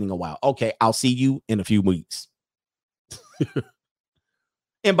still waiting a while. Okay, I'll see you in a few weeks.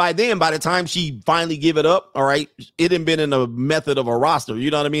 And by the time she finally give it up, all right, it had been in a method of a roster. You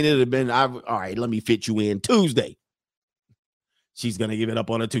know what I mean? It had been, all right, let me fit you in Tuesday. She's going to give it up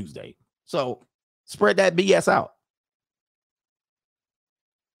on a Tuesday. So spread that BS out.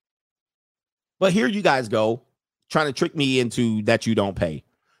 But here you guys go, trying to trick me into that you don't pay.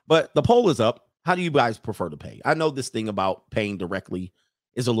 But the poll is up. How do you guys prefer to pay? I know this thing about paying directly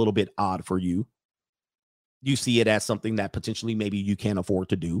is a little bit odd for you. You see it as something that potentially maybe you can't afford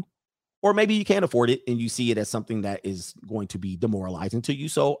to do, or maybe you can't afford it and you see it as something that is going to be demoralizing to you.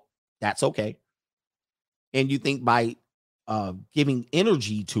 So that's okay. And you think by giving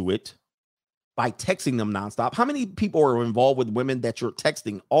energy to it, by texting them nonstop, how many people are involved with women that you're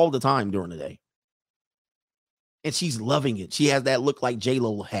texting all the time during the day? And she's loving it. She has that look like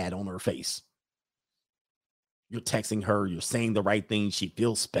J-Lo had on her face. You're texting her. You're saying the right thing. She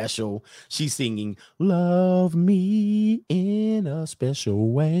feels special. She's singing, love me in a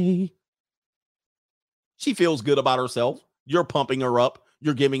special way. She feels good about herself. You're pumping her up.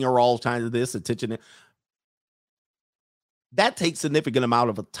 You're giving her all kinds of this attention. That takes significant amount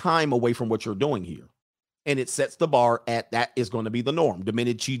of time away from what you're doing here. And it sets the bar at that is going to be the norm. The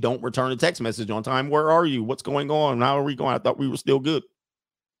minute you don't return a text message on time, where are you? What's going on? How are we going? I thought we were still good.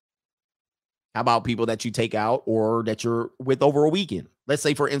 How about people that you take out or that you're with over a weekend? Let's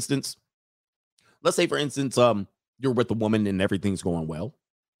say, for instance, you're with a woman and everything's going well.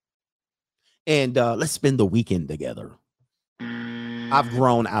 And let's spend the weekend together. I've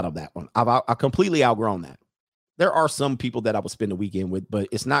grown out of that one. I've completely outgrown that. There are some people that I would spend a weekend with, but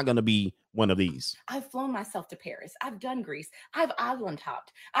it's not going to be one of these. I've flown myself to Paris. I've done Greece. I've island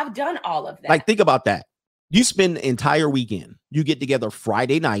hopped. I've done all of that. Like, think about that. You spend the entire weekend. You get together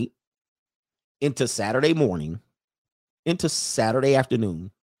Friday night into Saturday morning, into Saturday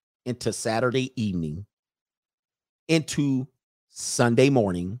afternoon, into Saturday evening, into Sunday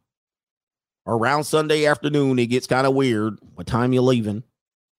morning. Around Sunday afternoon, it gets kind of weird. What time you leaving?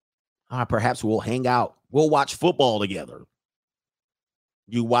 Perhaps we'll hang out. We'll watch football together.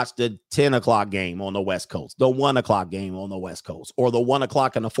 You watch the 10 o'clock game on the West Coast, the 1 o'clock game on the West Coast, or the 1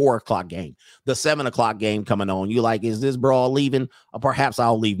 o'clock and the 4 o'clock game, the 7 o'clock game coming on. You like, is this bro leaving? Or perhaps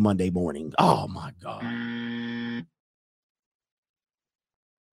I'll leave Monday morning. Oh, my God.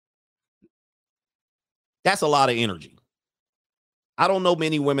 That's a lot of energy. I don't know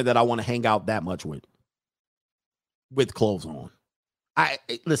many women that I want to hang out that much with clothes on.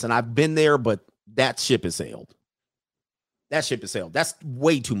 Listen, I've been there, but that ship has sailed. That ship has sailed. That's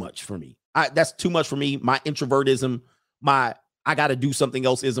way too much for me. That's too much for me. My introvertism, I got to do something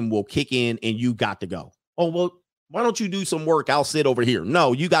else-ism will kick in and you got to go. Oh, well, why don't you do some work? I'll sit over here.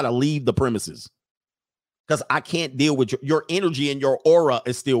 No, you got to leave the premises because I can't deal with your energy, and your aura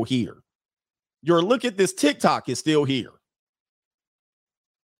is still here. Your look at this TikTok is still here.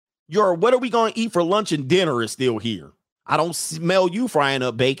 Your what are we going to eat for lunch and dinner is still here. I don't smell you frying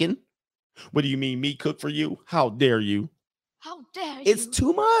up bacon. What do you mean, me cook for you? How dare you? How dare you? It's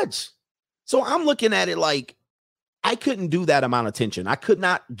too much. So I'm looking at it like I couldn't do that amount of tension. I could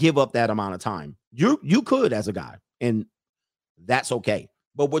not give up that amount of time. You could as a guy, and that's okay.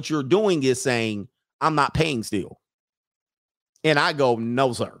 But what you're doing is saying, I'm not paying still. And I go,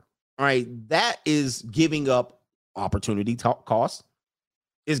 no, sir. All right. That is giving up opportunity cost,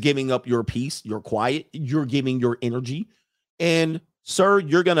 is giving up your peace, your quiet, you're giving your energy. And sir,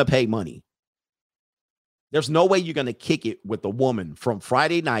 you're going to pay money. There's no way you're going to kick it with a woman from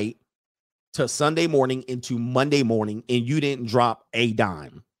Friday night to Sunday morning into Monday morning and you didn't drop a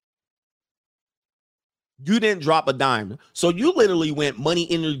dime. You didn't drop a dime. So you literally went money,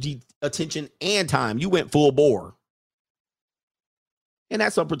 energy, attention, and time. You went full bore. And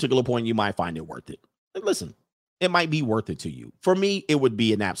at some particular point, you might find it worth it. And listen, it might be worth it to you. For me, it would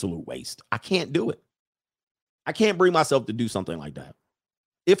be an absolute waste. I can't do it. I can't bring myself to do something like that.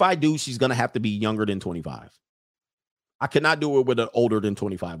 If I do, she's going to have to be younger than 25. I could not do it with an older than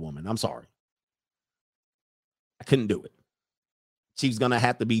 25 woman. I'm sorry. I couldn't do it. She's going to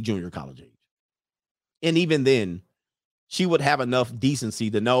have to be junior college age. And even then, she would have enough decency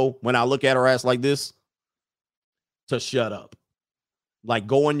to know when I look at her ass like this to shut up. Like,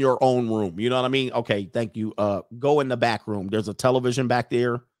 go in your own room. You know what I mean? Okay, thank you. Go in the back room. There's a television back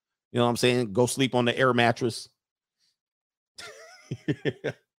there. You know what I'm saying? Go sleep on the air mattress.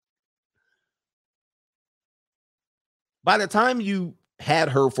 By the time you had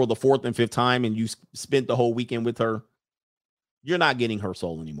her for the 4th and 5th time and you spent the whole weekend with her, you're not getting her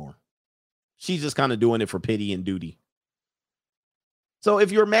soul anymore. She's just kind of doing it for pity and duty. So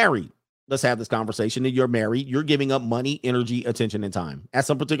if you're married, let's have this conversation. If you're married, you're giving up money, energy, attention, and time. At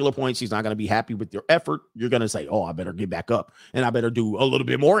some particular point, she's not going to be happy with your effort. You're going to say, oh, I better get back up and I better do a little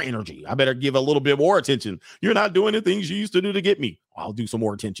bit more energy. I better give a little bit more attention. You're not doing the things you used to do to get me. I'll do some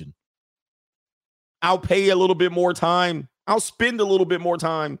more attention. I'll pay a little bit more time. I'll spend a little bit more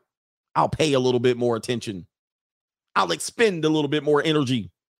time. I'll pay a little bit more attention. I'll expend a little bit more energy,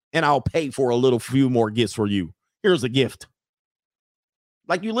 and I'll pay for a few more gifts for you. Here's a gift.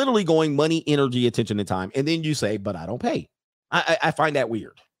 Like, you're literally going money, energy, attention, and time. And then you say, but I don't pay. I find that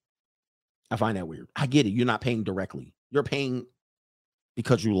weird. I find that weird. I get it. You're not paying directly. You're paying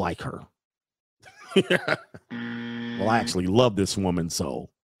because you like her. Well, I actually love this woman, so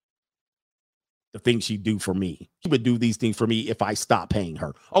the things she do for me. She would do these things for me if I stop paying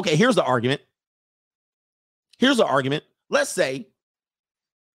her. Okay, here's the argument. Here's the argument. Let's say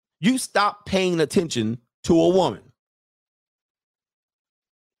you stop paying attention to a woman.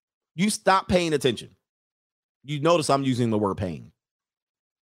 You stop paying attention. You notice I'm using the word paying.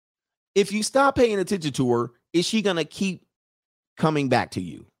 If you stop paying attention to her, is she going to keep coming back to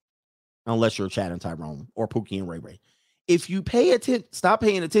you? Unless you're Chad and Tyrone or Pookie and Ray Ray. If you stop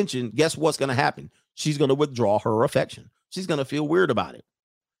paying attention, guess what's going to happen? She's going to withdraw her affection. She's going to feel weird about it.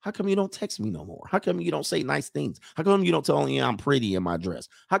 How come you don't text me no more? How come you don't say nice things? How come you don't tell me I'm pretty in my dress?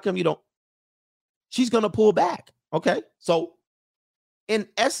 How come you don't? She's going to pull back. Okay. So in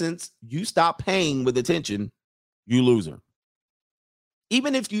essence, you stop paying with attention, you lose her.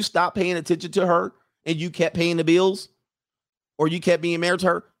 Even if you stop paying attention to her and you kept paying the bills or you kept being married to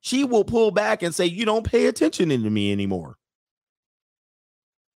her, she will pull back and say, you don't pay attention to me anymore.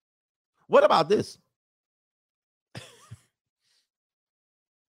 What about this?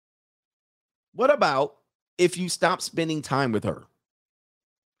 What about if you stop spending time with her?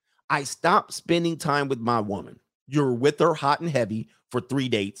 I stopped spending time with my woman. You're with her hot and heavy for 3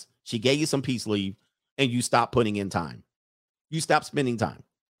 dates. She gave you some peace leave and you stop putting in time. You stop spending time.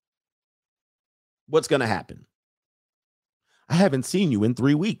 What's going to happen? I haven't seen you in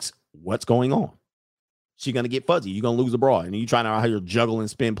 3 weeks. What's going on? She's going to get fuzzy. You're going to lose a bra. And you trying to out here juggle and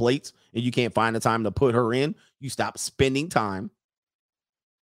spin plates and you can't find the time to put her in. You stop spending time.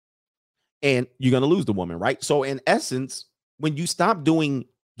 And you're going to lose the woman, right? So in essence, when you stop giving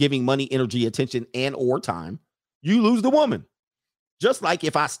money, energy, attention, and or time, you lose the woman. Just like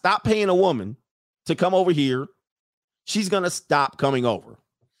if I stop paying a woman to come over here, she's going to stop coming over.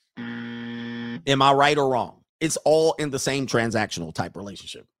 Am I right or wrong? It's all in the same transactional type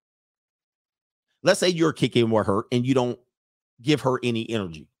relationship. Let's say you're kicking with her and you don't give her any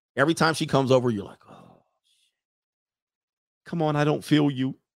energy. Every time she comes over, you're like, oh, come on, I don't feel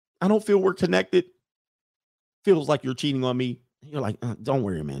you. I don't feel we're connected. Feels like you're cheating on me. You're like, don't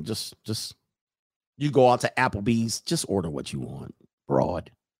worry, man. Just you go out to Applebee's. Just order what you want.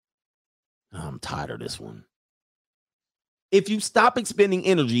 Broad. I'm tired of this one. If you stop expending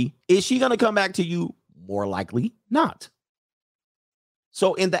energy, is she going to come back to you? More likely not.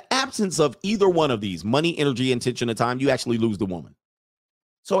 So in the absence of either one of these, money, energy, intention, and time, you actually lose the woman.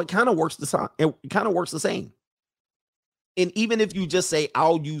 So it kind of works the same. And even if you just say,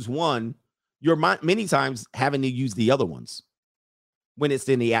 I'll use one, you're many times having to use the other ones when it's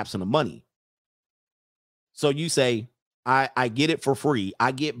in the absence of money. So you say, I get it for free.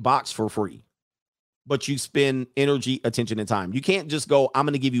 I get box for free. But you spend energy, attention, and time. You can't just go, I'm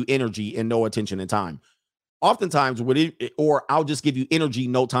going to give you energy and no attention and time. Oftentimes, or I'll just give you energy,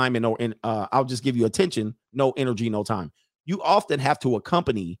 no time, and I'll just give you attention, no energy, no time. You often have to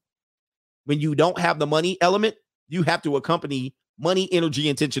accompany, when you don't have the money element, you have to accompany money, energy,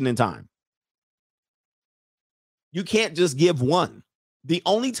 attention, and time. You can't just give one. The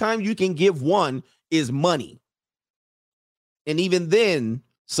only time you can give one is money. And even then,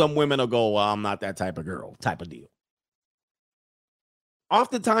 some women will go, well, I'm not that type of girl, type of deal.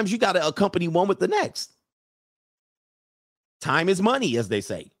 Oftentimes, you got to accompany one with the next. Time is money, as they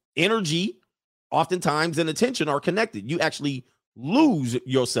say. Energy, oftentimes, and attention are connected. You actually lose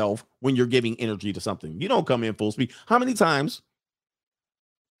yourself when you're giving energy to something. You don't come in full speed. How many times,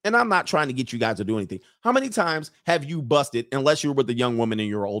 and I'm not trying to get you guys to do anything, how many times have you busted, unless you're with a young woman and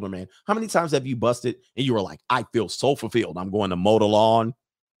you're an older man, how many times have you busted and you were like, I feel so fulfilled. I'm going to mow the lawn.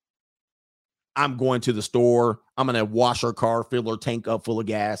 I'm going to the store. I'm going to wash her car, fill her tank up full of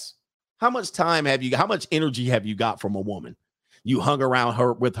gas. How much energy have you got from a woman? You hung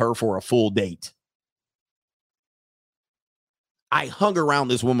around with her for a full date. I hung around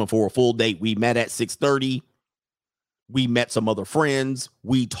this woman for a full date. We met at 6:30. We met some other friends.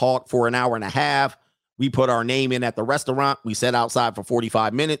 We talked for an hour and a half. We put our name in at the restaurant. We sat outside for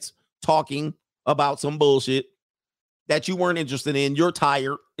 45 minutes talking about some bullshit that you weren't interested in. You're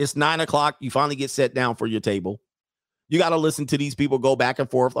tired. It's 9:00. You finally get set down for your table. You got to listen to these people go back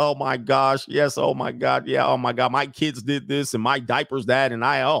and forth. Oh my gosh. Yes. Oh my God. Yeah. Oh my God. My kids did this and my diapers that. And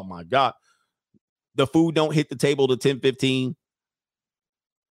oh my God. The food don't hit the table to 10:15.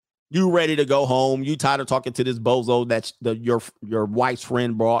 You ready to go home. You tired of talking to this bozo that your wife's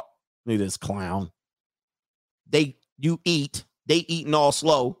friend brought. Look at this clown. They eating all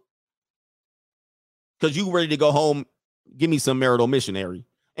slow. Because you ready to go home. Give me some marital missionary.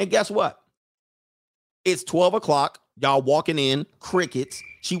 And guess what? It's 12:00. Y'all walking in, crickets.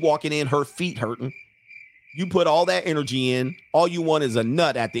 She walking in, her feet hurting. You put all that energy in. All you want is a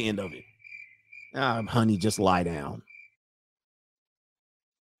nut at the end of it. Honey, just lie down.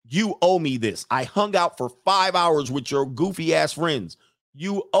 You owe me this. I hung out for 5 hours with your goofy ass friends.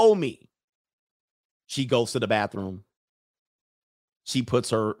 You owe me. She goes to the bathroom. She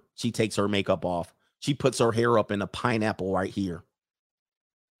takes her makeup off. She puts her hair up in a pineapple right here.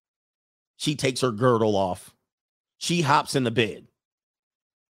 She takes her girdle off. She hops in the bed.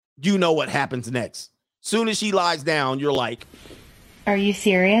 You know what happens next. Soon as she lies down, you're like, are you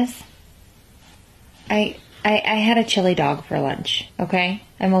serious? I had a chili dog for lunch, okay?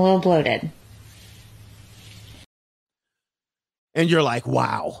 I'm a little bloated. And you're like,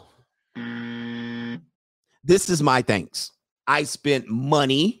 wow. This is my thanks. I spent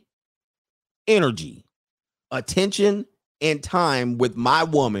money, energy, attention, and time with my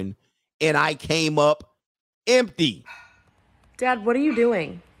woman, and I came up empty. Dad, what are you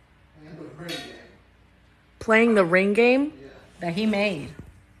doing? Playing the ring game? That he made,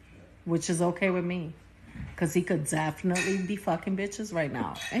 which is okay with me. Because he could definitely be fucking bitches right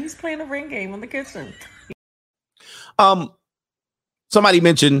now. And he's playing a ring game in the kitchen. Somebody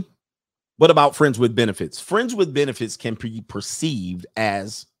mentioned, what about friends with benefits? Friends with benefits can be perceived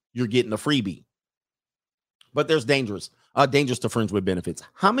as you're getting a freebie. But there's dangers to friends with benefits.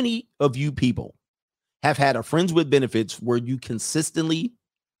 How many of you people have had a friends with benefits where you consistently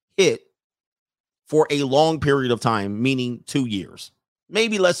hit for a long period of time, meaning 2 years?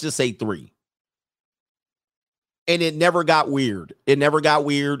 Maybe let's just say 3. And it never got weird. It never got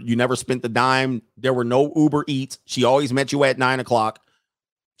weird. You never spent the dime. There were no Uber Eats. She always met you at 9 o'clock.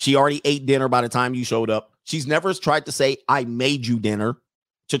 She already ate dinner by the time you showed up. She's never tried to say, I made you dinner,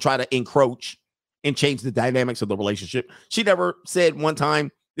 to try to encroach and change the dynamics of the relationship. She never said one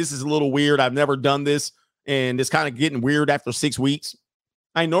time, this is a little weird. I've never done this. And it's kind of getting weird after 6 weeks.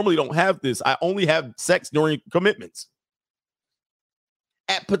 I normally don't have this. I only have sex during commitments.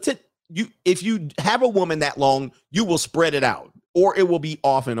 If you have a woman that long, you will spread it out, or it will be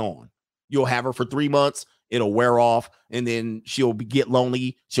off and on. You'll have her for 3 months. It'll wear off, and then she'll get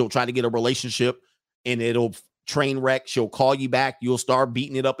lonely. She'll try to get a relationship, and it'll train wreck. She'll call you back. You'll start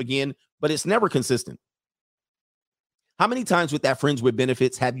beating it up again, but it's never consistent. How many times with that friends with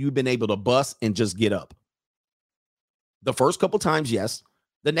benefits have you been able to bust and just get up? The first couple times, yes.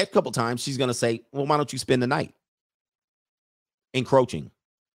 The next couple times, she's going to say, well, why don't you spend the night? Encroaching.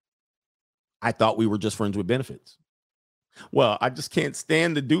 I thought we were just friends with benefits. Well, I just can't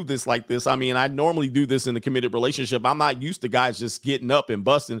stand to do this like this. I mean, I normally do this in a committed relationship. I'm not used to guys just getting up and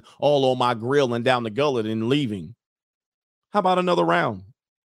busting all on my grill and down the gullet and leaving. How about another round?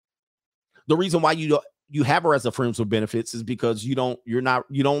 The reason why you have her as a friends with benefits is because you don't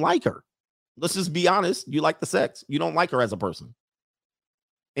like her. Let's just be honest. You like the sex. You don't like her as a person.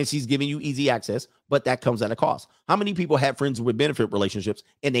 And she's giving you easy access, but that comes at a cost. How many people have friends with benefit relationships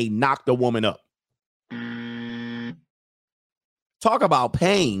and they knocked a woman up? Talk about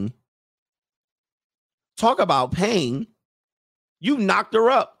paying. Talk about paying. You knocked her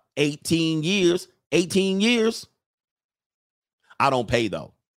up. 18 years. 18 years. I don't pay,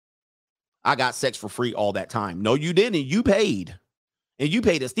 though. I got sex for free all that time. No, you didn't. You paid. And you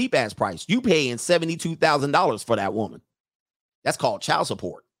paid a steep-ass price. You paying $72,000 for that woman. That's called child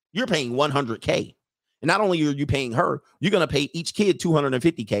support. You're paying $100K. And not only are you paying her, you're going to pay each kid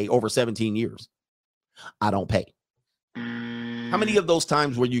 $250K over 17 years. I don't pay. How many of those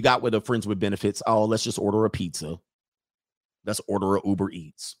times where you got with a friends with benefits? Oh, let's just order a pizza. Let's order a Uber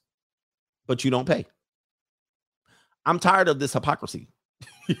Eats. But you don't pay. I'm tired of this hypocrisy.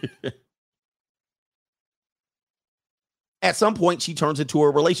 At some point, she turns into a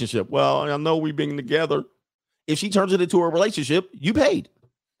relationship. Well, I know we've been together. If she turns it into a relationship, you paid.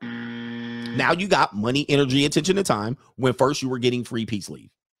 Now you got money, energy, attention, and time when first you were getting free peace leave.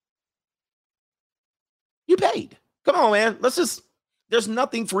 You paid. Come on, man. There's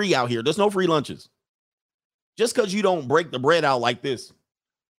nothing free out here. There's no free lunches. Just because you don't break the bread out like this.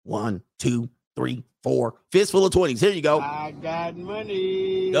 1, 2, 3, 4, fistful of 20s. Here you go. I got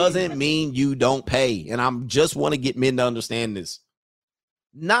money. Doesn't mean you don't pay. And I just want to get men to understand this.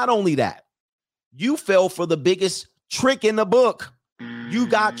 Not only that, you fell for the biggest trick in the book. You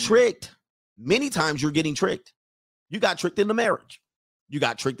got tricked. Many times you're getting tricked. You got tricked into marriage. You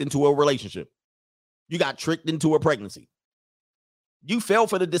got tricked into a relationship. You got tricked into a pregnancy. You fell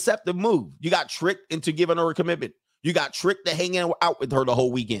for the deceptive move. You got tricked into giving her a commitment. You got tricked to hanging out with her the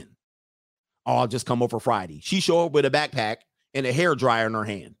whole weekend. Oh, I'll just come over Friday. She showed up with a backpack and a hairdryer in her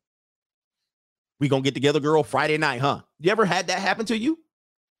hand. We gonna get together, girl, Friday night, huh? You ever had that happen to you?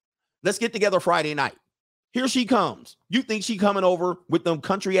 Let's get together Friday night. Here she comes. You think she coming over with them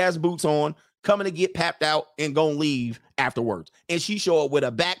country ass boots on, coming to get papped out and gonna leave afterwards. And she show up with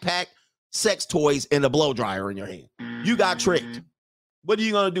a backpack, sex toys, and a blow dryer in your hand. You got tricked. What are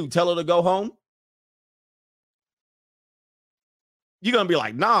you gonna do? Tell her to go home? You're gonna be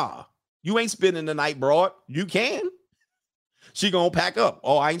like, nah, you ain't spending the night, broad. You can. She gonna pack up.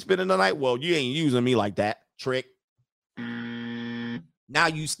 Oh, I ain't spending the night. Well, you ain't using me like that. Trick. Now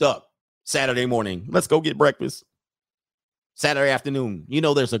you stuck. Saturday morning. Let's go get breakfast. Saturday afternoon, you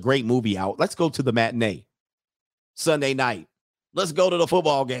know there's a great movie out. Let's go to the matinee. Sunday night, let's go to the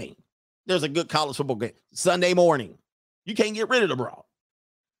football game. There's a good college football game. Sunday morning, you can't get rid of the broad.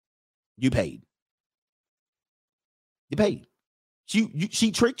 You paid. You paid.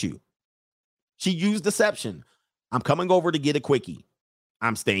 She tricked you. She used deception. I'm coming over to get a quickie.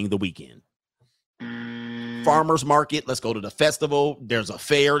 I'm staying the weekend. Farmers market. Let's go to the festival. There's a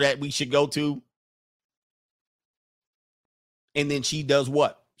fair that we should go to. And then she does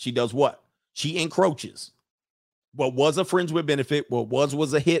what? She encroaches. What was a friends with benefit, what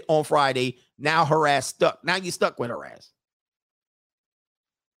was a hit on Friday, now her ass stuck. Now you stuck with her ass.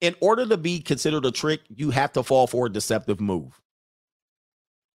 In order to be considered a trick, you have to fall for a deceptive move.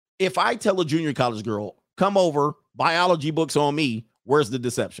 If I tell a junior college girl, come over, biology books on me, where's the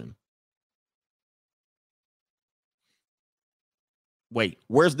deception? Wait,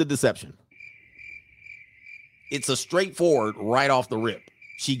 where's the deception? It's a straightforward right off the rip.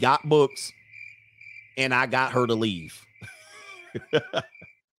 She got books and I got her to leave.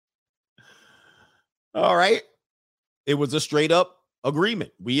 All right. It was a straight up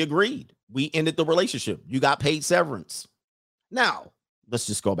agreement. We agreed. We ended the relationship. You got paid severance. Now, let's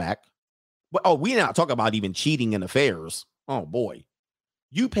just go back. Oh, we not talk about even cheating in affairs. Oh, boy.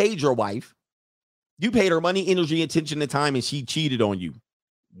 You paid your wife. You paid her money, energy, attention, and time, and she cheated on you.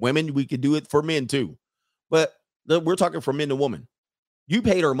 Women, we could do it for men too. But we're talking for men and women. You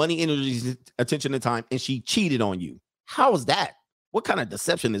paid her money, energy, attention, and time, and she cheated on you. How is that? What kind of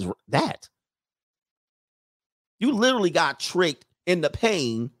deception is that? You literally got tricked into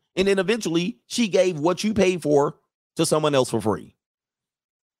paying, and then eventually she gave what you paid for to someone else for free.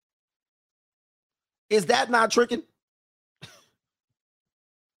 Is that not tricking?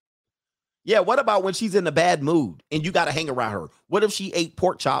 Yeah, what about when she's in a bad mood and you got to hang around her? What if she ate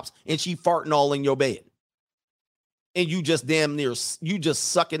pork chops and she farting all in your bed? And you just damn near, you just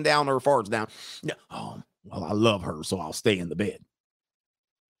sucking down her farts down. Oh, well, I love her, so I'll stay in the bed.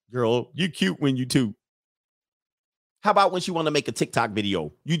 Girl, you cute when you two. How about when she want to make a TikTok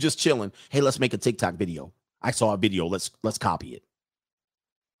video? You just chilling. Hey, let's make a TikTok video. I saw a video. Let's copy it.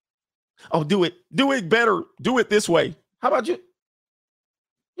 Oh, do it. Do it better. Do it this way. How about you?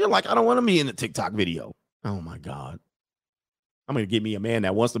 You're like, I don't want to be in a TikTok video. Oh, my God. I'm going to get me a man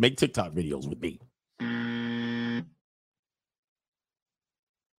that wants to make TikTok videos with me.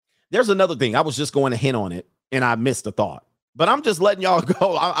 There's another thing. I was just going to hint on it, and I missed the thought. But I'm just letting y'all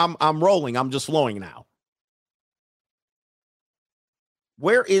go. I'm rolling. I'm just flowing now.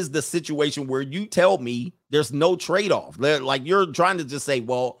 Where is the situation where you tell me there's no trade-off? Like you're trying to just say,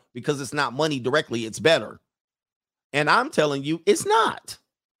 well, because it's not money directly, it's better. And I'm telling you, it's not.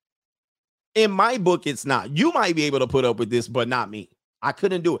 In my book, it's not. You might be able to put up with this, but not me. I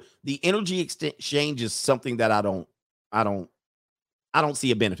couldn't do it. The energy exchange is something that I don't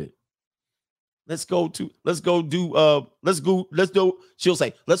see a benefit. She'll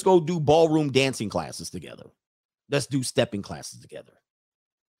say, let's go do ballroom dancing classes together. Let's do stepping classes together.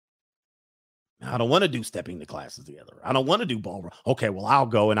 I don't want to do stepping the classes together. I don't want to do ballroom. Okay, well, I'll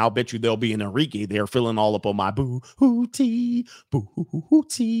go and I'll bet you there'll be an Enrique there filling all up on my boo-hoo-tee.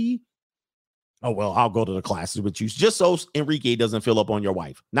 Oh, well, I'll go to the classes with you just so Enrique doesn't fill up on your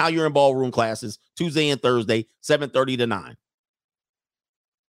wife. Now you're in ballroom classes Tuesday and Thursday, 7:30 to 9.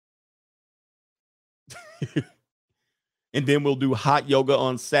 And then we'll do hot yoga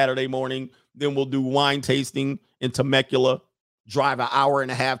on Saturday morning. Then we'll do wine tasting in Temecula. Drive an hour and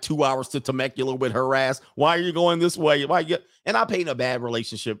a half, 2 hours to Temecula with her ass. Why are you going this way? And I paint a bad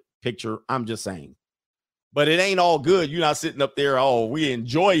relationship picture. I'm just saying. But it ain't all good. You're not sitting up there, oh, we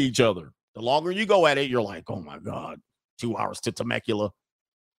enjoy each other. The longer you go at it, you're like, oh, my God, 2 hours to Temecula.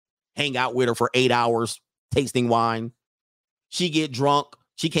 Hang out with her for 8 hours, tasting wine. She get drunk.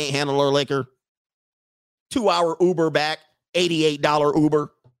 She can't handle her liquor. 2-hour Uber back, $88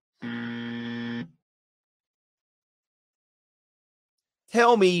 Uber.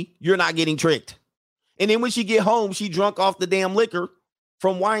 Tell me you're not getting tricked. And then when she get home, she drunk off the damn liquor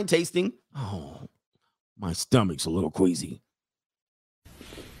from wine tasting. Oh, my stomach's a little queasy.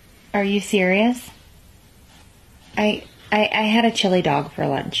 Are you serious? I had a chili dog for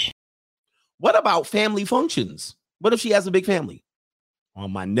lunch. What about family functions? What if she has a big family? Well,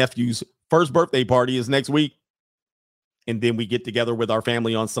 my nephew's first birthday party is next week. And then we get together with our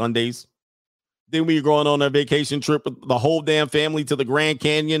family on Sundays. Then we're going on a vacation trip with the whole damn family to the Grand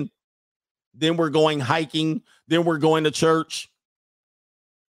Canyon. Then we're going hiking. Then we're going to church.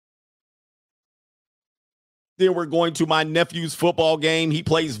 Then we're going to my nephew's football game. He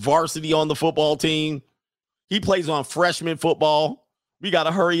plays varsity on the football team. He plays on freshman football. We got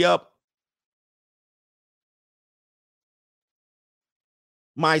to hurry up.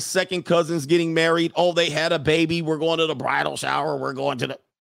 My second cousin's getting married. Oh, they had a baby. We're going to the bridal shower. We're going to the...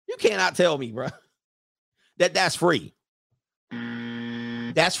 You cannot tell me, bro, that's free.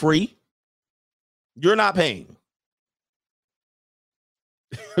 That's free. You're not paying.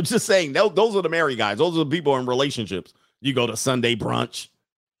 I'm just saying, those are the married guys. Those are the people in relationships. You go to Sunday brunch.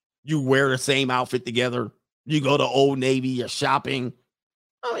 You wear the same outfit together. You go to Old Navy. You're shopping.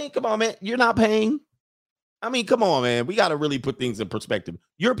 I mean, come on, man. You're not paying. I mean, come on, man. We got to really put things in perspective.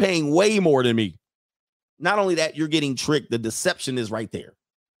 You're paying way more than me. Not only that, you're getting tricked. The deception is right there.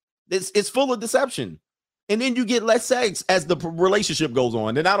 It's full of deception. And then you get less sex as the relationship goes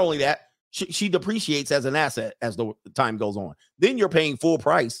on. And not only that, she depreciates as an asset as the time goes on. Then you're paying full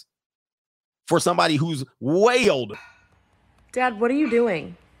price for somebody who's way older. Dad, what are you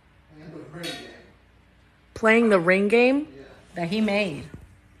doing? Playing the ring game? That he made,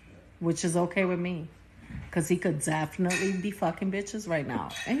 which is okay with me. Because he could definitely be fucking bitches right now.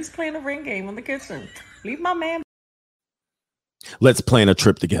 And he's playing a ring game in the kitchen. Leave my man. Let's plan a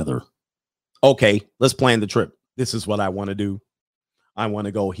trip together. Okay, let's plan the trip. This is what I want to do. I want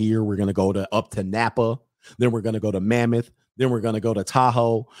to go here. We're going to go up to Napa. Then we're going to go to Mammoth. Then we're going to go to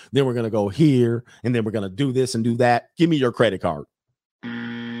Tahoe. Then we're going to go here. And then we're going to do this and do that. Give me your credit card.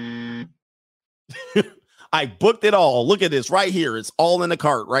 I booked it all. Look at this right here. It's all in the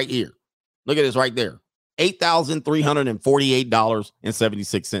cart right here. Look at this right there.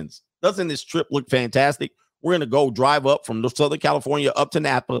 $8,348.76. Doesn't this trip look fantastic? We're going to go drive up from Southern California up to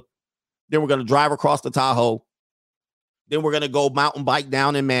Napa. Then we're going to drive across the Tahoe. Then we're going to go mountain bike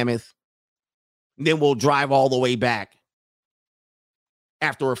down in Mammoth. Then we'll drive all the way back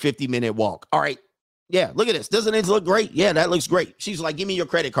after a 50-minute walk. All right. Yeah, look at this. Doesn't it look great? Yeah, that looks great. She's like, give me your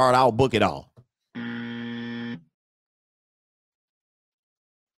credit card. I'll book it all.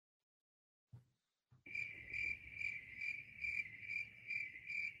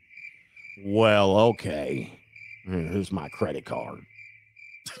 Well, okay. Here's my credit card.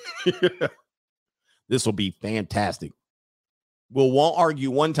 This will be fantastic. Won't argue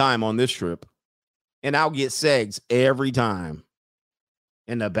one time on this trip, and I'll get segs every time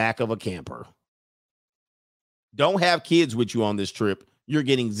in the back of a camper. Don't have kids with you on this trip. You're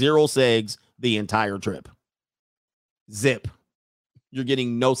getting 0 segs the entire trip. Zip. You're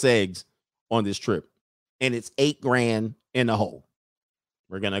getting no segs on this trip. And it's $8,000 in the hole.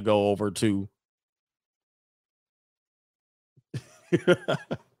 We're going to go over to,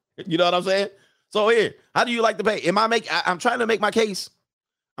 you know what I'm saying? So here, how do you like to pay? I'm trying to make my case.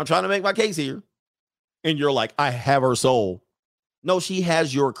 I'm trying to make my case here. And you're like, I have her soul. No, she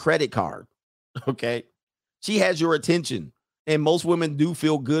has your credit card. Okay. She has your attention. And most women do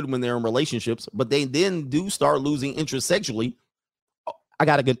feel good when they're in relationships, but they then do start losing interest sexually. Oh, I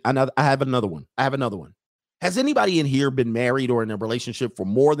have another one. Has anybody in here been married or in a relationship for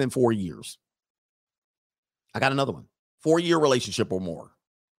more than 4 years? I got another one. 4-year relationship or more.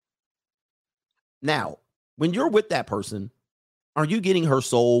 Now, when you're with that person, are you getting her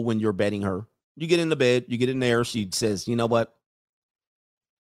soul when you're bedding her? You get in the bed, you get in there. She says, you know what?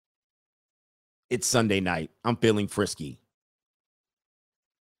 It's Sunday night. I'm feeling frisky.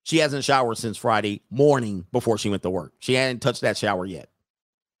 She hasn't showered since Friday morning before she went to work. She hadn't touched that shower yet.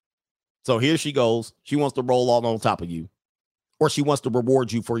 So here she goes. She wants to roll all on top of you. Or she wants to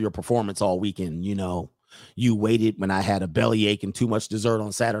reward you for your performance all weekend. You know, you waited when I had a bellyache and too much dessert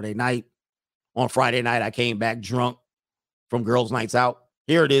on Saturday night. On Friday night, I came back drunk from girls' nights out.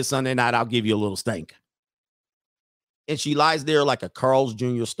 Here it is Sunday night. I'll give you a little stank. And she lies there like a Carl's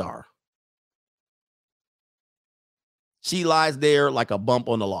Jr. star. She lies there like a bump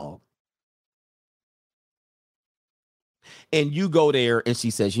on the log. And you go there and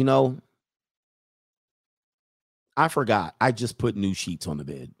she says, you know, I forgot. I just put new sheets on the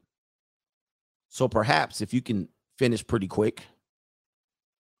bed. So perhaps if you can finish pretty quick,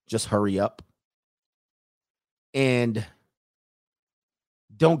 just hurry up. And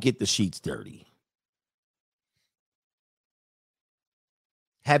don't get the sheets dirty.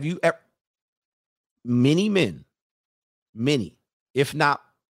 Have you ever, many men, if not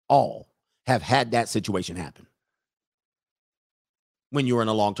all, have had that situation happen when you're in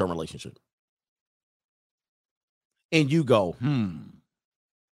a long-term relationship? And you go,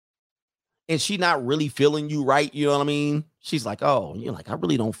 And she not really feeling you right, you know what I mean? She's like, oh, you're like, I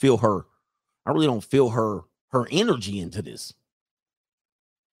really don't feel her. I really don't feel her energy into this.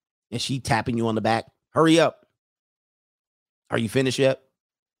 And she tapping you on the back. Hurry up. Are you finished yet?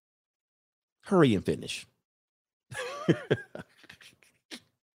 Hurry and finish.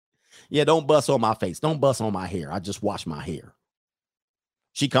 Yeah, don't bust on my face. Don't bust on my hair. I just wash my hair.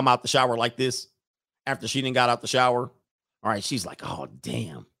 She come out the shower like this. After she done got out the shower, All right, she's like, oh,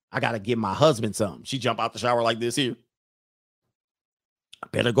 damn. I got to give my husband some. She jump out the shower like this here. I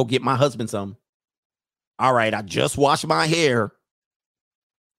better go get my husband some. All right, I just washed my hair.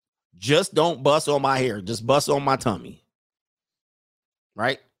 Just don't bust on my hair. Just bust on my tummy.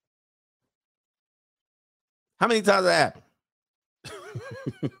 Right? How many times that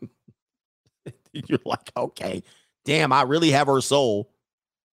happened? You're like, okay, damn, I really have her soul.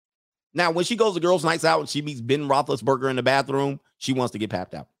 Now, when she goes to girls' nights out and she meets Ben Roethlisberger in the bathroom, she wants to get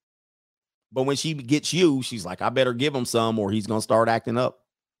papped out. But when she gets you, she's like, I better give him some or he's going to start acting up.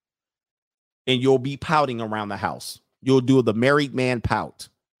 And you'll be pouting around the house. You'll do the married man pout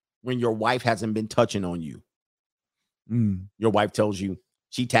when your wife hasn't been touching on you. Your wife tells you,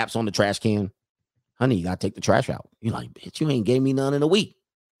 she taps on the trash can. Honey, you got to take the trash out. You're like, bitch, you ain't gave me none in a week.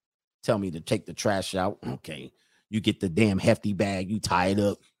 Tell me to take the trash out. Okay. You get the damn hefty bag. You tie it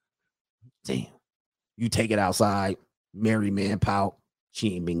up. Damn. You take it outside. Married man pout.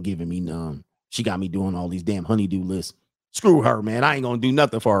 She ain't been giving me none. She got me doing all these damn honeydew lists. Screw her, man. I ain't going to do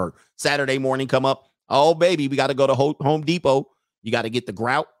nothing for her. Saturday morning come up. Oh, baby, we got to go to Home Depot. You got to get the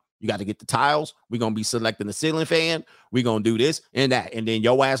grout. You got to get the tiles. We're going to be selecting the ceiling fan. We're going to do this and that. And then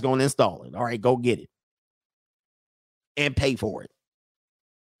your ass going to install it. All right, go get it. And pay for it.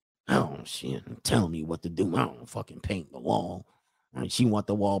 Oh, shit. Tell me what to do. I don't fucking paint the wall. All right, she want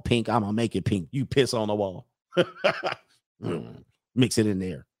the wall pink. I'm going to make it pink. You piss on the wall. Mix it in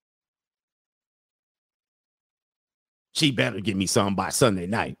there. She better give me some by Sunday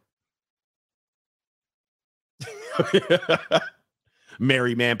night.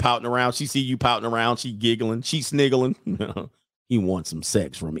 Married man pouting around. She see you pouting around. She giggling. She sniggling. He wants some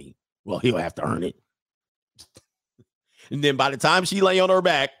sex from me. Well, he'll have to earn it. And then by the time she lay on her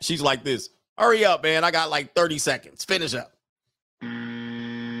back, she's like this. Hurry up, man. I got like 30 seconds. Finish up.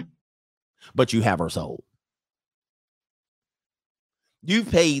 But you have her sold.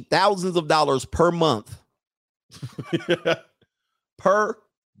 You've paid thousands of dollars per month. Per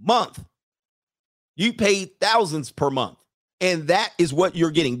month. You paid thousands per month. And that is what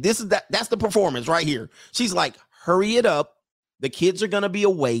you're getting. That's the performance right here. She's like, hurry it up. The kids are going to be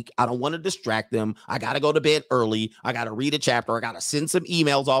awake. I don't want to distract them. I got to go to bed early. I got to read a chapter. I got to send some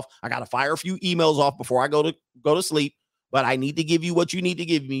emails off. I got to fire a few emails off before I go to sleep. But I need to give you what you need to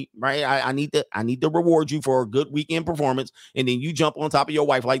give me, right? I need to reward you for a good weekend performance. And then you jump on top of your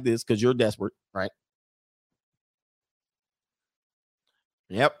wife like this because you're desperate, right?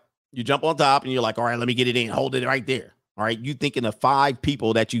 Yep. You jump on top and you're like, all right, let me get it in. Hold it right there. All right. You thinking of 5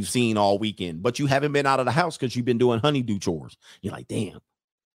 people that you've seen all weekend, but you haven't been out of the house because you've been doing honeydew chores. You're like, damn,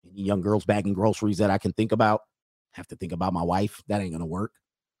 any young girls bagging groceries that I can think about? Have to think about my wife. That ain't going to work.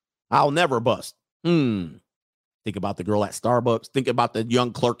 I'll never bust. Think about the girl at Starbucks. Think about the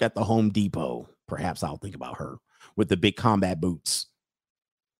young clerk at the Home Depot. Perhaps I'll think about her with the big combat boots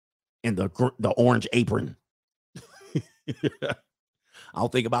and the orange apron. I'll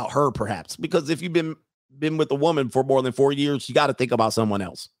think about her perhaps, because if you've been with a woman for more than 4 years, you got to think about someone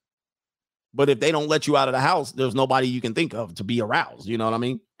else. But if they don't let you out of the house, there's nobody you can think of to be aroused. You know what I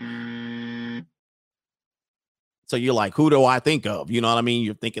mean? So you're like, who do I think of? You know what I mean?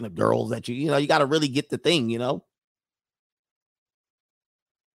 You're thinking of girls that you got to really get the thing, you know?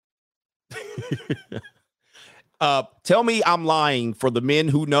 Tell me I'm lying for the men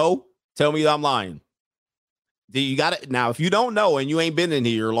who know. Tell me I'm lying. You got it. Now, if you don't know and you ain't been in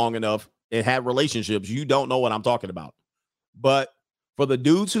here long enough and had relationships, you don't know what I'm talking about. But for the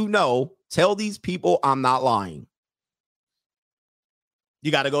dudes who know, tell these people I'm not lying.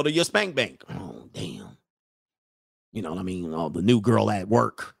 You got to go to your spank bank. Oh, damn. You know what I mean? Oh, the new girl at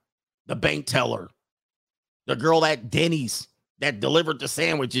work, the bank teller, the girl at Denny's that delivered the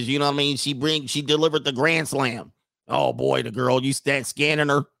sandwiches. You know what I mean? She delivered the Grand Slam. Oh boy, the girl, you stand scanning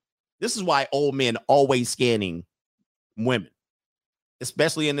her. This is why old men always scanning women,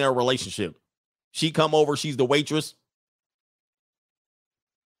 especially in their relationship. She come over, she's the waitress.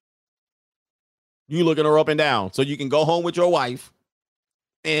 You looking her up and down so you can go home with your wife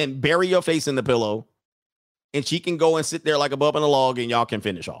and bury your face in the pillow, and she can go and sit there like a bub in a log, and y'all can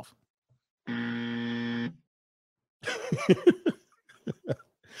finish off.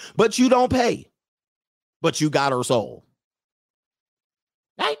 But you don't pay. But you got her soul.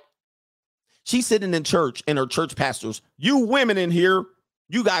 Right? She's sitting in church, and her church pastors, you women in here,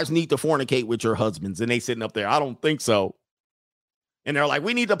 you guys need to fornicate with your husbands. And they sitting up there, I don't think so. And they're like,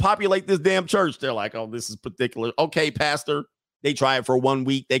 we need to populate this damn church. They're like, oh, this is particular. Okay, pastor. They try it for 1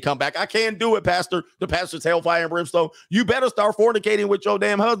 week. They come back. I can't do it, pastor. The pastor's hellfire and brimstone. You better start fornicating with your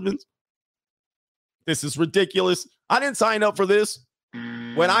damn husbands. This is ridiculous. I didn't sign up for this.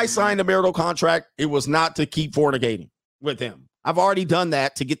 When I signed a marital contract, it was not to keep fornicating. with him. I've already done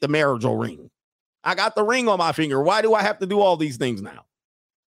that to get the marital ring. I got the ring on my finger. Why do I have to do all these things now?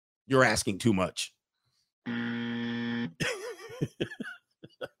 You're asking too much.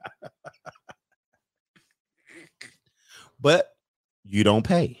 But you don't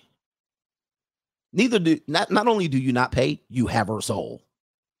pay. Not only do you not pay, you have her soul.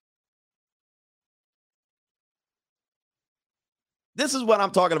 This is what I'm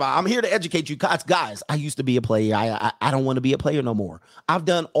talking about. I'm here to educate you guys. I used to be a player. I don't want to be a player no more. I've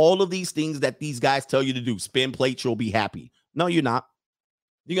done all of these things that these guys tell you to do. Spin plates, you'll be happy. No, you're not.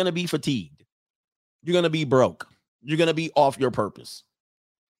 You're going to be fatigued. You're going to be broke. You're going to be off your purpose.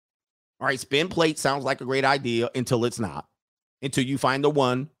 All right, spin plate sounds like a great idea until it's not. Until you find the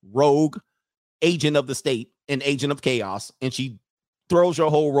one rogue agent of the state, an agent of chaos, and she throws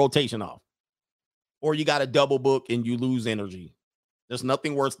your whole rotation off. Or you got a double book and you lose energy. There's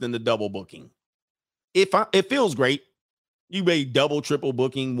nothing worse than the double booking. It feels great. You made double, triple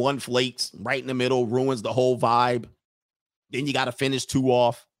booking, one flakes right in the middle, ruins the whole vibe. Then you got to finish 2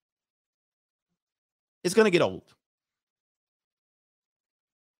 off. It's going to get old.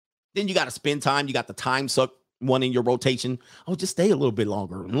 Then you got to spend time. You got the time suck one in your rotation. Oh, just stay a little bit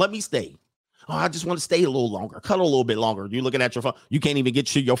longer and let me stay. Oh, I just want to stay a little longer. Cut a little bit longer. You're looking at your phone. You can't even get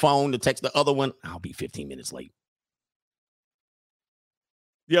to your phone to text the other one. I'll be 15 minutes late.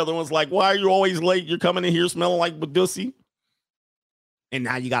 The other one's like, why are you always late? You're coming in here smelling like Badussy. And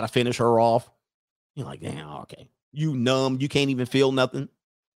now you got to finish her off. You're like, damn, okay. You numb. You can't even feel nothing.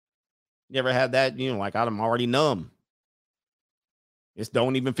 You ever had that? You know, like, I'm already numb. It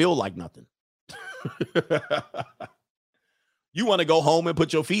don't even feel like nothing. You want to go home and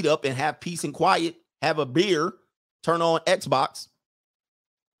put your feet up and have peace and quiet, have a beer, turn on Xbox,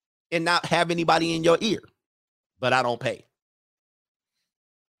 and not have anybody in your ear. But I don't pay.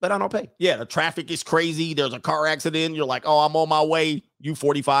 Yeah, the traffic is crazy. There's a car accident. You're like, oh, I'm on my way. You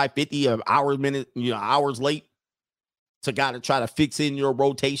 45, 50 hours late to got to try to fix in your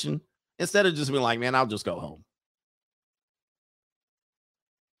rotation instead of just being like, man, I'll just go home.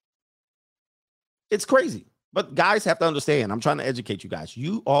 It's crazy. But guys have to understand. I'm trying to educate you guys.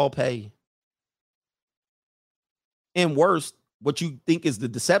 You all pay. And worse, what you think is the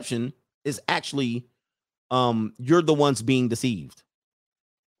deception is actually you're the ones being deceived.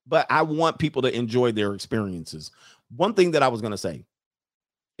 But I want people to enjoy their experiences. One thing that I was going to say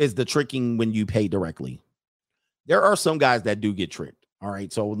is the tricking when you pay directly. There are some guys that do get tricked. All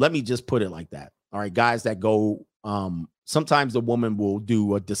right. So let me just put it like that. All right. Guys that go, sometimes the woman will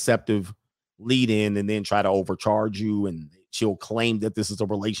do a deceptive lead in and then try to overcharge you. And she'll claim that this is a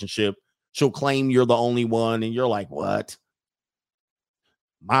relationship. She'll claim you're the only one. And you're like, what?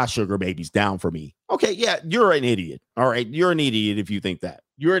 My sugar baby's down for me. Okay, yeah, you're an idiot. All right, you're an idiot if you think that.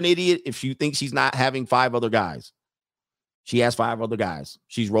 You're an idiot if you think she's not having 5 other guys. She has 5 other guys.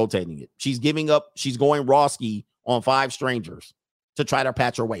 She's rotating it. She's giving up. She's going Roski on 5 strangers to try to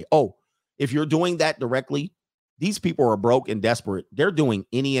patch her way. Oh, if you're doing that directly, these people are broke and desperate. They're doing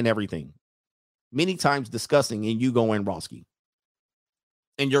any and everything. Many times discussing, and you go in Roski.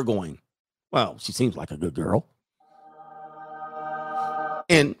 And you're going, well, she seems like a good girl.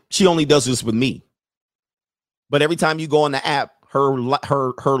 And she only does this with me. But every time you go on the app, her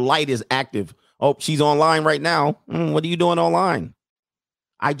light is active. Oh, she's online right now. What are you doing online?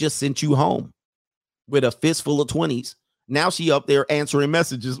 I just sent you home with a fistful of 20s. Now she up there answering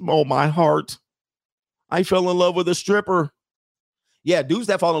messages. Oh, my heart. I fell in love with a stripper. Yeah, dudes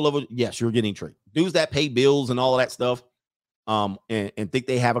that fall in love with, yes, you're getting tricked. Dudes that pay bills and all of that stuff and think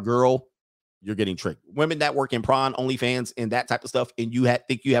they have a girl, you're getting tricked. Women that work in prawn, OnlyFans, and that type of stuff, and you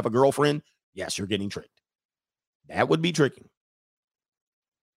think you have a girlfriend, yes, you're getting tricked. That would be tricking.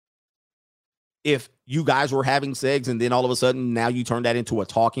 If you guys were having sex and then all of a sudden now you turn that into a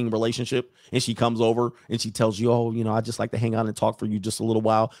talking relationship and she comes over and she tells you, oh, you know, I just like to hang out and talk for you just a little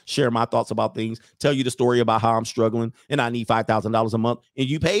while, share my thoughts about things, tell you the story about how I'm struggling and I need $5,000 a month and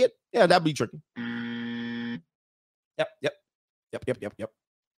you pay it, yeah, that'd be tricky. Yep.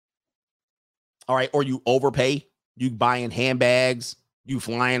 All right, or you overpay, you buying handbags, you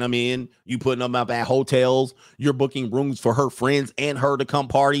flying them in, you putting them up at hotels, you're booking rooms for her friends and her to come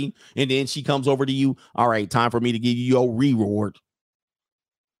party, and then she comes over to you, all right, time for me to give you your reward.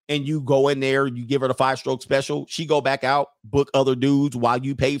 And you go in there, you give her the 5-stroke special, she go back out, book other dudes while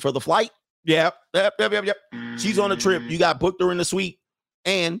you pay for the flight. Yep. She's on a trip, you got booked her in the suite,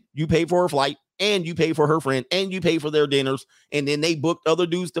 and you pay for her flight, and you pay for her friend, and you pay for their dinners, and then they booked other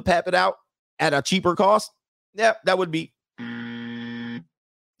dudes to pap it out at a cheaper cost. Yeah, that would be.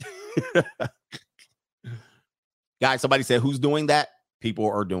 Guys, somebody said, who's doing that? People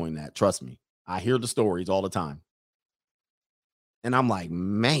are doing that. Trust me. I hear the stories all the time. And I'm like,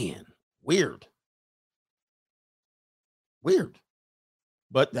 man, weird.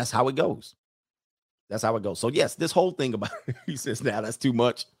 But that's how it goes. So yes, this whole thing about, he says, now that's too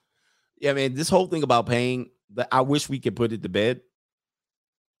much. Yeah, man, this whole thing about paying, I wish we could put it to bed,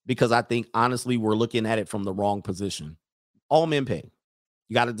 because I think, honestly, we're looking at it from the wrong position. All men pay.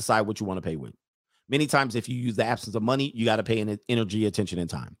 You got to decide what you want to pay with. Many times, if you use the absence of money, you got to pay in energy, attention, and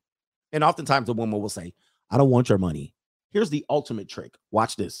time. And oftentimes, the woman will say, I don't want your money. Here's the ultimate trick.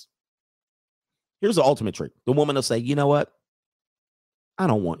 Watch this. Here's the ultimate trick. The woman will say, you know what? I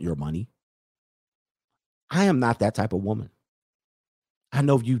don't want your money. I am not that type of woman. I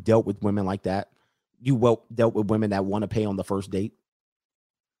know you dealt with women like that. You dealt with women that want to pay on the first date.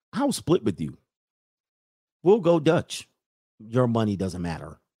 I'll split with you. We'll go Dutch. Your money doesn't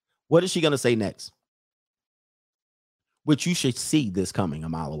matter. What is she going to say next? Which you should see this coming a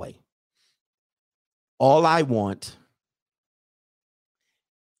mile away. All I want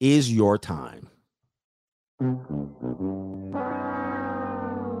is your time.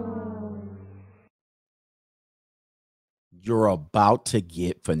 You're about to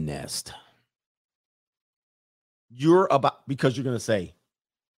get finessed. Because you're going to say,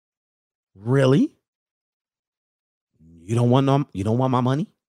 really? You don't want my money?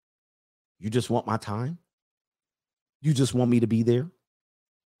 You just want my time? You just want me to be there?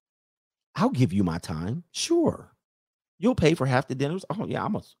 I'll give you my time. Sure. You'll pay for half the dinners. Oh yeah,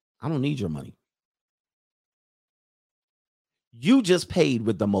 I don't need your money. You just paid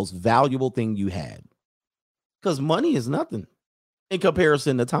with the most valuable thing you had. Because money is nothing in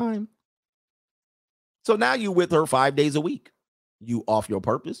comparison to time. So now you with her 5 days a week. You off your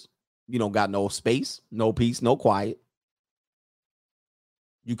purpose. You don't got no space, no peace, no quiet.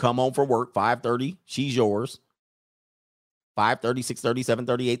 You come home from work, 5:30, she's yours. 5:30, 6:30,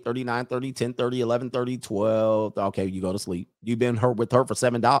 7:30, 8:30, 9:30, 10:30, 11:30, 12. Okay, you go to sleep. You've been with her for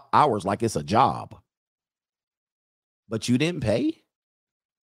 7 hours like it's a job. But you didn't pay?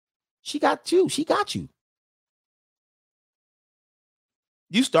 She got you.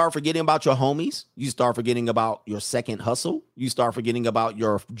 You start forgetting about your homies. You start forgetting about your second hustle. You start forgetting about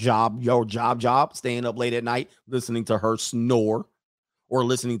your job, staying up late at night, listening to her snore or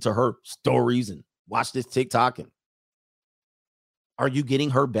listening to her stories and watch this TikTok. And are you getting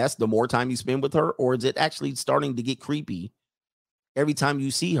her best the more time you spend with her? Or is it actually starting to get creepy? Every time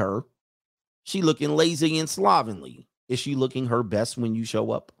you see her, she looking lazy and slovenly. Is she looking her best when you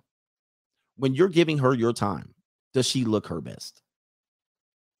show up? When you're giving her your time, does she look her best?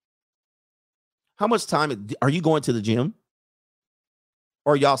 How much time are you going to the gym?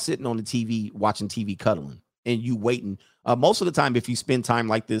 Or y'all sitting on the TV, watching TV, cuddling, and you waiting? Most of the time, if you spend time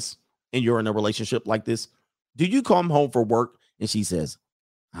like this and you're in a relationship like this, do you come home for work and she says,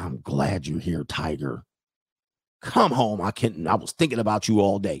 I'm glad you're here, Tiger. Come home. I was thinking about you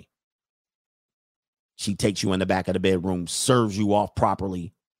all day. She takes you in the back of the bedroom, serves you off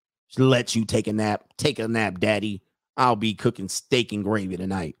properly. She lets you take a nap. Take a nap, daddy. I'll be cooking steak and gravy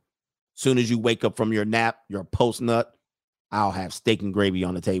tonight. Soon as you wake up from your nap, your post nut, I'll have steak and gravy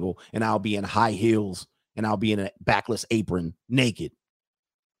on the table, and I'll be in high heels, and I'll be in a backless apron, naked.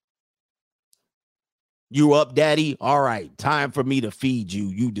 You up, daddy? All right, time for me to feed you.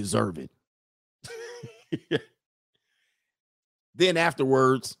 You deserve it. Then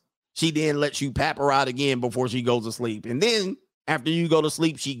afterwards, she then lets you pap her out again before she goes to sleep. And then after you go to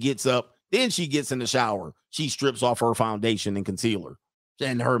sleep, she gets up. Then she gets in the shower. She strips off her foundation and concealer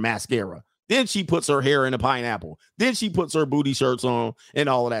and her mascara. Then she puts her hair in a pineapple. Then she puts her booty shirts on and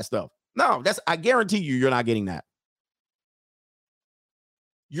all of that stuff. No, I guarantee you're not getting that.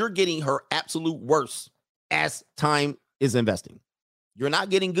 You're getting her absolute worst as time is investing. You're not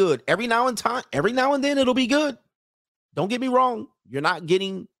getting good. Every now and then it'll be good. Don't get me wrong. You're not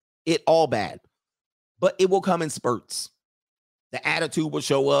getting it all bad, but it will come in spurts. The attitude will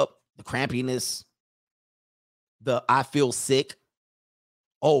show up, the crampiness, the I feel sick.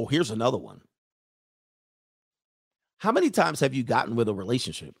 Oh, here's another one. How many times have you gotten with a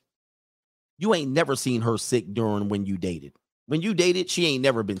relationship? You ain't never seen her sick during when you dated. When you dated, she ain't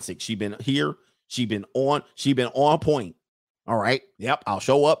never been sick. She been here. She been on point. All right. Yep. I'll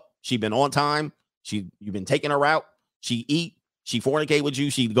show up. She been on time. You've been taking her out. She eat. She fornicate with you.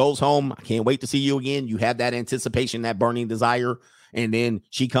 She goes home. I can't wait to see you again. You have that anticipation, that burning desire. And then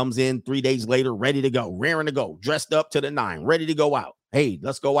she comes in 3 days later, ready to go, raring to go, dressed up to the nine, ready to go out. Hey,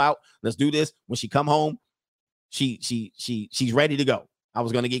 let's go out. Let's do this. When she come home, she's ready to go. I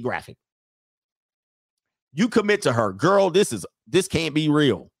was going to get graphic. You commit to her. Girl, this can't be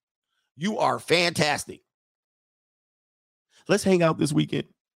real. You are fantastic. Let's hang out this weekend.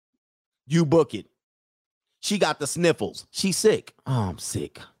 You book it. She got the sniffles. She's sick. Oh, I'm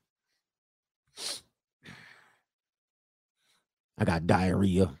sick. I got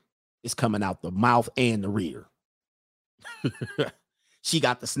diarrhea. It's coming out the mouth and the rear. She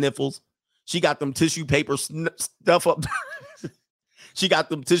got the sniffles. She got them tissue paper stuff up. She got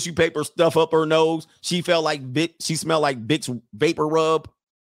them tissue paper stuff up her nose. She smelled like Vicks Vapor Rub.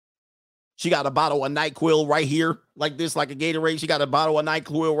 She got a bottle of NyQuil right here, like this, like a Gatorade. She got a bottle of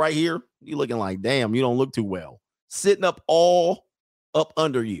NyQuil right here. You looking like, damn, you don't look too well. Sitting up all up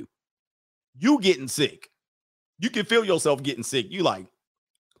under you. You getting sick. You can feel yourself getting sick. You like,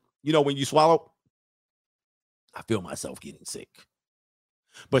 you know, when you swallow, I feel myself getting sick.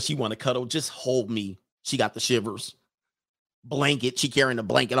 But she want to cuddle, just hold me. She got the shivers. Blanket, she carrying the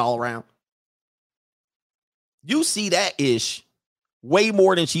blanket all around. You see that ish way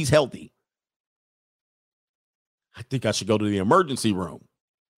more than she's healthy. I think I should go to the emergency room.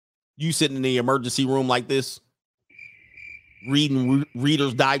 You sitting in the emergency room like this, reading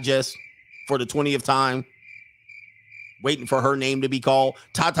Reader's Digest for the 20th time, waiting for her name to be called.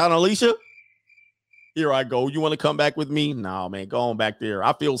 Tatiana Alicia, here I go. You want to come back with me? No, man, go on back there.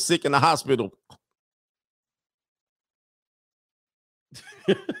 I feel sick in the hospital.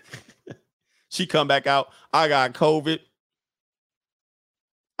 She come back out. I got COVID.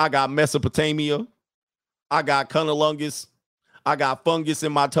 I got Mesopotamia. I got cunnilingus. I got fungus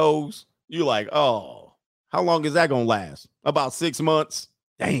in my toes. You're like, oh, how long is that going to last? About 6 months.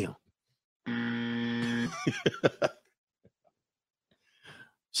 Damn.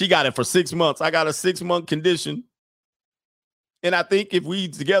 She got it for 6 months. I got a 6-month condition. And I think if we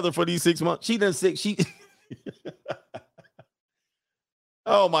together for these 6 months, she done sick. She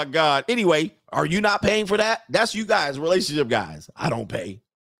oh my God. Anyway, are you not paying for that? That's you guys, relationship guys. I don't pay.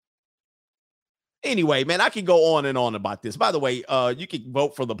 Anyway, man, I can go on and on about this. By the way, you can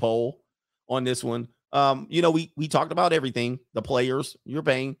vote for the poll on this one. You know, we talked about everything. The players, you're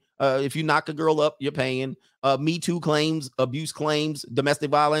paying. If you knock a girl up, you're paying. Me Too claims, abuse claims, domestic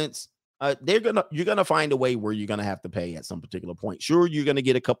violence. You're gonna find a way where you're gonna have to pay at some particular point. Sure, you're gonna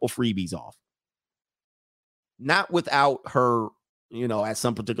get a couple freebies off. Not without her, you know, at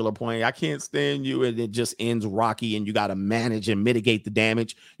some particular point. I can't stand you, and it just ends rocky, and you got to manage and mitigate the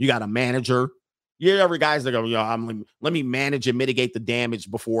damage. You got to manage her. Yeah, every guy's that go, you know, let me manage and mitigate the damage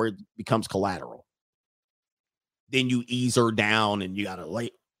before it becomes collateral. Then you ease her down, and you got to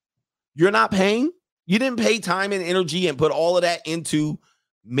like, you're not paying. You didn't pay time and energy and put all of that into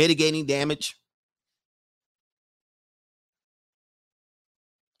mitigating damage.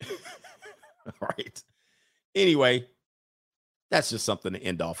 All right. Anyway, that's just something to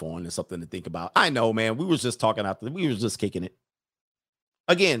end off on and something to think about. I know, man. We was just talking we was just kicking it.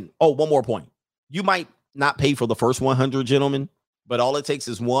 Again, oh, one more point. You might not pay for the first 100, gentlemen, but all it takes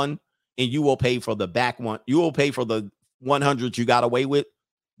is one, and you will pay for the back one. You will pay for the 100 you got away with.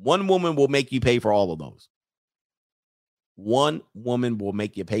 One woman will make you pay for all of those. One woman will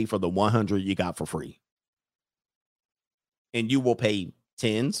make you pay for the 100 you got for free. And you will pay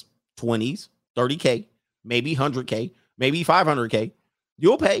 10s, 20s, 30K, maybe 100K, maybe 500K.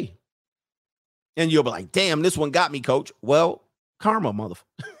 You'll pay. And you'll be like, damn, this one got me, coach. Well, karma, motherfucker.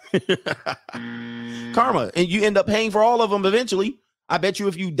 Karma. And you end up paying for all of them eventually. I bet you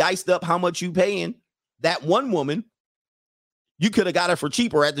if you diced up how much you paying, that one woman, you could have got her for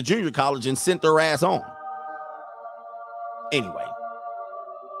cheaper at the junior college and sent her ass on. Anyway,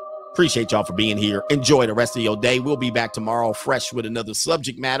 appreciate y'all for being here. Enjoy the rest of your day. We'll be back tomorrow fresh with another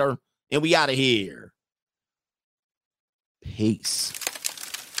subject matter. And we out of here. Peace.